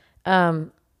 but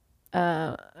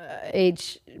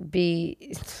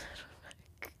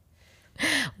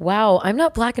wow, I'm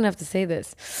not black enough to say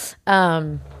this.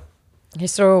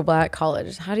 Historical black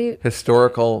college. How do you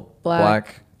Historical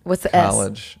black What's the S?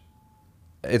 college.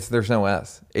 There's no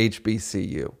S.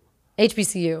 HBCU.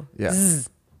 HBCU. Yeah. Zzz.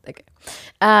 Okay.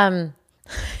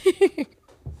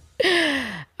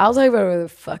 I'll talk about whatever the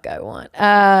fuck I want.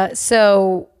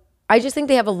 So I just think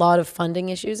they have a lot of funding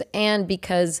issues, and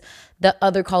because the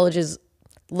other colleges,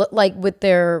 like with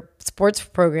their sports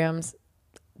programs,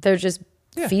 they're just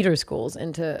feeder schools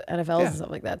into NFLs and stuff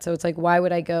like that. So it's like, why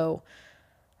would I go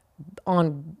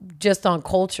on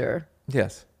culture?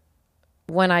 Yes.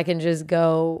 When I can just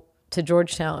go to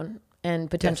Georgetown and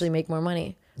potentially make more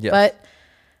money. Yes. But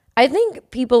I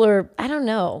think people are, I don't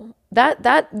know,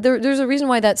 there's a reason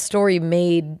why that story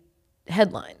made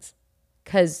headlines,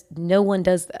 because no one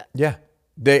does that. Yeah.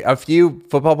 A few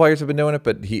football players have been doing it,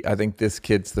 but I think this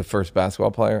kid's the first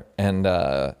basketball player, and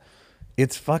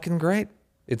it's fucking great.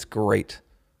 It's great.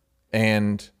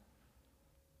 And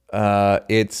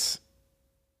colleges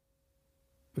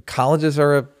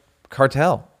are a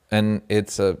cartel, and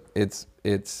it's a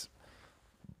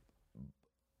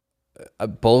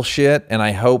bullshit. And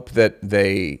I hope that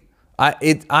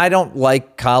I don't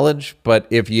like college, but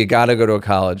if you got to go to a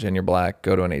college and you're black,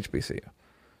 go to an HBCU.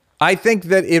 I think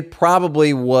that it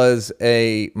probably was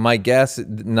my guess,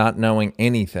 not knowing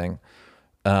anything,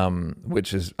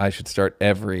 which is I should start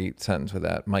every sentence with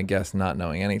that. My guess, not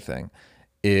knowing anything,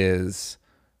 is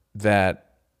that.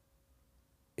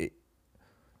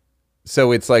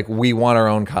 So it's like we want our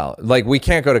own college. Like we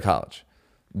can't go to college,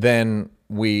 then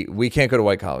we can't go to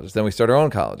white colleges. Then we start our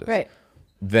own colleges. Right.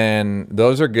 Then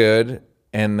those are good,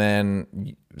 and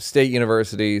then state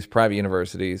universities, private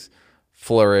universities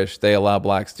flourish. They allow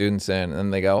black students in,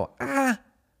 and they go, it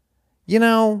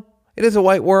is a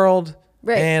white world,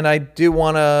 right. And I do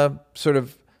want to sort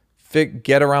of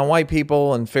get around white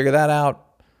people and figure that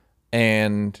out,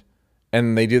 and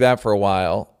they do that for a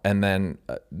while, and then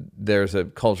there's a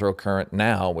cultural current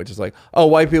now, which is like, oh,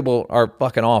 white people are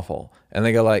fucking awful, and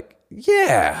they go like,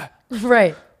 yeah,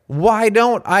 right. Why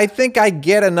don't I think I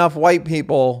get enough white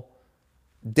people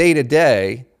day to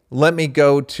day? Let me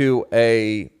go to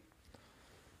a,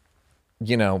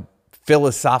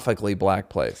 philosophically black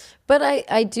place. But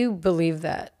I do believe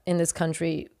that in this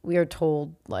country, we are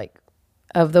told like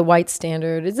of the white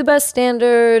standard is the best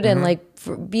standard and like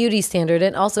for beauty standard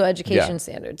and also education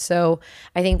standard. So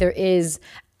I think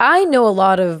I know a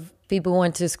lot of people who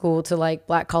went to school to like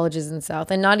black colleges in the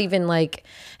South, and not even like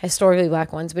historically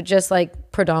black ones, but just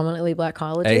like predominantly black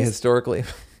colleges.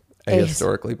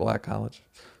 Ahistorically black college.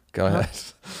 Go ahead.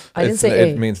 I didn't say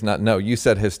it means not. No, you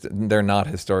said they're not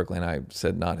historically, and I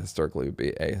said not historically would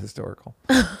be ahistorical.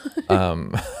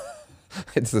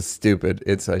 It's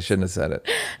I shouldn't have said it,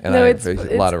 and I have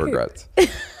a lot of regrets.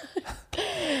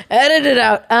 Edit it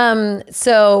out.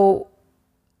 So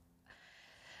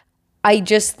I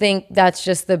just think that's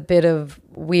just the bit of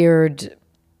weird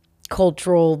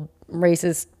cultural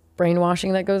racist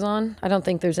brainwashing that goes on. I don't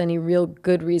think there's any real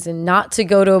good reason not to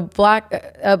go to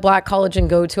a black college and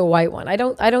go to a white one. I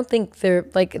don't think they're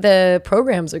like the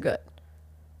programs are good.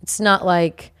 It's not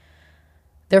like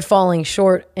they're falling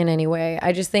short in any way.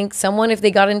 I just think if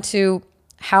they got into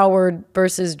Howard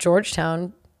versus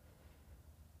Georgetown,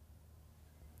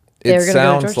 it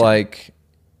sounds like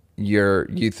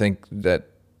you think that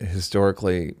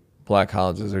historically black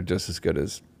colleges are just as good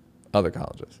as other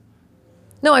colleges.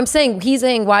 No, he's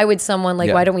saying, why would someone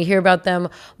why don't we hear about them?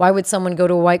 Why would someone go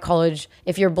to a white college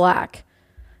if you're black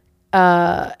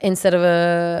instead of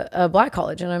a black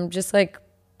college? And I'm just like,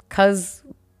 cause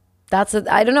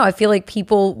I don't know. I feel like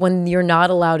people, when you're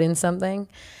not allowed in something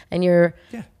and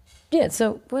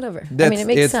so whatever. It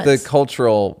makes sense.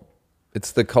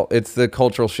 It's the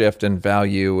cultural shift in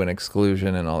value and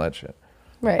exclusion and all that shit.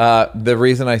 Right. The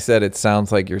reason I said it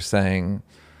sounds like you're saying,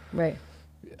 right.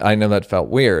 I know that felt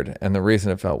weird, and the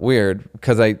reason it felt weird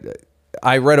because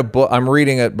I read a book. I'm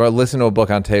listening to a book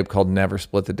on tape called "Never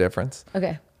Split the Difference."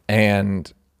 Okay.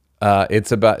 And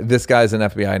it's about this guy's an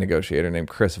FBI negotiator named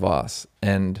Chris Voss,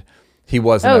 and he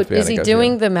was an FBI negotiator. Is he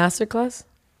doing the masterclass?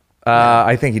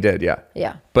 I think he did. Yeah.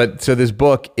 Yeah. But so this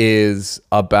book is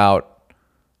about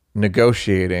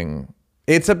negotiating.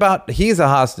 He's a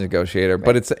hostage negotiator, right.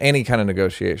 But it's any kind of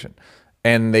negotiation.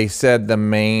 And they said the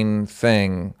main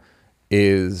thing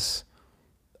is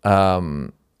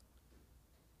the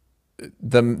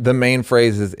main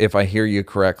phrase is, if I hear you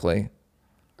correctly,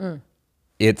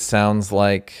 it sounds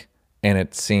like and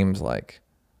it seems like.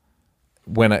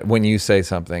 When you say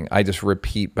something, I just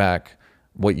repeat back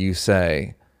what you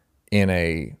say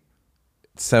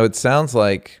so it sounds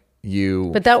like you.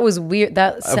 But that was weird.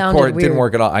 That sounded of course, it weird. didn't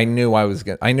work at all. I knew it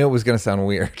was gonna sound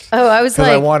weird. Oh, I was like,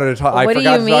 I wanted to talk. What I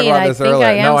forgot to talk about this earlier.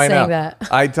 I am I know. saying that.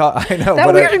 I know. That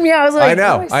weirded me out. I was like,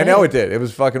 I know it did. It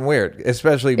was fucking weird,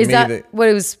 especially Is me. that what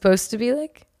it was supposed to be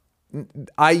like?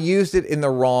 I used it in the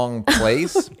wrong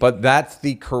place, but that's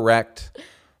the correct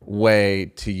way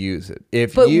to use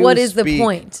it. But what is the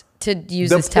point to use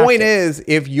this tactic? The point is,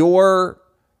 if you're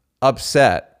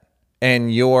upset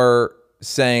and you're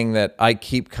saying that I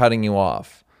keep cutting you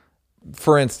off,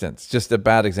 for instance, just a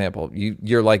bad example,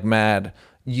 you're like mad,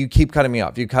 you keep cutting me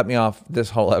off. You cut me off this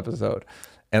whole episode.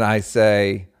 And I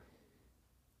say,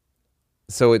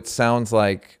 so it sounds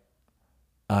like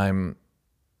I'm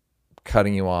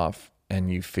cutting you off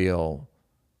and you feel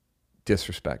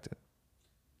disrespected.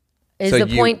 Is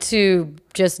the point to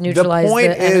just neutralize the energy?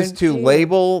 The point is to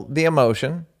label the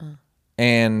emotion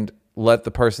and let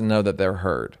the person know that they're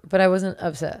heard. But I wasn't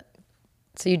upset.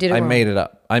 So you did it wrong. I made it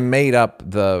up. I made up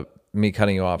the me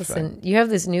cutting you off. Listen, you have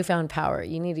this newfound power.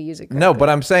 You need to use it correctly. No, but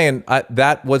I'm saying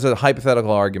that was a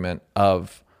hypothetical argument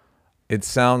of it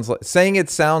sounds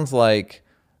like,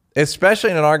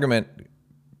 especially in an argument,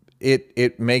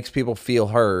 it makes people feel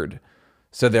heard.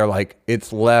 So they're like,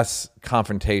 it's less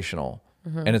confrontational.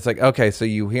 Mm-hmm. And it's like, okay, so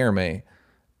you hear me.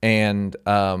 And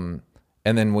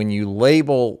then when you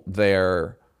label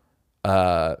their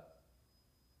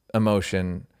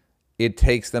emotion, it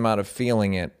takes them out of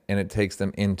feeling it and it takes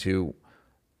them into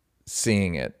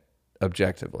seeing it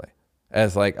objectively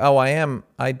as like, oh,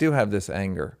 I do have this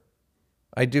anger.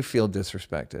 I do feel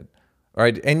disrespected. All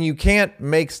right. And you can't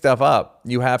make stuff up.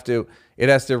 It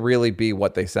has to really be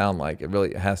what they sound like. It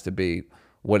really has to be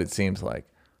what it seems like.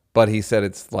 But he said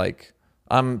it's like,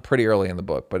 I'm pretty early in the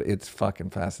book, but it's fucking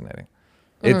fascinating.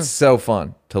 It's so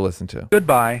fun to listen to.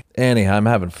 Goodbye. Anyhow, I'm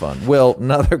having fun. Will,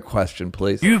 another question,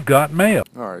 please. You've got mail.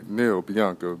 All right, Neil,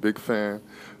 Bianca, big fan.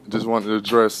 Just wanted to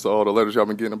address all the letters y'all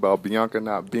been getting about Bianca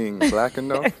not being black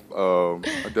enough. I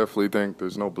definitely think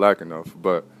there's no black enough,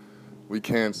 but we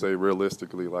can say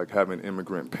realistically, like having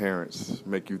immigrant parents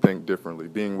make you think differently.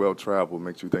 Being well-traveled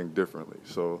makes you think differently.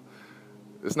 So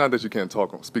it's not that you can't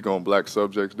speak on black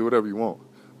subjects, do whatever you want.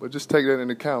 But just take that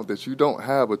into account that you don't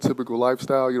have a typical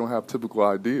lifestyle, you don't have typical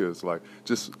ideas. Like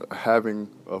just having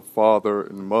a father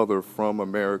and mother from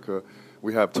America,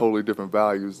 we have totally different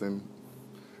values than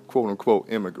quote-unquote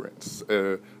immigrants.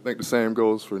 I think the same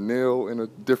goes for Neil in a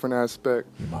different aspect.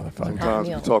 Sometimes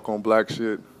you talk on black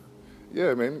shit.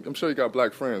 Yeah, man, I'm sure you got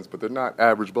black friends, but they're not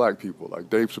average black people. Like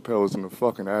Dave Chappelle isn't a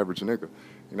fucking average nigga.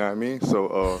 You know what I mean?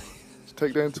 So just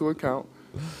take that into account.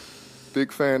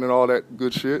 Big fan and all that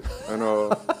good shit, and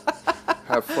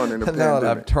have fun in the pandemic. Now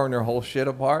that I've turned their whole shit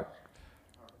apart.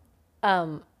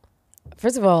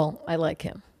 First of all, I like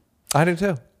him. I do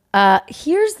too.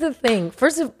 Here's the thing.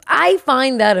 I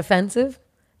find that offensive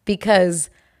because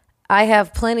I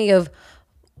have plenty of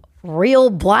real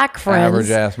black friends, average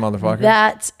ass motherfuckers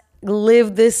that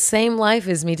live this same life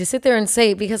as me. To sit there and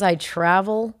say because I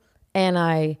travel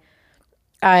and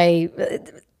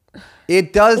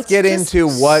it does get into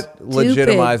what stupid.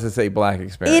 legitimizes a black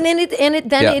experience.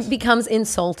 It becomes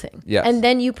insulting. Yes. And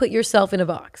then you put yourself in a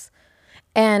box.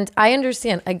 And I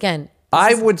understand, again.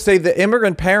 I would say the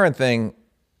immigrant parent thing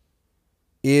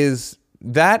is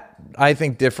that I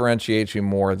think differentiates you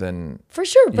more than. For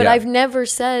sure. But I've never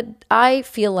said, I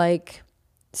feel like.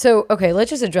 So, okay, let's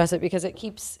just address it because it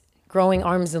keeps growing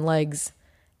arms and legs.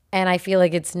 And I feel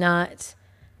like it's not,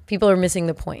 people are missing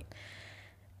the point.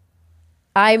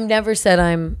 I've never said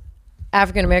I'm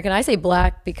African American. I say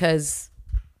black because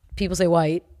people say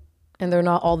white and they're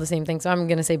not all the same thing. So I'm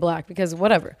going to say black because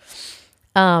whatever.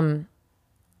 I'm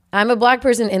a black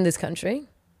person in this country.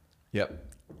 Yep.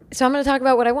 So I'm going to talk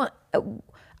about what I want.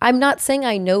 I'm not saying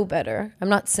I know better. I'm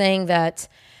not saying that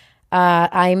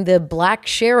I'm the black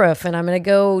sheriff and I'm going to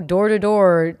go door to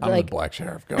door. I'm the black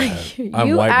sheriff. Go ahead. I'm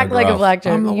you White act McGruff. like a black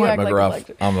sheriff. I'm the You White act like a McGruff. black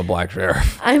sheriff. I'm the black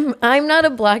sheriff. I'm not a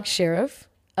black sheriff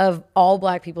of all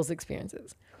black people's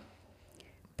experiences.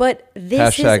 But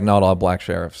this Hashtag is not all black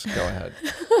sheriffs. Go ahead.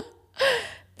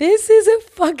 this is a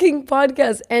fucking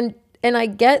podcast. And I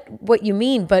get what you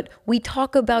mean, but we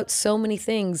talk about so many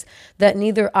things that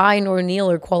neither I nor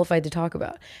Neil are qualified to talk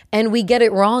about. And we get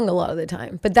it wrong a lot of the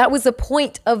time. But that was the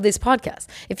point of this podcast.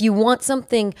 If you want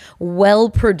something well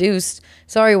produced,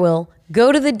 sorry, Will,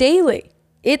 go to The Daily.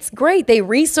 It's great. They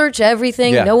research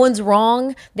everything. Yeah. No one's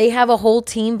wrong. They have a whole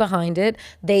team behind it.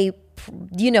 They,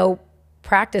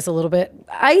 practice a little bit.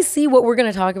 I see what we're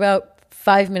going to talk about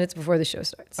 5 minutes before the show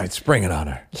starts. I'd spring it on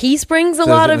her. He springs a Says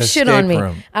lot an of shit on me. escape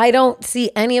room. I don't see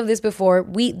any of this before.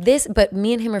 But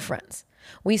me and him are friends.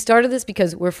 We started this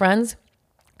because we're friends.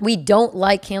 We don't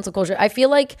like cancel culture. I feel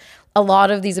like a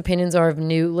lot of these opinions are of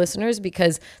new listeners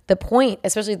because the point,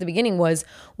 especially at the beginning, was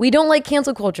we don't like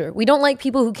cancel culture. We don't like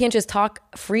people who can't just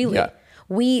talk freely. Yeah.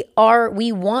 We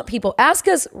want people, ask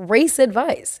us race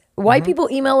advice. White people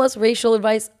email us racial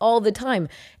advice all the time.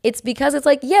 It's because it's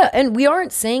like, yeah, and we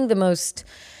aren't saying the most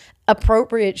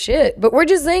appropriate shit, but we're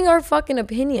just saying our fucking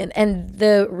opinion. And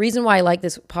the reason why I like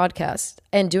this podcast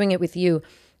and doing it with you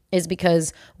is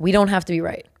because we don't have to be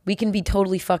right. We can be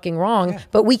totally fucking wrong,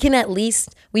 but we can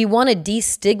we want to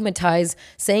destigmatize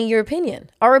saying your opinion.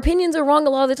 Our opinions are wrong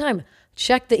a lot of the time.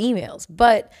 Check the emails.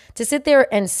 But to sit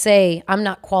there and say, I'm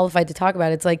not qualified to talk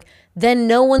about it, it's like, then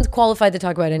no one's qualified to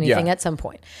talk about anything at some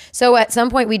point. So at some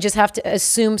point, we just have to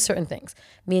assume certain things.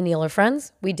 Me and Neil are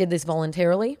friends. We did this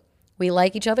voluntarily. We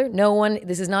like each other.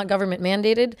 This is not government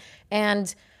mandated.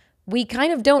 And we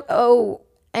kind of don't owe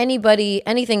anybody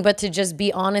anything but to just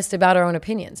be honest about our own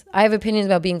opinions. I have opinions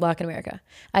about being black in America.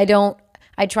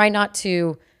 I try not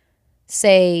to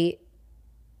say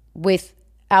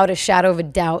without a shadow of a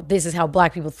doubt, this is how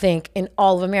black people think in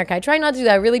all of America. I try not to do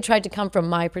that. I really tried to come from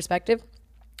my perspective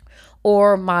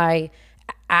or my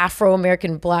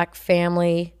Afro-American black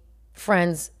family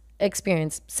friends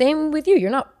experience. Same with you.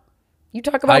 You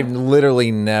talk about. I've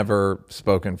literally never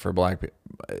spoken for black people.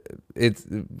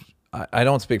 I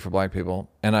don't speak for black people,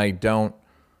 and I don't.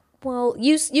 Well,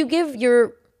 you give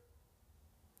your.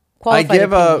 qualified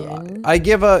opinion.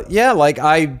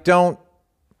 I don't.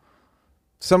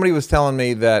 Somebody was telling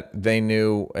me that they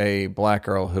knew a black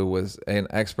girl who was an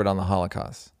expert on the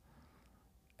Holocaust.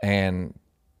 And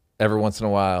every once in a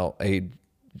while,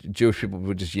 Jewish people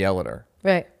would just yell at her.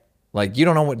 Right. Like, you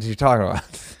don't know what you're talking about.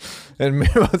 And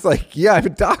Mira was like, yeah, I have a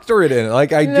doctorate in it.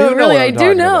 Like, I do No, know really, what I'm I do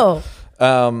talking know.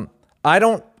 about. I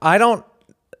don't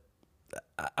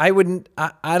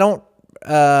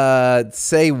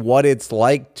say what it's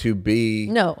like to be.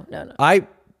 No.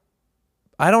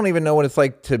 I don't even know what it's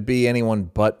like to be anyone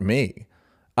but me.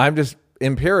 I'm just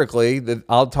empirically that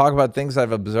I'll talk about things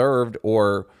I've observed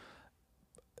or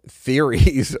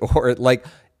theories or like,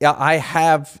 yeah,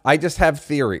 I just have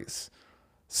theories.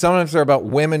 Sometimes they're about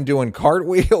women doing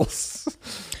cartwheels.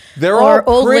 They're Or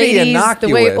all old pretty ladies, innocuous.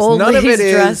 the way old None of it ladies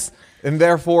is, dress. and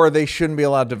therefore they shouldn't be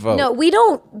allowed to vote. No, we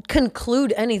don't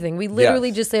conclude anything. We literally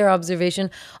Yes. just say our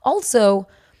observation. Also,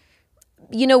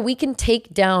 we can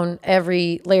take down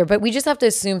every layer, but we just have to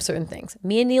assume certain things.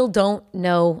 Me and Neil don't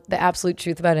know the absolute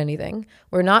truth about anything.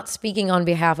 We're not speaking on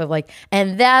behalf of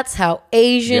and that's how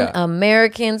Asian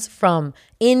Americans from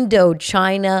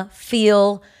Indochina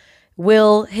feel,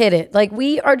 will hit it. Like,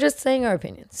 we are just saying our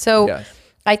opinion. So Yes.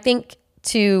 I think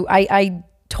I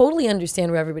totally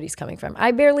understand where everybody's coming from.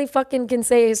 I barely fucking can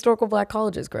say historical black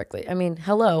colleges correctly. I mean,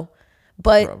 hello.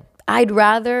 But Bro. I'd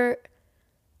rather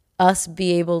us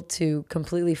be able to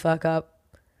completely fuck up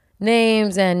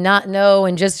names and not know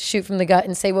and just shoot from the gut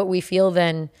and say what we feel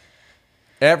than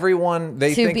Everyone,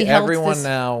 they To think be held to everyone this-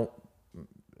 now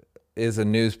is a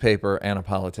newspaper and a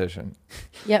politician.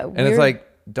 yeah. And it's like,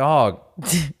 dog,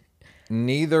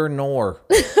 neither nor.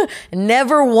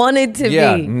 never wanted to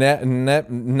Yeah, be.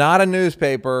 not a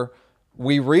newspaper.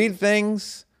 We read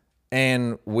things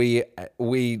and we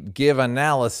give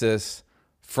analysis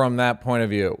from that point of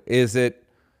view. Is it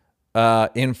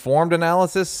informed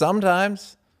analysis?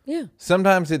 Sometimes. Yeah.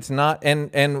 Sometimes it's not.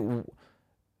 And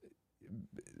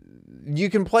you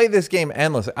can play this game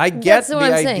endlessly. I get That's the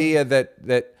what I'm saying. idea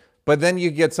that, but then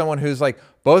you get someone who's like,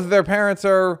 both of their parents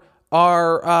are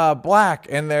black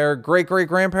and their great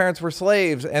grandparents were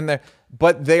slaves,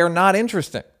 but they are not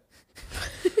interesting.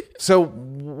 So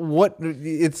what?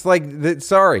 It's like,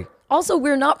 sorry. Also,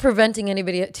 we're not preventing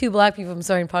anybody, two black people from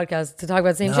starting podcasts to talk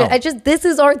about the same shit. This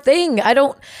is our thing. I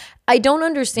don't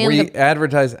understand. We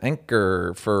advertise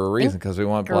Anchor for a reason because we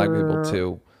want black people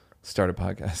to start a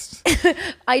podcast.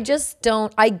 I just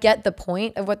don't. I get the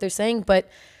point of what they're saying, but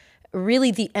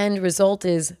really the end result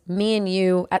is me and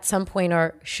you at some point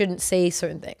shouldn't say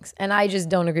certain things, and I just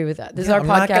don't agree with that. This is our I'm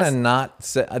podcast. not gonna not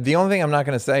say. The only thing I'm not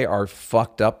gonna say are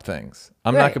fucked up things.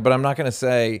 I'm Right. not. But I'm not gonna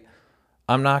say.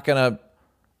 I'm not gonna.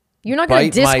 You're not going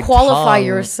to bite my disqualify tongue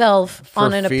yourself for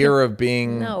on an fear of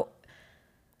being. No.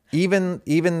 Even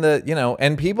the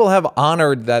and people have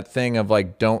honored that thing of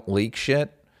like, don't leak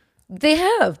shit. They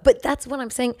have, but that's what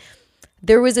I'm saying.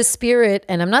 There was a spirit,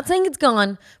 and I'm not saying it's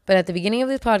gone, but at the beginning of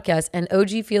this podcast, and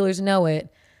OG feelers know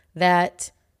it, that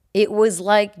it was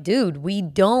like, dude,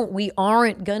 we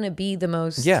aren't gonna be the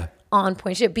most on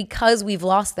point shit because we've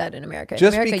lost that in America.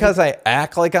 Just because I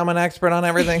act like I'm an expert on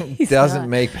everything doesn't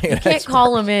make me an expert. You can't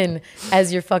call him in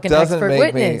as your fucking expert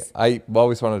witness. I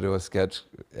always want to do a sketch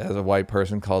as a white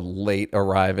person called Late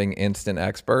Arriving Instant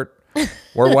Expert,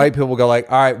 where white people go like,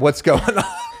 all right, what's going on?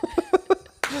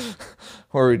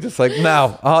 Or we just like,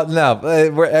 no,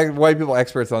 we're white people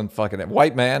experts on fucking it.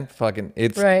 White man, fucking,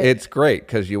 it's great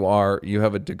because you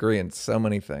have a degree in so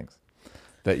many things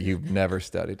that you've never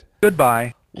studied.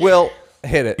 Goodbye. Will,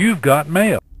 hit it. You've got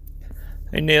mail.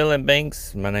 Hey Neil and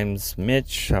Banks, my name's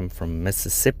Mitch. I'm from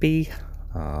Mississippi.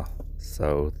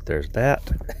 So there's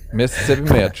that. Mississippi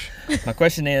Mitch. My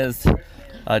question is,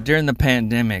 during the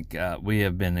pandemic, we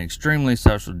have been extremely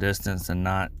social distance and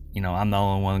not, I'm the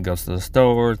only one who goes to the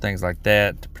store, things like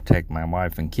that, to protect my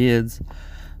wife and kids.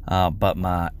 But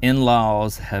my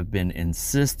in-laws have been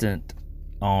insistent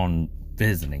on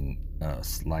visiting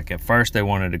us. Like, at first they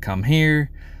wanted to come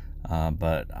here,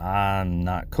 but I'm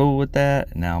not cool with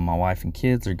that. Now my wife and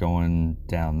kids are going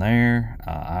down there.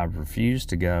 I refuse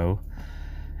to go.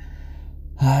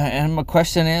 And my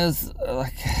question is,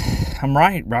 I'm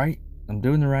right? I'm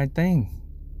doing the right thing.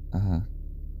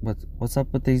 What's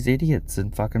up with these idiots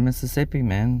in fucking Mississippi,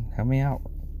 man? Help me out.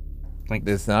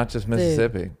 It's not just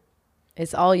Mississippi. Dude,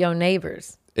 it's all your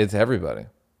neighbors. It's everybody.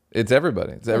 It's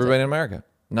everybody in America.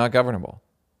 Not governable.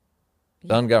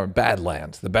 Ungoverned.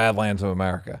 Badlands. The Badlands of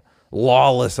America.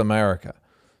 Lawless America.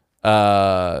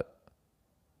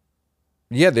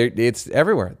 It's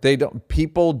everywhere.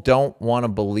 People don't want to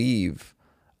believe.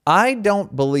 I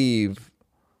don't believe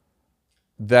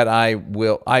that I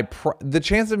will. The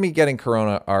chances of me getting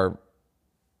corona are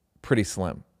pretty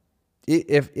slim.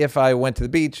 If I went to the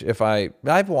beach,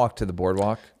 I've walked to the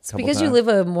boardwalk. It's because you live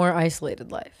a more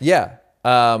isolated life. Yeah.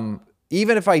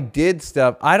 Even if I did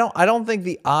stuff, I don't think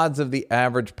the odds of the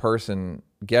average person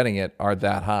getting it are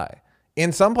that high.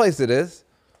 In some places it is.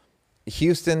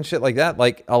 Houston, shit like that.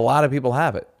 Like a lot of people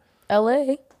have it.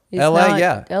 LA.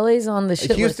 Yeah. LA's on the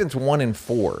shit Houston's list. 1 in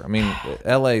 4. I mean,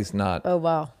 LA's not. Oh,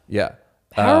 wow. Yeah.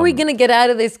 How are we going to get out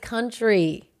of this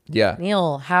country? Yeah.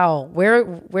 Neil, how?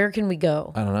 Where can we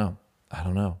go? I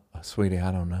don't know. Sweetie,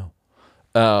 I don't know.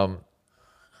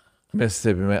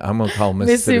 Mississippi, I'm going to call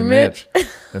Mississippi Mitch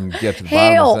and get to the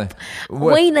bottom of the thing.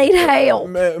 We need help.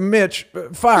 Mitch,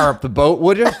 fire up the boat,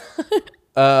 would you?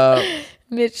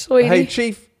 Mitch, sweetie. Hey,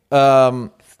 Chief.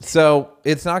 So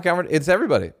it's not government, it's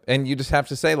everybody. And you just have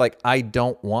to say, like, I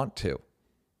don't want to.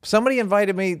 Somebody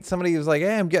invited me, somebody was like,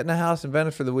 hey, I'm getting a house in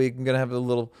Venice for the week. I'm going to have a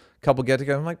little couple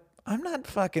get-together. I'm like, I'm not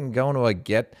fucking going to a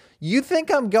get. You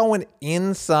think I'm going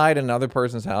inside another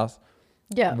person's house?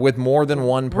 Yeah. With more than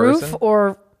one person? Roof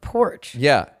or porch?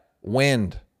 Yeah.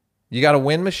 Wind. You got a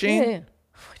wind machine? Yeah.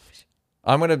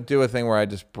 I'm going to do a thing where I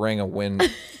just bring a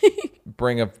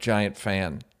giant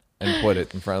fan and put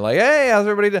it in front. Like, hey, how's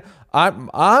everybody doing? I'm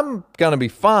going to be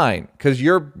fine because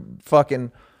your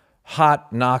fucking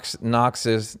hot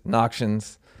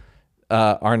noxians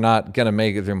are not going to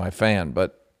make it through my fan.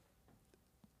 But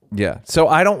yeah. So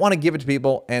I don't want to give it to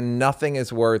people, and nothing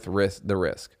is worth the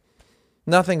risk.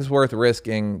 Nothing's worth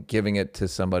risking giving it to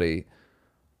somebody,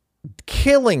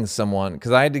 killing someone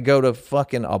because I had to go to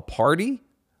fucking a party.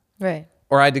 Right.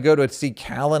 Or I had to go to see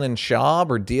Callan and Schaub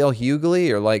or D.L. Hughley,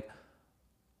 or like,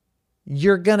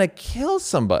 you're going to kill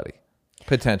somebody,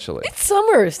 potentially. It's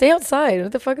summer. Stay outside.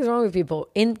 What the fuck is wrong with people?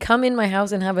 Come in my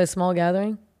house and have a small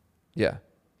gathering? Yeah.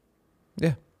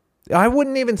 Yeah. I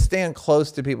wouldn't even stand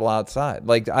close to people outside.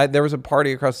 Like, there was a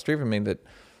party across the street from me that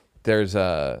there was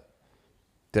a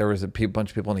bunch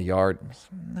of people in the yard.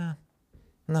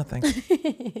 No, thanks.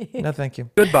 No, thank you.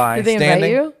 Goodbye. Did they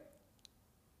invite you?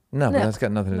 No, but that's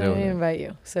got nothing to do with They it. didn't invite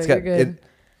you, so you're good.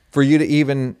 For you to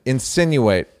even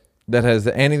insinuate that has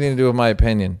anything to do with my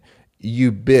opinion,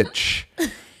 you bitch.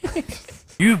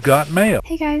 You've got mail.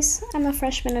 Hey guys, I'm a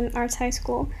freshman in arts high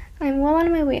school. I'm well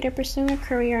on my way to pursuing a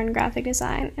career in graphic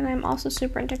design, and I'm also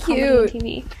super into comedy and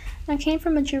TV. I came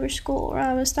from a Jewish school where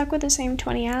I was stuck with the same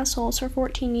 20 assholes for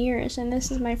 14 years, and this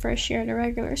is my first year at a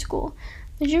regular school.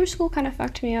 The Jewish school kind of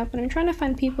fucked me up, and I'm trying to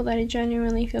find people that I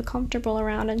genuinely feel comfortable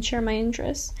around and share my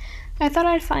interests. I thought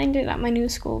I'd find it at my new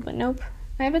school, but nope.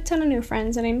 I have a ton of new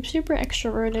friends, and I'm super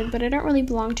extroverted, but I don't really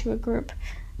belong to a group.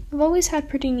 I've always had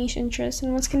pretty niche interests,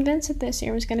 and was convinced that this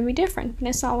year was going to be different, and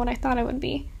it's not what I thought it would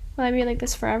be. Will I be like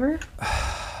this forever?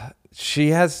 She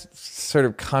has sort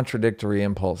of contradictory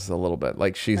impulses a little bit.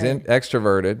 Like, she's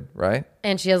extroverted, right?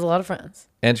 And she has a lot of friends.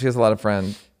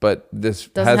 But this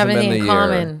doesn't have hasn't anything been the in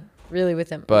common, really, with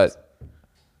him. But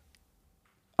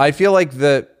I feel like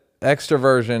the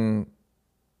extroversion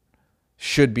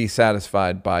should be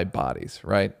satisfied by bodies,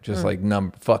 right? Just like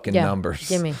numbers.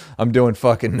 Gimme. I'm doing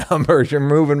fucking numbers. You're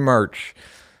moving merch.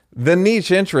 The niche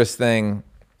interest thing,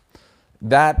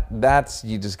 that's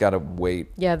you just gotta wait.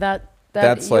 Yeah,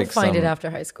 that's you'll like find it after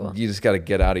high school. You just gotta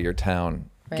get out of your town,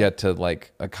 get to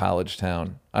like a college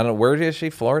town. I don't know, where is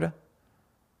she? Florida?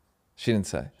 She didn't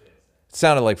say. It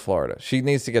sounded like Florida. She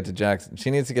needs to get to Jackson. She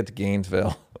needs to get to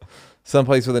Gainesville.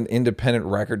 Someplace with an independent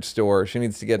record store. She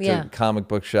needs to get to comic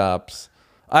book shops.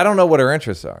 I don't know what her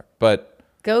interests are, but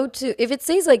if it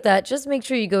stays like that, just make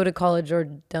sure you go to college or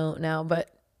don't now, but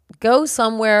go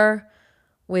somewhere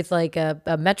with like a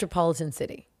metropolitan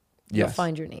city. You'll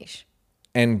find your niche.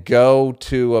 And go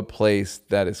to a place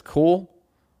that is cool.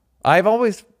 I've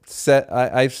always said,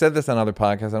 I've said this on other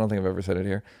podcasts. I don't think I've ever said it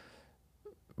here.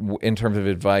 In terms of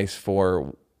advice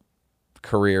for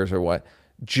careers or what,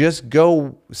 just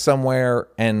go somewhere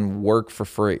and work for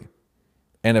free,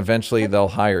 and eventually they'll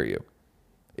hire you.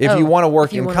 If you want to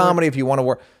work in comedy, if you want to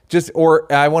work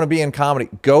or I want to be in comedy,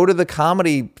 go to the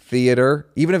comedy theater,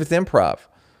 even if it's improv.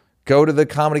 Go to the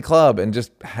comedy club and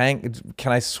just hang.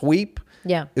 Can I sweep?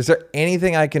 Yeah. Is there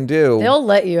anything I can do? They'll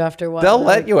let you after a while. They'll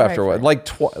let you after a while, like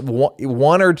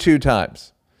 1 or 2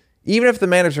 times. Even if the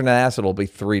manager's an ass, it'll be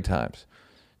 3 times.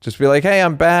 Just be like, hey,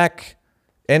 I'm back.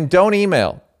 And don't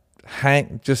email.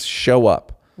 Just show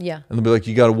up. Yeah. And they'll be like,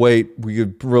 you got to wait.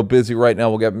 We're real busy right now.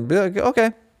 We'll get, be like,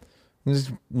 okay. And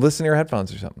just listen to your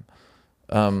headphones or something.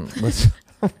 Listen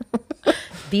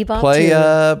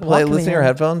to your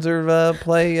headphones or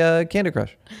play Candy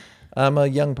Crush. I'm a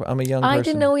young person. I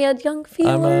didn't know we had young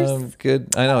feelers.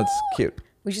 I know, it's cute.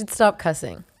 We should stop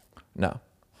cussing. No.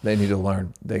 They need to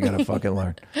learn. They got to fucking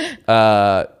learn.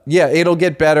 Yeah, it'll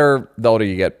get better the older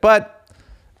you get. But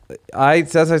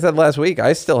as I said last week,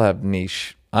 I still have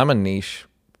niche. I'm a niche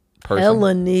person.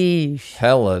 Hella niche.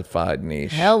 Hellified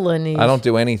niche. Hella niche. I don't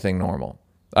do anything normal.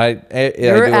 I do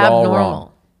You're it all abnormal.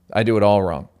 wrong. I do it all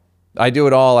wrong. I do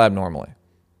it all abnormally.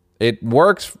 It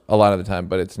works a lot of the time,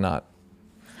 but it's not.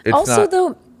 It's also, not.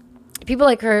 though, people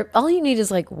like her, all you need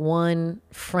is like one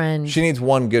friend. She needs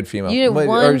one good female. You need or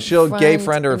one she'll gay friend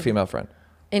friend or a in- female friend.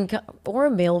 Or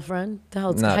a male friend. The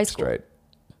hell, it's Not high school. straight.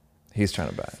 He's trying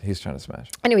to bash. He's trying to smash.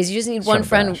 Anyways, you just need He's one trying to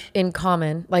friend bash. in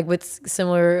common, like with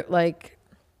similar like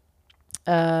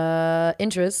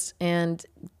interests, and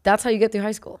that's how you get through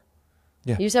high school.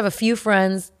 Yeah. You just have a few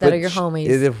friends that are your homies.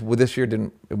 This year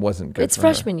it wasn't good. It's for her.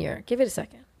 freshman year. Give it a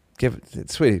second, Give it,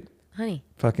 sweetie. honey.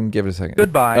 Fucking give it a second.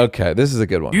 Goodbye. Okay, this is a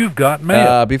good one. You've got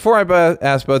mail. Before I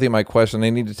ask both of you my question, I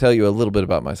need to tell you a little bit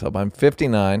about myself. I'm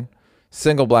 59,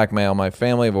 single black male. My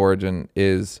family of origin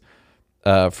is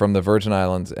from the Virgin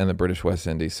Islands and the British West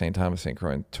Indies, St. Thomas, St.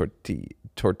 Croix, and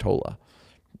Tortola.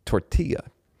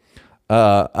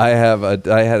 I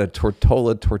had a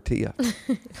tortilla.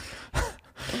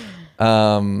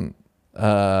 I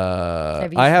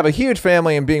have a huge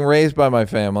family, and being raised by my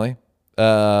family,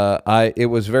 it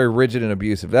was very rigid and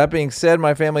abusive. That being said,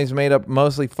 my family's made up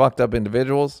mostly fucked up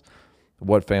individuals.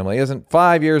 What family isn't?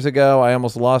 5 years ago, I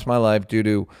almost lost my life due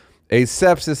to a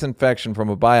sepsis infection from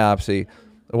a biopsy.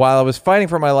 While I was fighting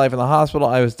for my life in the hospital,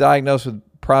 I was diagnosed with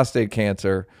prostate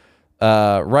cancer.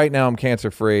 Right now, I'm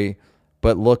cancer-free,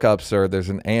 but look up, sir. There's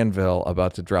an anvil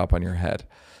about to drop on your head.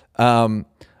 That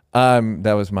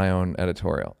was my own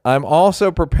editorial. I'm also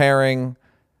preparing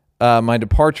my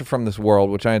departure from this world,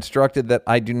 which I instructed that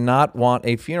I do not want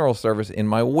a funeral service in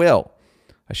my will.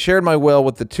 I shared my will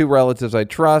with the two relatives I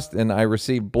trust, and I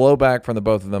received blowback from the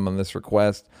both of them on this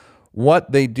request.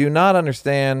 What they do not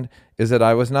understand is that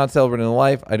I was not celebrating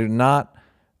life. I do not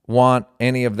want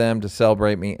any of them to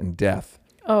celebrate me in death.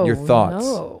 Oh, your thoughts?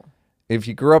 no. If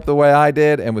you grew up the way I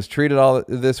did and was treated all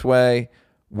this way,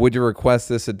 would you request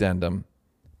this addendum?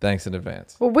 Thanks in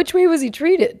advance. Well, which way was he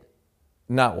treated?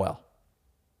 Not well.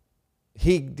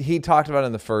 He talked about it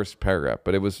in the first paragraph,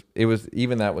 but it was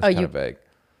even that was kind of vague.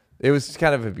 It was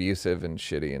kind of abusive and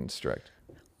shitty and strict.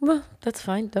 Well, that's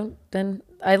fine.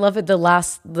 I love it. The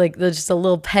last, like, there's just a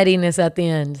little pettiness at the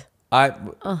end.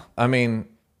 I mean,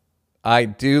 I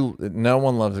do. No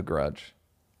one loves a grudge.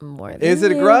 More than Is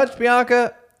it a you. grudge,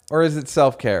 Bianca, or is it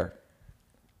self-care?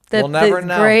 We'll never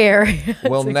know. Gray area.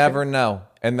 We'll never know,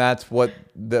 and that's what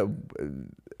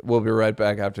we'll be right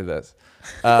back after this.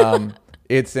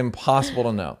 It's impossible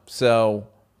to know. So,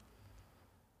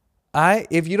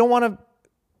 if you don't want to.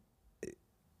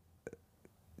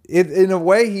 In a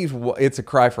way, it's a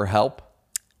cry for help.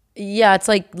 Yeah, it's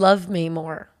like, love me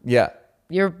more. Yeah.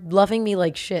 You're loving me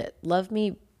like shit. Love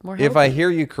me more. If I hear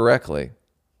you correctly,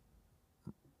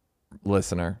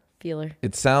 listener, feeler,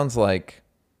 it sounds like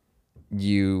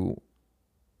you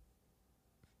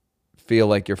feel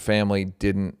like your family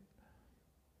didn't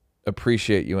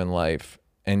appreciate you in life,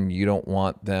 and you don't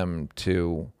want them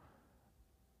to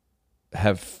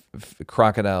have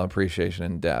crocodile appreciation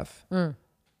in death.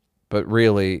 But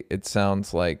really, it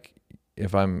sounds like,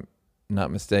 if I'm not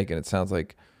mistaken, it sounds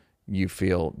like you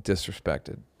feel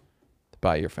disrespected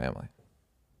by your family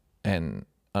and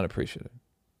unappreciated.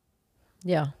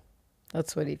 Yeah,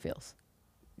 that's what he feels.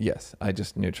 Yes, I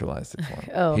just neutralized it for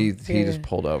him. Oh, he dear. just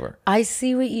pulled over. I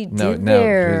see what you did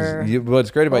there.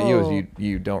 What's great about you is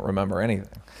you don't remember anything.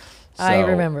 So, I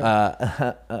remember.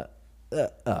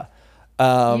 You're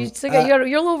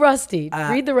a little rusty.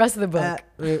 Read the rest of the book.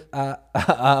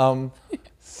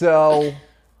 So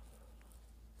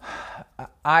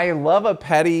I love a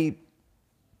petty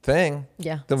thing.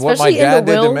 Yeah. Than what my Especially in dad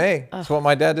the did to will. me. That's what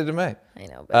my dad did to me. I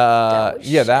know. But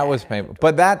that was painful.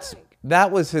 But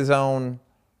that was his own.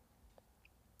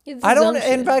 It's I his don't. own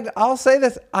In shit. fact, I'll say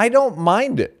this: I don't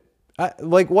mind it.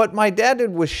 Like what my dad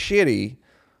did was shitty,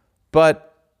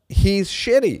 but he's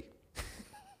shitty.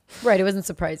 Right. It wasn't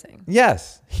surprising.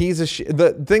 Yes, he's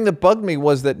the thing that bugged me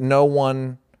was that no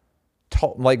one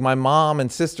told. Like my mom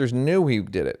and sisters knew he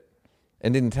did it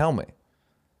and didn't tell me.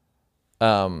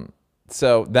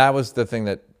 So that was the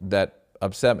thing that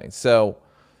upset me. So,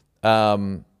 I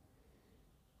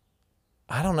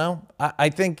don't know. I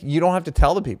think you don't have to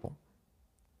tell the people.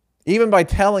 Even by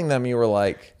telling them, you were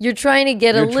like, you're trying to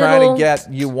get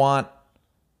you want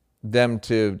them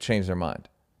to change their mind.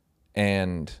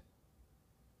 And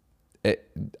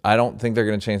I don't think they're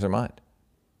going to change their mind.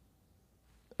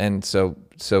 And so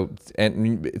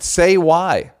say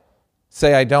why.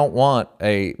 Say, I don't want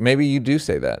maybe you do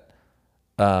say that.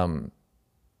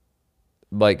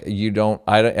 Like you don't,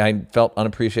 I felt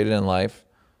unappreciated in life.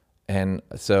 And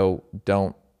so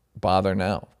don't bother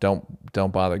now. Don't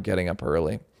bother getting up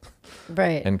early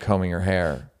Right. and combing your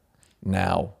hair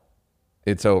now.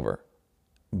 It's over.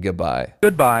 Goodbye.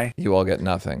 Goodbye. You all get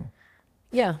nothing.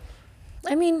 Yeah.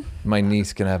 I mean, My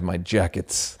niece can have my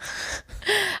jackets.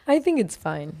 I think it's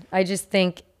fine. I just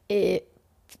think it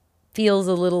feels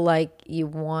a little like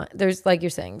there's, like you're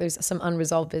saying, there's some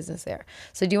unresolved business there.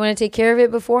 So do you want to take care of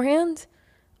it beforehand?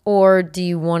 Or do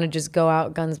you want to just go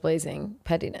out guns blazing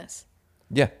pettiness?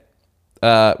 Yeah.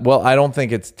 Well, I don't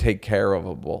think it's take care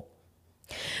ofable.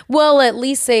 Well, at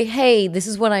least say, hey, this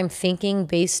is what I'm thinking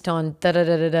based on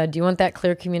da-da-da-da-da. Do you want that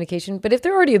clear communication? But if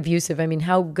they're already abusive, I mean,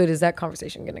 how good is that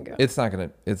conversation going to go? It's not gonna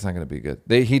be good.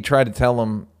 He tried to tell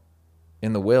them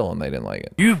in the will, and they didn't like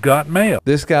it. You've got mail.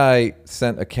 This guy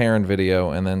sent a Karen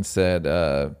video and then said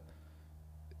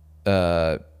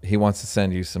he wants to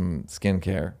send you some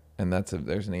skincare, and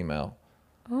there's an email.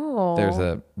 Oh.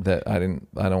 I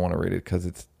don't want to read it because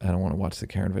I don't want to watch the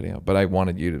Karen video, but I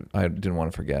didn't want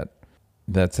to forget.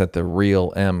 That's at the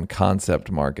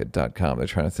realmconceptmarket.com. They're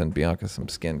trying to send Bianca some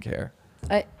skincare.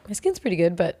 My skin's pretty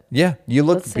good, but yeah, you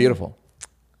look let's see. beautiful.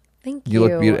 Thank you. You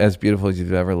look as beautiful as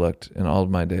you've ever looked in all of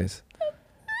my days.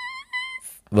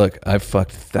 Look, I've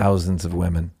fucked thousands of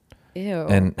women. Ew.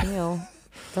 And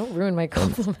don't ruin my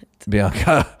compliment.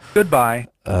 Bianca. Goodbye.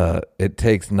 It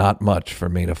takes not much for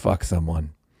me to fuck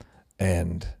someone.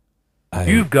 And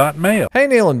you've got mail. Hey,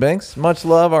 Neil and Binks. Much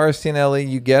love, RST and Ellie.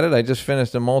 You get it. I just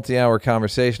finished a multi-hour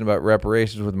conversation about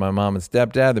reparations with my mom and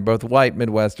stepdad. They're both white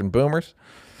Midwestern boomers.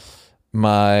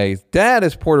 My dad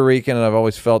is Puerto Rican, and I've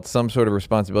always felt some sort of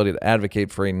responsibility to advocate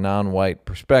for a non-white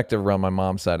perspective around my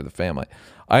mom's side of the family.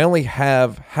 I only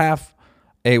have half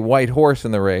a white horse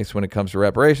in the race when it comes to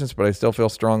reparations, but I still feel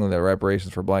strongly that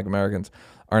reparations for Black Americans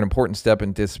are an important step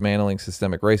in dismantling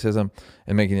systemic racism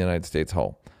and making the United States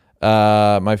whole.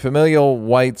 My familial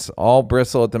whites all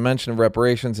bristle at the mention of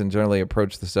reparations and generally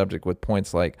approach the subject with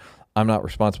points like, I'm not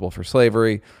responsible for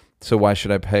slavery, so why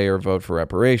should I pay or vote for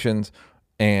reparations?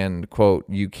 And, quote,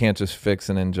 you can't just fix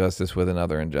an injustice with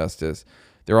another injustice.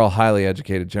 They're all highly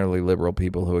educated, generally liberal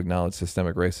people who acknowledge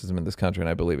systemic racism in this country, and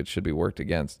I believe it should be worked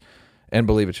against.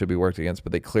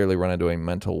 But they clearly run into a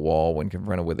mental wall when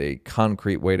confronted with a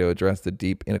concrete way to address the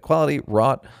deep inequality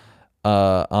wrought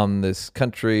on this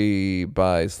country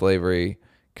by slavery.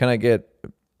 Can I get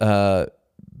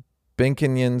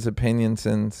Binkinion's opinion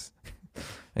since?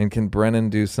 And can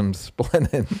Brennan do some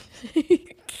splitting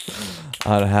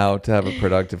on how to have a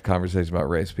productive conversation about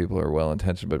race? People who are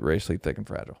well-intentioned but racially thick and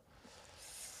fragile.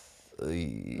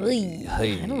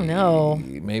 I don't know.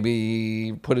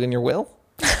 Maybe put it in your will?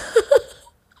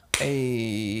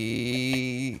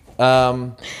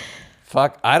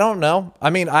 Fuck, I don't know.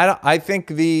 I mean, I think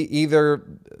either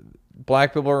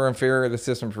black people are inferior, the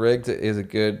system's rigged is a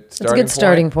good starting point. It's a good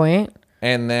starting point.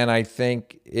 And then I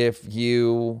think if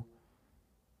you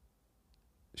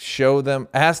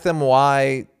ask them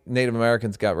why Native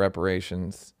Americans got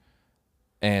reparations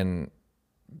and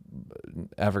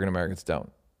African Americans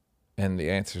don't, and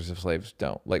the answers of slaves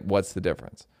don't. Like, what's the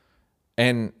difference?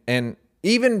 And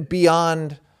even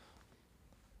beyond,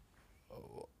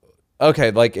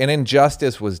 okay, like an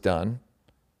injustice was done.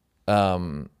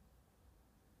 Germany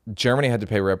had to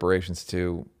pay reparations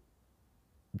to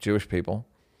Jewish people.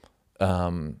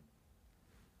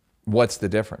 What's the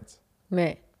difference?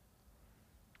 May.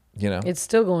 You know? It's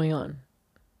still going on.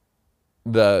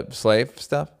 The slave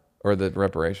stuff or the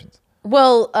reparations?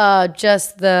 Well,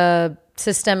 just the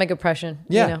systemic oppression.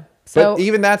 Yeah. You know? So, but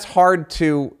even that's hard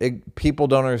people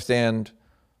don't understand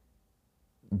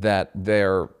that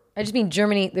they're... I just mean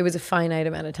Germany, there was a finite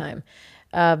amount of time.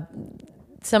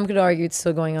 Some could argue it's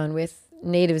still going on with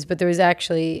natives, but there was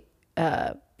actually,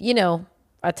 a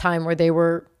time where they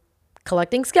were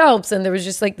collecting scalps and there was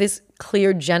just like this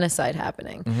clear genocide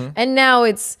happening. Mm-hmm. And now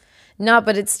it's not,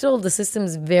 but it's still, the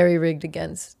system's very rigged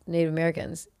against Native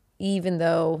Americans, even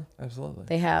though absolutely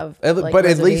they have. But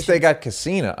at least they got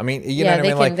casino. I mean, you know what I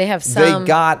mean? Like, they have some. They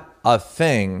got a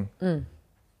thing.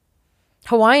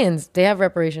 Hawaiians, they have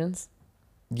reparations.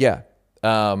 Yeah.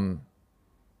 I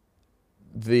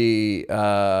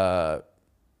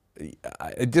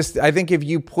think if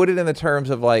you put it in the terms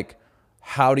of like,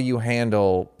 how do you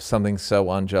handle something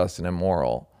so unjust and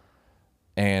immoral?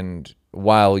 And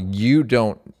while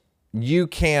Neil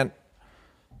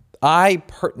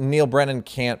Brennan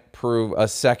can't prove a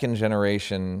second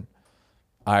generation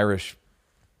Irish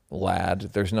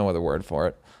lad. There's no other word for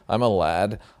it. I'm a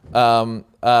lad.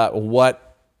 What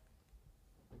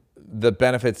the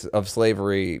benefits of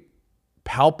slavery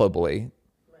palpably,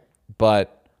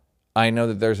 but I know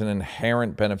that there's an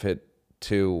inherent benefit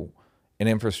to an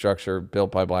infrastructure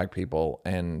built by black people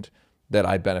and that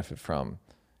I benefit from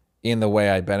in the way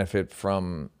I benefit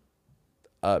from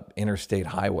a interstate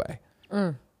highway.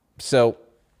 So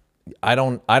I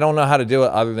don't know how to do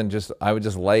it other than I would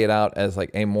just lay it out as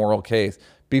like a moral case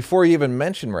before you even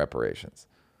mention reparations.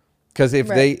 Because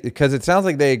because it sounds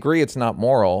like they agree it's not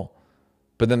moral,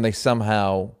 but then they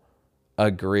somehow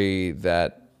agree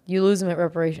that you lose them at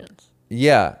reparations.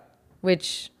 Yeah.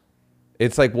 Which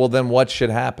it's like, well, then what should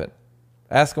happen?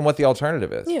 Ask them what the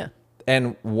alternative is. Yeah.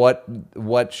 And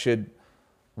should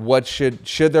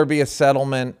there be a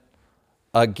settlement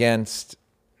against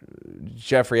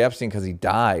Jeffrey Epstein because he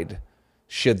died?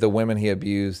 Should the women he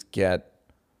abused get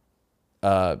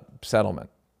a settlement,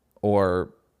 or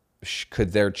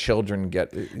could their children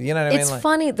get? You know what I mean? It's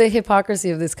funny, the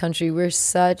hypocrisy of this country. We're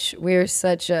such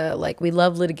a we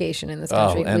love litigation in this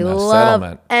country. And we the love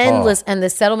settlement. endless and the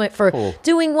settlement for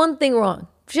doing one thing wrong.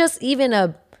 Just even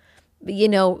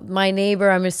my neighbor,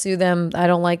 I'm gonna sue them. I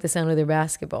don't like the sound of their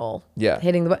basketball. Yeah,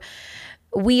 hitting the.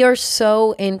 We are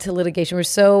so into litigation. We're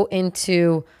so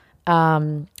into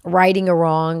righting a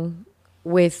wrong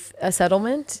with a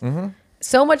settlement. Mm-hmm.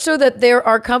 So much so that there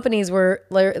are companies where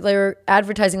they're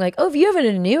advertising like, oh, if you have an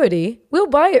annuity, we'll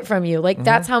buy it from you. Like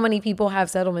that's how many people have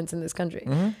settlements in this country.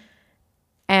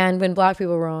 And when black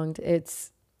people are wronged,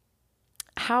 it's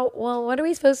what are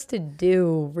we supposed to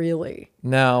do really?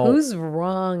 Now, who's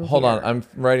wrong? Hold on. I'm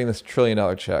writing this $1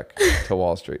 trillion check to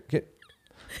Wall Street.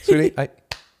 Sweetie,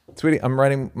 I'm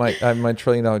writing my $1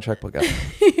 trillion checkbook out.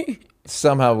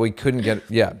 Somehow we couldn't get it.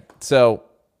 Yeah. So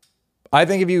I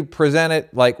think if you present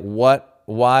it like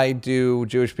why do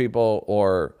Jewish people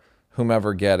or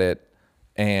whomever get it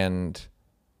and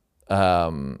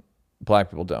black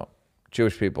people don't?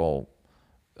 Jewish people,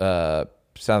 South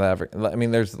Africa. I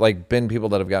mean, there's like been people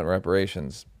that have gotten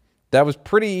reparations. That was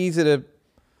pretty easy to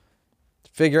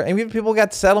figure. I mean, people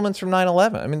got settlements from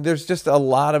 9/11. I mean, there's just a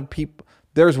lot of people.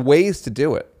 There's ways to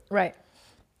do it. Right.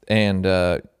 And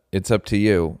it's up to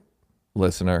you,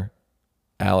 listener,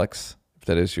 Alex, if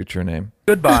that is your true name.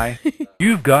 Goodbye.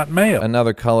 You've got mail.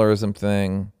 Another colorism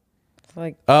thing.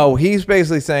 Like, he's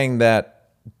basically saying that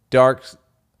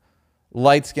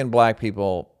light-skinned black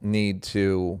people need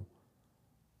to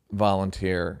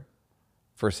volunteer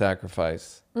for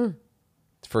sacrifice,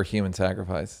 for human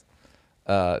sacrifice,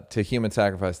 to human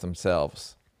sacrifice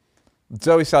themselves.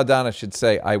 Zoe Saldana should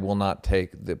say, I will not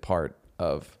take the part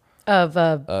of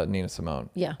Nina Simone.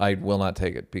 Yeah. I will not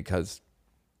take it because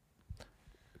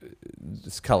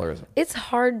it's colorism. It's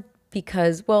hard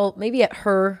because, maybe at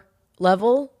her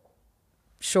level,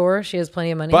 sure, she has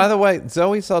plenty of money. By the way,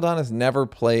 Zoe Saldana's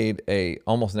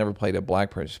almost never played a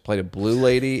black person. She played a blue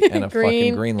lady and a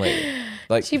fucking green lady.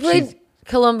 Like she played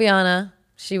Colombiana.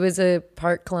 She was a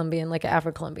part Colombian, like an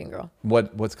Afro-Colombian girl.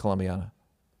 What's Colombiana?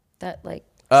 That like.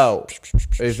 Oh,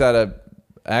 is that a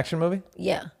action movie?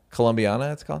 Yeah.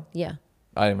 Colombiana, it's called? Yeah.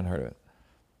 I haven't heard of it.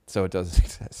 So it doesn't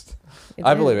exist.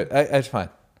 I believe it. It's fine.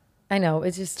 I know.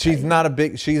 It's just she's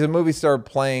a movie star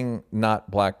playing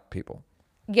not black people.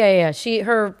 Yeah.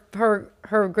 Her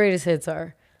greatest hits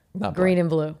are not green black. and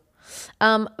blue.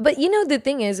 But the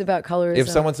thing is about colorism. If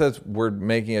someone says we're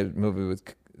making a movie with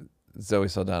Zoe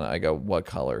Saldana, I go, what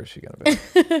color is she gonna be?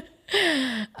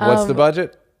 What's the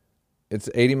budget? It's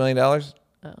 $80 million. Oh,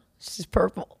 she's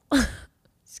purple.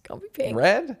 She's gonna be pink.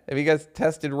 Red? Have you guys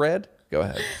tested red? Go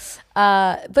ahead.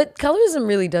 But colorism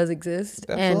really does exist.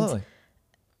 Absolutely.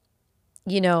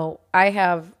 And, I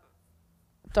have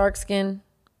dark skin,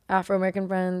 Afro-American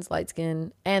friends, light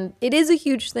skin, and it is a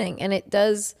huge thing. And it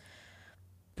does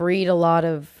breed a lot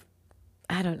of,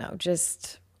 I don't know,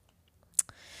 just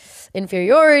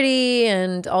inferiority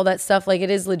and all that stuff. Like,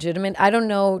 it is legitimate. I don't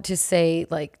know to say,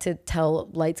 like, to tell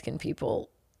light-skinned people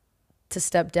to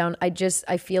step down. I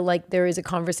feel like there is a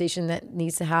conversation that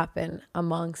needs to happen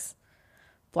amongst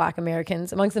Black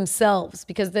Americans, amongst themselves,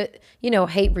 because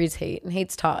hate breeds hate and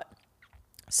hate's taught.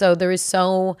 So there is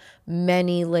so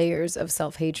many layers of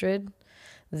self-hatred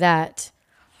that,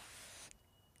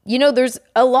 there's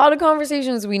a lot of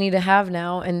conversations we need to have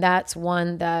now. And that's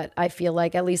one that I feel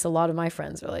like at least a lot of my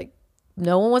friends are like,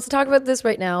 no one wants to talk about this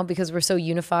right now because we're so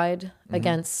unified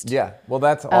against. Yeah. Well,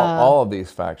 that's all of these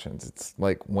factions. It's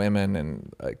like women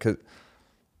and because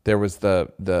there was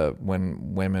the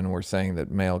when women were saying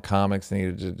that male comics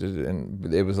needed to,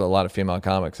 and it was a lot of female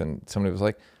comics, and somebody was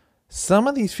like, some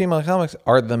of these female comics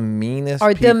are the meanest.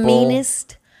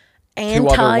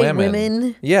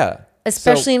 Anti-women. Yeah.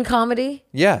 Especially in comedy.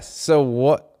 Yes. So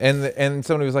what? And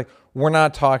somebody was like, we're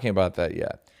not talking about that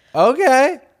yet.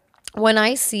 Okay. When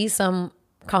I see some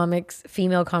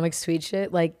female comics tweet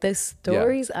shit, like the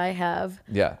stories I have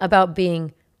about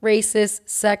being racist,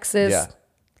 sexist,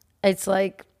 it's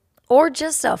like, or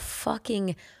just a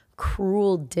fucking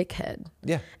cruel dickhead.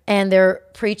 Yeah. And they're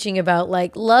preaching about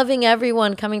like loving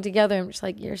everyone, coming together. I'm just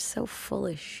like, you're so full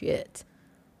of shit.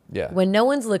 Yeah. When no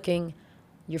one's looking,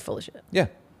 you're full of shit. Yeah.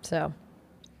 So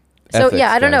Ethics,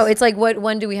 yeah, I don't know. guys. It's like,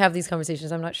 when do we have these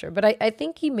conversations? I'm not sure. But I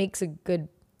think he makes a good...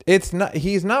 He's not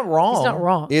wrong. He's not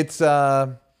wrong.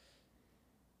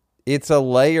 It's a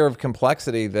layer of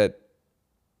complexity that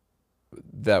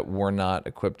we're not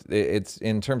equipped. It's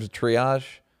in terms of triage,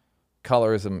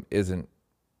 colorism isn't.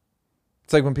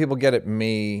 It's like when people get at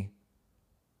me.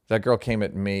 That girl came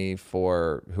at me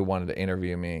who wanted to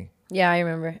interview me. Yeah, I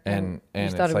remember. And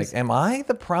it's like, am I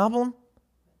the problem?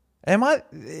 Am I,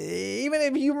 even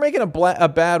if you're making a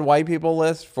bad white people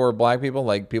list for black people,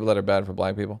 like people that are bad for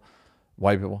black people,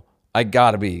 white people, I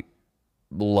gotta be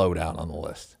low down on the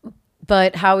list.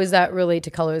 But how is that relate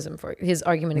to colorism for his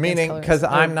argument against colorism? Meaning, because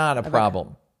I'm not a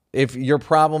problem. If your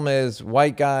problem is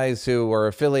white guys who are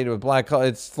affiliated with black,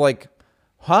 it's like,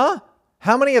 huh?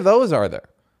 How many of those are there?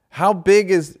 How big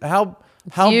is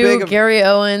Gary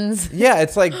Owens? Yeah,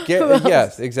 it's like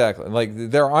yes, exactly. Like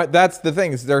there are. That's the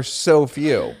thing is there's so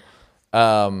few.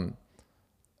 Yeah.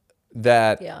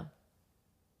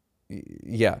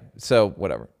 So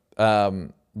whatever.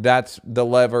 That's the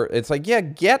lever. It's like, yeah,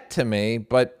 get to me,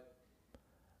 but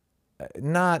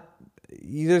not.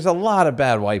 There's a lot of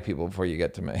bad white people before you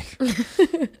get to me.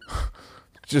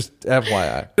 Just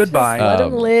FYI. Goodbye. Let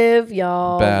him live,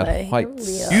 y'all. Bad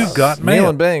whites. You've got mail. Neil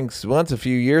and Banks. Once a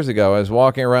few years ago, I was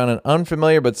walking around an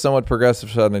unfamiliar but somewhat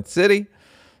progressive southern city,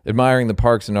 admiring the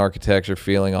parks and architecture,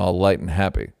 feeling all light and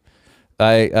happy.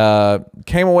 I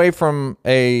came upon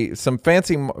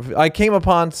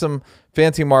some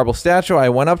fancy marble statue. I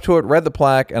went up to it, read the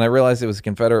plaque, and I realized it was a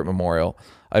Confederate memorial.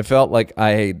 I felt like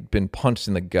I had been punched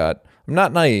in the gut. I'm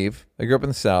not naive. I grew up in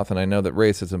the South, and I know that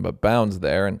racism abounds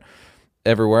there and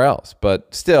everywhere else.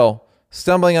 But still,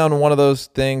 stumbling on one of those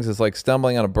things is like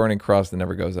stumbling on a burning cross that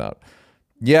never goes out.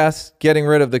 Yes, getting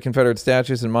rid of the Confederate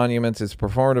statues and monuments is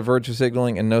performative virtue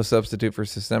signaling and no substitute for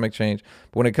systemic change.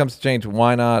 But when it comes to change,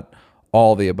 why not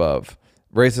all the above?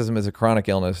 Racism is a chronic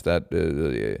illness that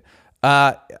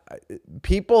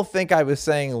people think I was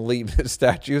saying leave the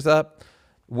statues up,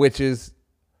 which is,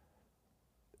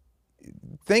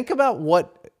 think about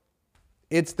what,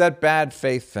 it's that bad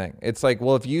faith thing. It's like,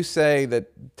 well, if you say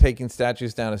that taking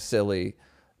statues down is silly,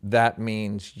 that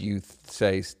means you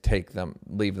say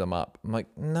leave them up. I'm like,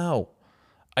 no.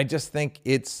 I just think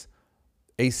it's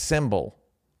a symbol,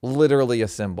 literally a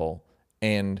symbol,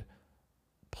 and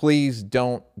please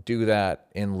don't do that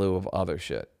in lieu of other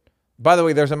shit. By the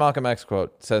way, there's a Malcolm X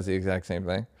quote that says the exact same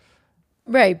thing.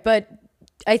 Right, but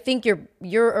I think your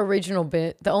original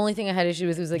bit, the only thing I had issue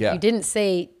with was like, you didn't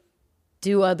say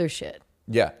do other shit.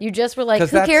 Yeah. You just were like,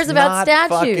 who cares about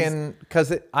statues?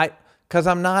 Because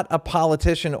I'm not a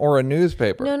politician or a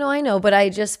newspaper. No, I know. But I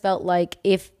just felt like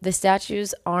if the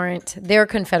statues they're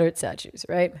Confederate statues,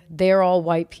 right? They're all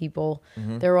white people.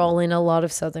 Mm-hmm. They're all in a lot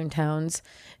of Southern towns.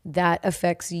 That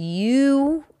affects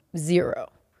you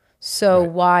zero. So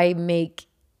right.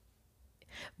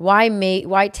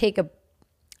 why take a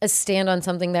stand on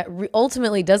something that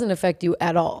ultimately doesn't affect you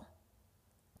at all?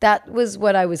 That was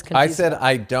what I was confused I said about.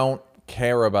 I don't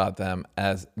care about them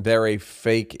as they're a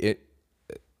fake.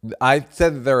 I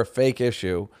said that they're a fake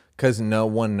issue because no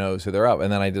one knows who they're up.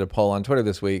 And then I did a poll on Twitter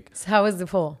this week. So how was the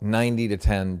poll? 90 to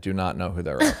 10 do not know who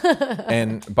they're up.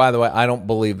 And by the way, I don't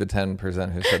believe the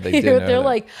 10% who said they did know. They're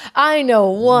like, I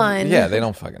know one. Yeah, they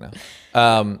don't fucking know.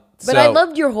 But I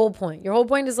loved your whole point. Your whole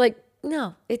point is like,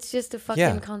 no, it's just a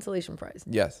fucking consolation prize.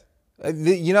 Yes.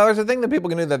 There's a thing that people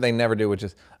can do that they never do, which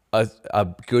is a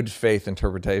good faith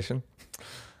interpretation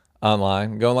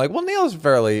online. Going like, well, Neil's a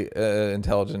fairly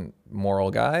intelligent, moral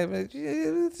guy, but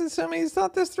it's assuming he's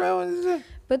thought this through.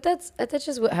 But that's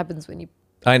just what happens when you.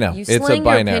 I know. You it's sling a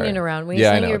binary. your opinion around. When you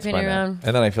sling your opinion around.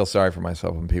 And then I feel sorry for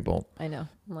myself when people. I know.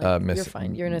 I'm like, you're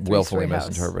fine. You're in a willfully three-story house.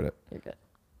 misinterpret it. You're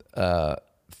good.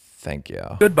 Thank you.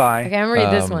 Goodbye. Okay, I'm gonna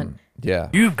read this one. Yeah.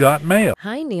 You've got mail.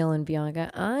 Hi, Neil and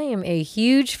Bianca. I am a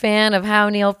huge fan of How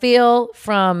Neil Feel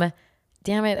from,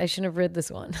 damn it, I shouldn't have read this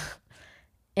one.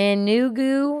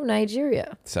 Enugu,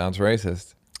 Nigeria. Sounds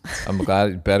racist. I'm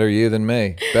glad better you than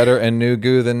me. Better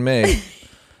Enugu than me.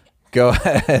 Go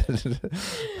ahead.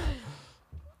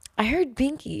 I heard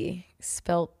Binky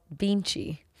spelt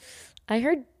Beanchy. I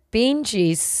heard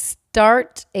Beanchy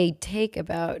start a take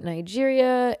about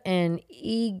Nigeria and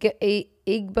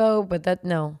Igbo, but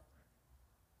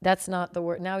that's not the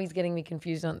word. Now he's getting me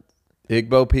confused on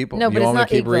Igbo people. No, but you it's want me not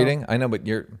to keep Igbo. reading? I know, but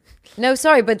you're. No,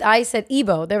 sorry, but I said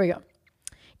Igbo. There we go.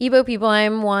 Igbo people. I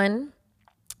am one,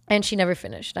 and she never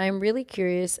finished. I am really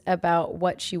curious about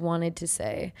what she wanted to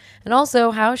say, and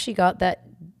also how she got that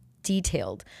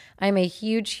detailed. I'm a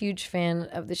huge fan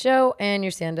of the show and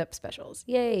your stand-up specials.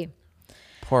 Yay.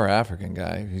 Poor African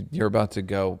guy. You're about to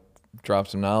go drop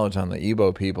some knowledge on the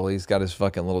Igbo people. He's got his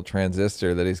fucking little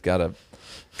transistor that he's got a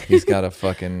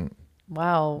fucking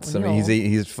wow.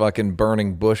 He's fucking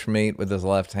burning bush meat with his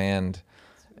left hand,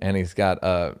 and he's got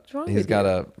a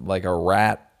like a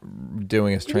rat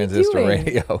doing his transistor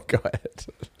radio. Go ahead.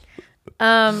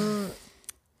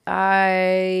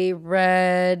 I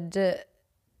read.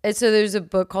 So there's a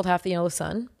book called Half the Yellow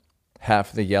Sun.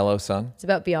 Half the Yellow Sun. It's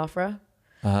about Biafra.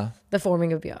 The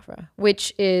forming of Biafra,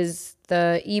 which is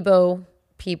the Igbo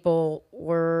people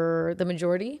were the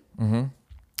majority. And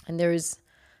there's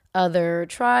other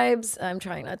tribes. I'm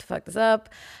trying not to fuck this up.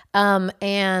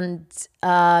 And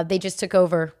they just took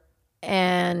over.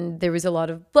 And there was a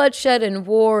lot of bloodshed and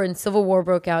war, and civil war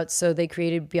broke out. So they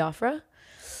created Biafra.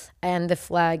 And the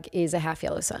flag is a half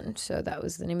yellow sun. So that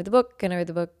was the name of the book. And I read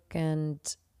the book. And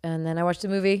then I watched the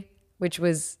movie, which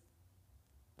was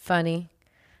funny.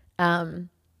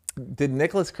 Did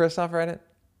Nicholas Kristoff write it?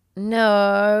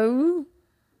 No.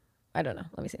 I don't know.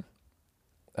 Let me see.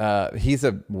 He's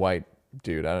a white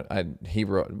dude. He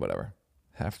wrote whatever.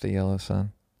 Half the Yellow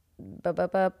Sun.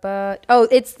 Oh,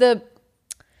 it's the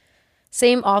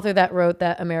same author that wrote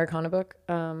that Americana book.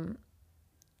 Columbia.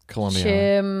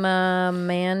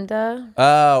 Chimamanda.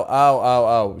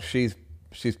 Oh.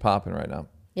 She's popping right now.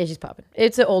 Yeah, she's popping.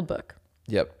 It's an old book.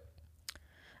 Yep.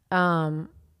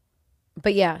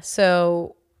 But yeah,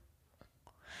 so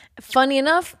funny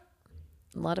enough,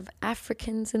 a lot of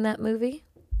Africans in that movie.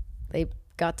 They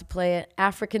got to play an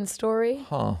African story.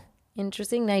 Huh.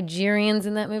 Interesting. Nigerians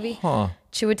in that movie. Huh.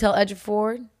 Chiwetel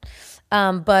Ejiofor.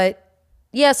 But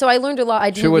yeah, so I learned a lot.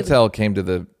 Chiwetel came to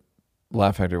the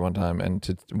Laugh Factory one time,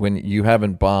 and when you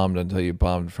haven't bombed until you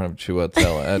bombed in front of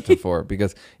Chiwetel Ejiofor,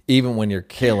 because even when you're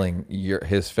killing,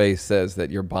 his face says that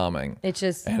you're bombing.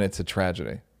 And it's a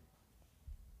tragedy.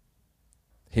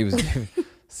 He was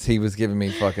giving me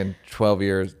fucking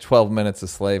 12 minutes of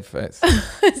slave face.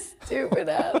 Stupid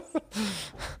ass.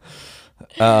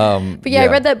 But yeah, I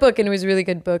read that book and it was a really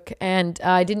good book. And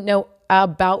I didn't know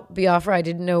about Biafra. I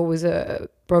didn't know it was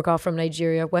broke off from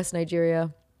Nigeria, West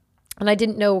Nigeria. And I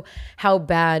didn't know how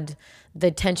bad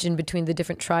the tension between the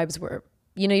different tribes were.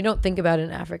 You know, you don't think about it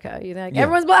in Africa. You think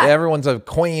everyone's black. Everyone's a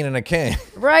queen and a king.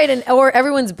 Right. Or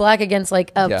everyone's black against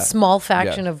like a small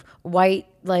faction of white,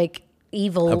 like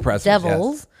evil oppressors,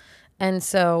 devils. Yes. And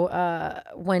so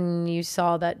when you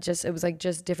saw that it was like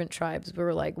just different tribes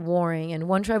were like warring and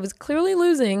one tribe was clearly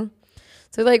losing.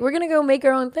 So like, we're going to go make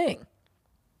our own thing.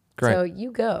 Great. So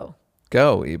you go.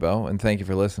 Go, Igbo. And thank you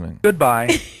for listening.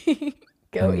 Goodbye.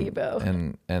 Go,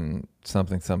 Igbo. And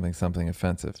something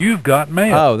offensive. You've got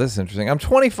mail. Oh, this is interesting. I'm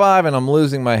 25 and I'm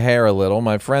losing my hair a little.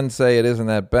 My friends say it isn't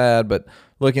that bad, but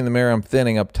looking in the mirror, I'm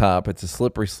thinning up top. It's a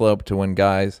slippery slope to when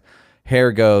guys'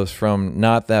 hair goes from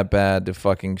not that bad to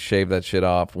fucking shave that shit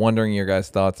off. Wondering your guys'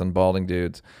 thoughts on balding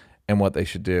dudes and what they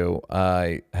should do.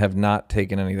 I have not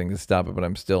taken anything to stop it, but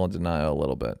I'm still in denial a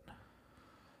little bit.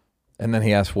 And then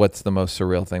he asked, what's the most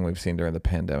surreal thing we've seen during the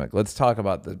pandemic? Let's talk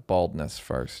about the baldness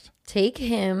first. Take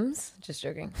hymns. Just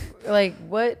joking. Like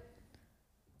what?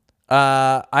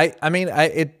 I mean,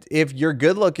 if you're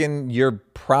good looking, you're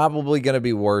probably going to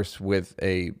be worse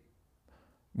looking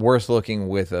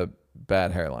with a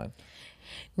bad hairline.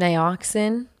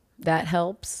 Nioxin, that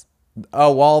helps.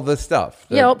 Oh, all the stuff.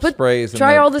 Sprays.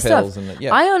 Try all the pills stuff.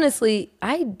 Yeah.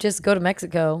 I just go to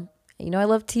Mexico. You know, I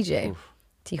love TJ,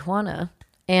 Tijuana,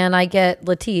 and I get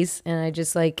Latisse, and I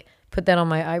just like put that on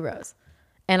my eyebrows.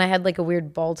 And I had like a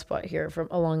weird bald spot here from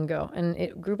a long ago, and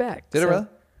it grew back. Did it really?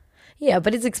 Yeah,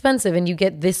 but it's expensive, and you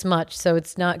get this much, so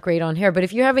it's not great on hair. But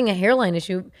if you're having a hairline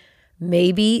issue,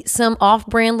 maybe some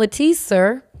off-brand Latisse,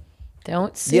 sir.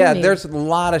 Don't sue me. Yeah, there's a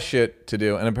lot of shit to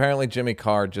do, and apparently Jimmy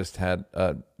Carr just had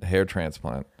a hair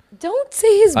transplant. Don't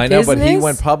say his business. I know, but he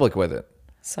went public with it.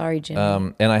 Sorry,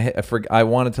 Jimmy. And I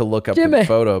wanted to look up the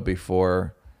photo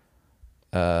before.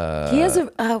 He has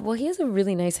a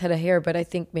really nice head of hair, but I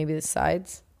think maybe the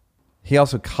sides. He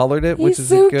also colored it, which is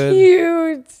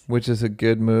cute. Which is a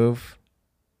good move.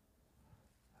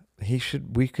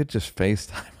 We could just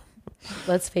FaceTime him.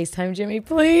 Let's FaceTime Jimmy,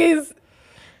 please.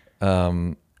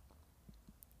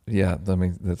 Yeah,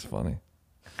 that's funny.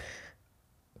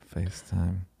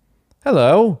 FaceTime.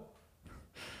 Hello.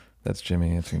 That's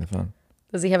Jimmy answering the phone.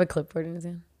 Does he have a clipboard in his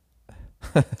hand?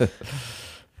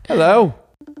 Hello.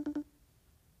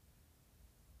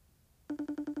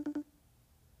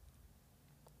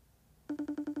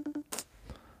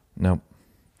 Nope.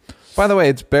 By the way,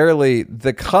 it's barely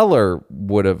the color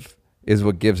is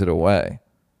what gives it away.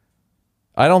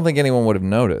 I don't think anyone would have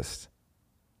noticed.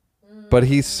 but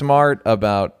he's smart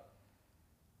about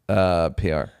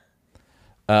PR.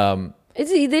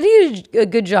 They did a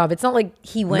good job. It's not like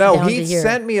he went down to here. No, he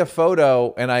sent me a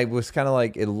photo, and I was kind of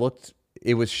like,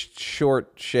 it was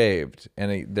short shaved,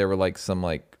 and there were like some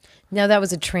like. Now that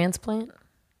was a transplant?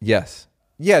 Yes.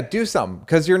 Yeah, do something,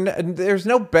 because there's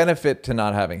no benefit to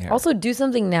not having hair. Also, do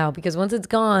something now, because once it's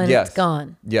gone, it's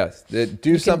gone. Yes.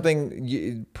 Do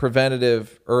something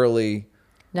preventative early.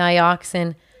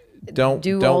 Nioxin. Don't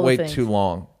wait too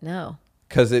long. No.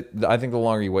 Because I think the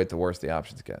longer you wait, the worse the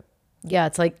options get. Yeah,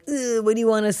 it's like, what do you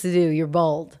want us to do? You're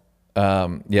bald.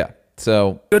 Yeah.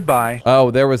 So goodbye.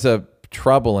 Oh, there was a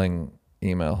troubling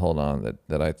email. Hold on,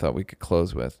 that I thought we could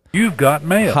close with. You've got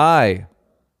mail. Hi.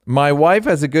 My wife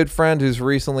has a good friend who's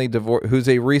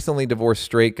a recently divorced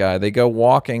straight guy. They go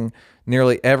walking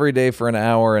nearly every day for an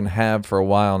hour and have for a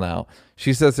while now.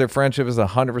 She says their friendship is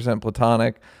 100%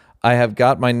 platonic. I have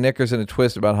got my knickers in a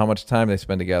twist about how much time they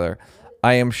spend together.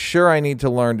 I am sure I need to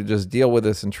learn to just deal with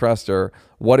this and trust her.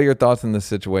 What are your thoughts in this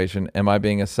situation? Am I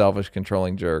being a selfish,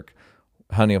 controlling jerk?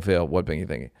 Honey will feel. What are you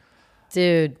thinking?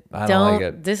 Dude, I don't like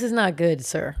it. This is not good,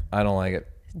 sir. I don't like it.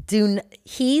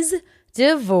 He's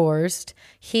divorced.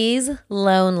 He's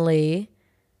lonely.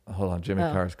 Hold on, Jimmy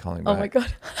Carr's calling back. Oh my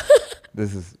God.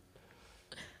 This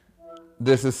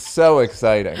is so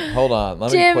exciting. Hold on,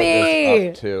 let me put this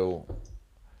up to.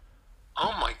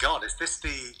 Oh my God, is this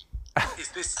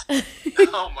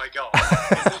oh my God,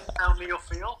 is this how Neil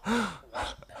feel?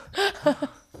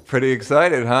 Pretty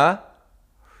excited, huh?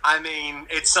 I mean,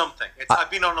 it's something. I've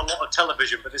been on a lot of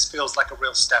television, but this feels like a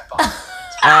real step up.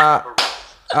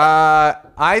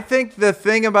 I think the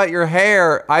thing about your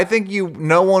hair, I think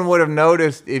no one would have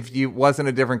noticed if you wasn't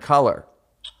a different color.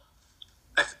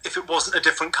 If it wasn't a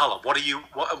different color,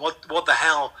 what the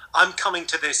hell? I'm coming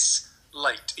to this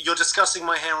late. You're discussing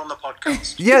my hair on the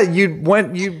podcast. Yeah,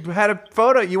 you had a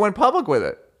photo, you went public with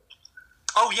it.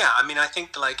 Oh yeah, I mean, I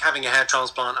think like having a hair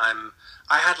transplant,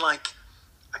 I had like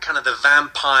a kind of the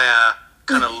vampire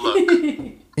kind of look.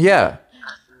 Yeah.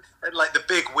 Like the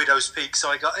big widow's peak,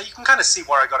 so you can kind of see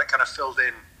where I got it kind of filled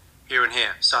in here and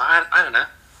here. So I don't know.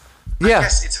 Yeah. I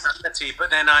guess it's vanity,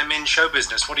 but then I'm in show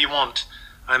business. What do you want?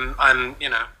 I'm you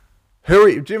know.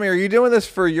 Jimmy, are you doing this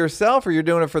for yourself or you're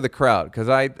doing it for the crowd? Because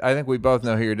I think we both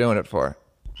know who you're doing it for.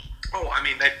 Oh, I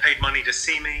mean, they've paid money to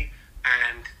see me,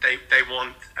 and they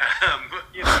want,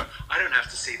 you know, I don't have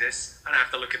to see this. I don't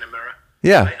have to look in the mirror.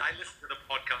 Yeah. I listen to the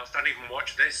podcast. I don't even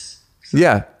watch this. So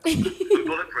yeah. I'm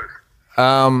bulletproof.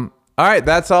 All right,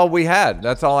 that's all we had.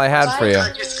 That's all I had for you.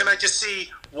 Can I just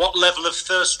see what level of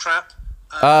thirst trap?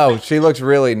 She looks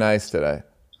really nice today.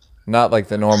 Not like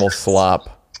the normal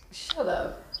slop. Shut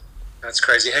up. That's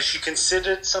crazy. Has she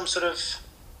considered some sort of...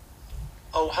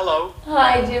 Oh, hello.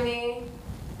 Hi, Jimmy.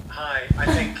 Hi.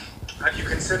 Have you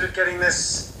considered getting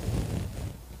this?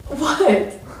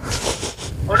 What?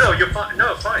 Oh, no, you're fine.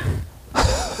 No, fine.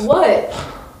 What?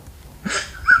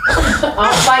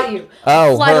 I'll fight you.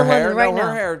 Oh, Fly her to hair? London right no, now.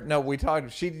 her hair. No, we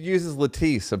talked. She uses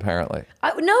Latisse, apparently.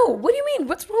 No, what do you mean?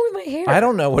 What's wrong with my hair? I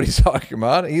don't know what he's talking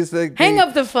about. Hang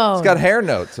up the phone. He's got hair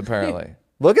notes, apparently.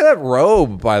 Look at that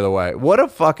robe, by the way. What a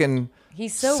fucking...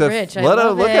 He's so rich. I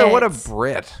love it. Look at what a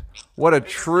Brit. What a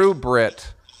true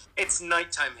Brit. It's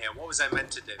nighttime here. What was I meant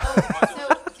to do?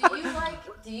 So,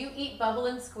 do you eat Bubble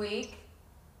and Squeak?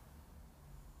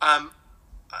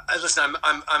 Listen,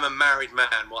 I'm a married man.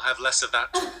 We'll have less of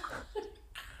that talk.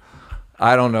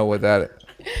 I don't know what that is.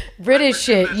 British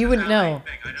shit. You wouldn't know. I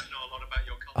don't know a lot about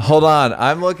your culture. Hold on.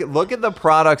 I'm look at the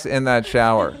products in that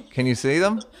shower. Can you see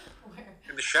them?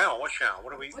 In the shower? What shower?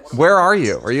 What are we... Where are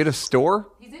you? Are you at a store?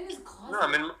 He's in his closet. No,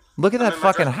 I'm in... Look at that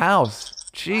fucking house.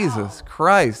 Jesus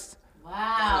Christ.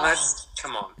 Wow.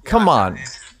 Come on. Come on.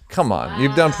 Come on.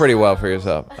 You've done pretty well for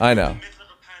yourself. I know.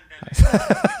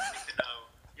 Yeah,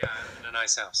 in a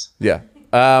nice house. Yeah.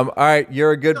 All right.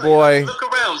 You're a good boy. Look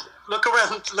around. Look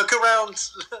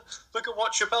at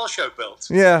what Chappelle Show built.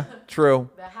 Yeah, true.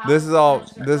 This is all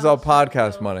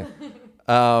podcast money.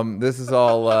 This is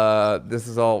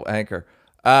all Anchor.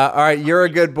 All right, you're a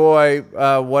good boy.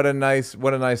 What a nice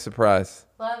surprise.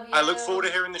 Love you. I look forward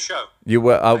to hearing the show. You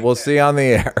will. We'll see you on the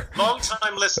air. Long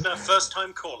time listener, first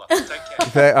time caller. Take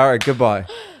care. All right, goodbye.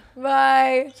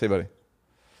 Bye. See you, buddy.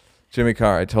 Jimmy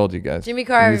Carr. I told you guys. Jimmy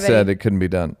Carr. You Everybody. said it couldn't be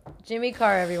done. Jimmy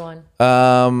Carr, everyone.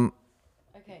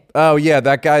 Okay. Oh yeah,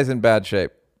 that guy's in bad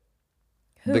shape.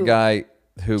 Who? The guy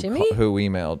who Jimmy? who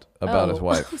emailed about his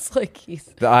wife. I was like,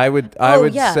 I would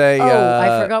yeah. say.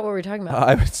 I forgot what we were talking about.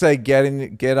 I would say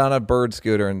get on a bird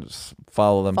scooter and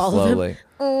follow them slowly.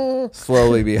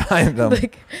 Slowly behind them.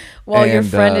 Like, while your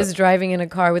friend is driving in a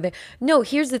car with it. No,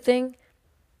 here's the thing.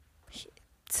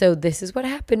 So this is what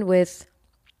happened with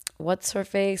what's her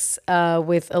face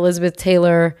with Elizabeth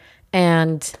Taylor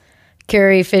and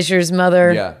Carrie Fisher's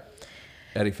mother. Yeah,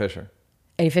 Eddie Fisher.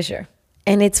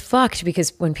 And it's fucked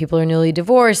because when people are newly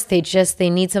divorced, they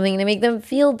need something to make them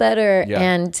feel better. Yeah.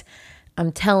 And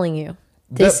I'm telling you,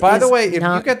 By the way, if you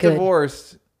not get good.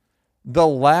 divorced, the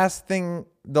last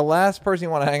person you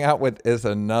want to hang out with is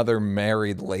another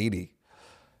married lady.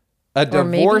 A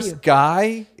divorced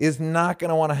guy is not going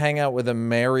to want to hang out with a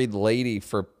married lady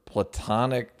for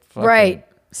platonic fucking... Right.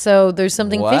 So there's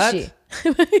something What? fishy.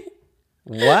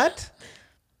 What?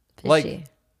 Fishy. Like,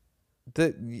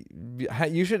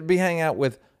 you should be hanging out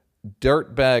with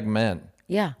dirtbag men.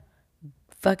 Yeah.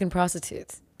 Fucking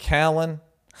prostitutes. Callan,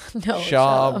 No.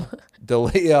 Schaub,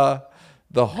 D'Elia,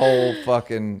 the whole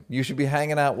fucking... You should be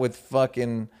hanging out with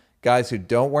fucking guys who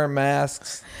don't wear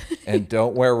masks and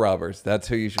don't wear rubbers. That's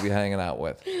who you should be hanging out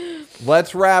with.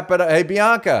 Let's wrap it up. Hey,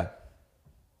 Bianca.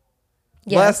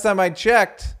 Yes. Last time I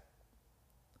checked,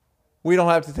 we don't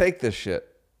have to take this shit.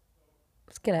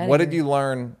 Let's get out of What here. did you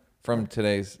learn from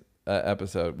today's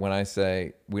episode when I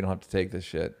say we don't have to take this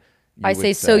shit? I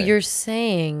say, so you're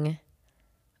saying,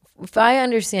 if I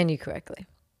understand you correctly,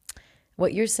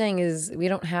 what you're saying is we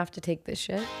don't have to take this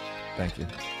shit. Thank you.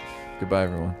 Goodbye,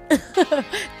 everyone.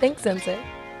 Thanks, Sensei.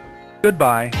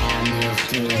 Goodbye. How you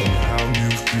feel? How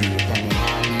you feel?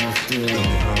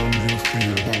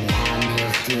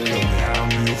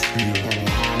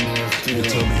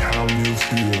 Tell me how you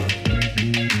feel.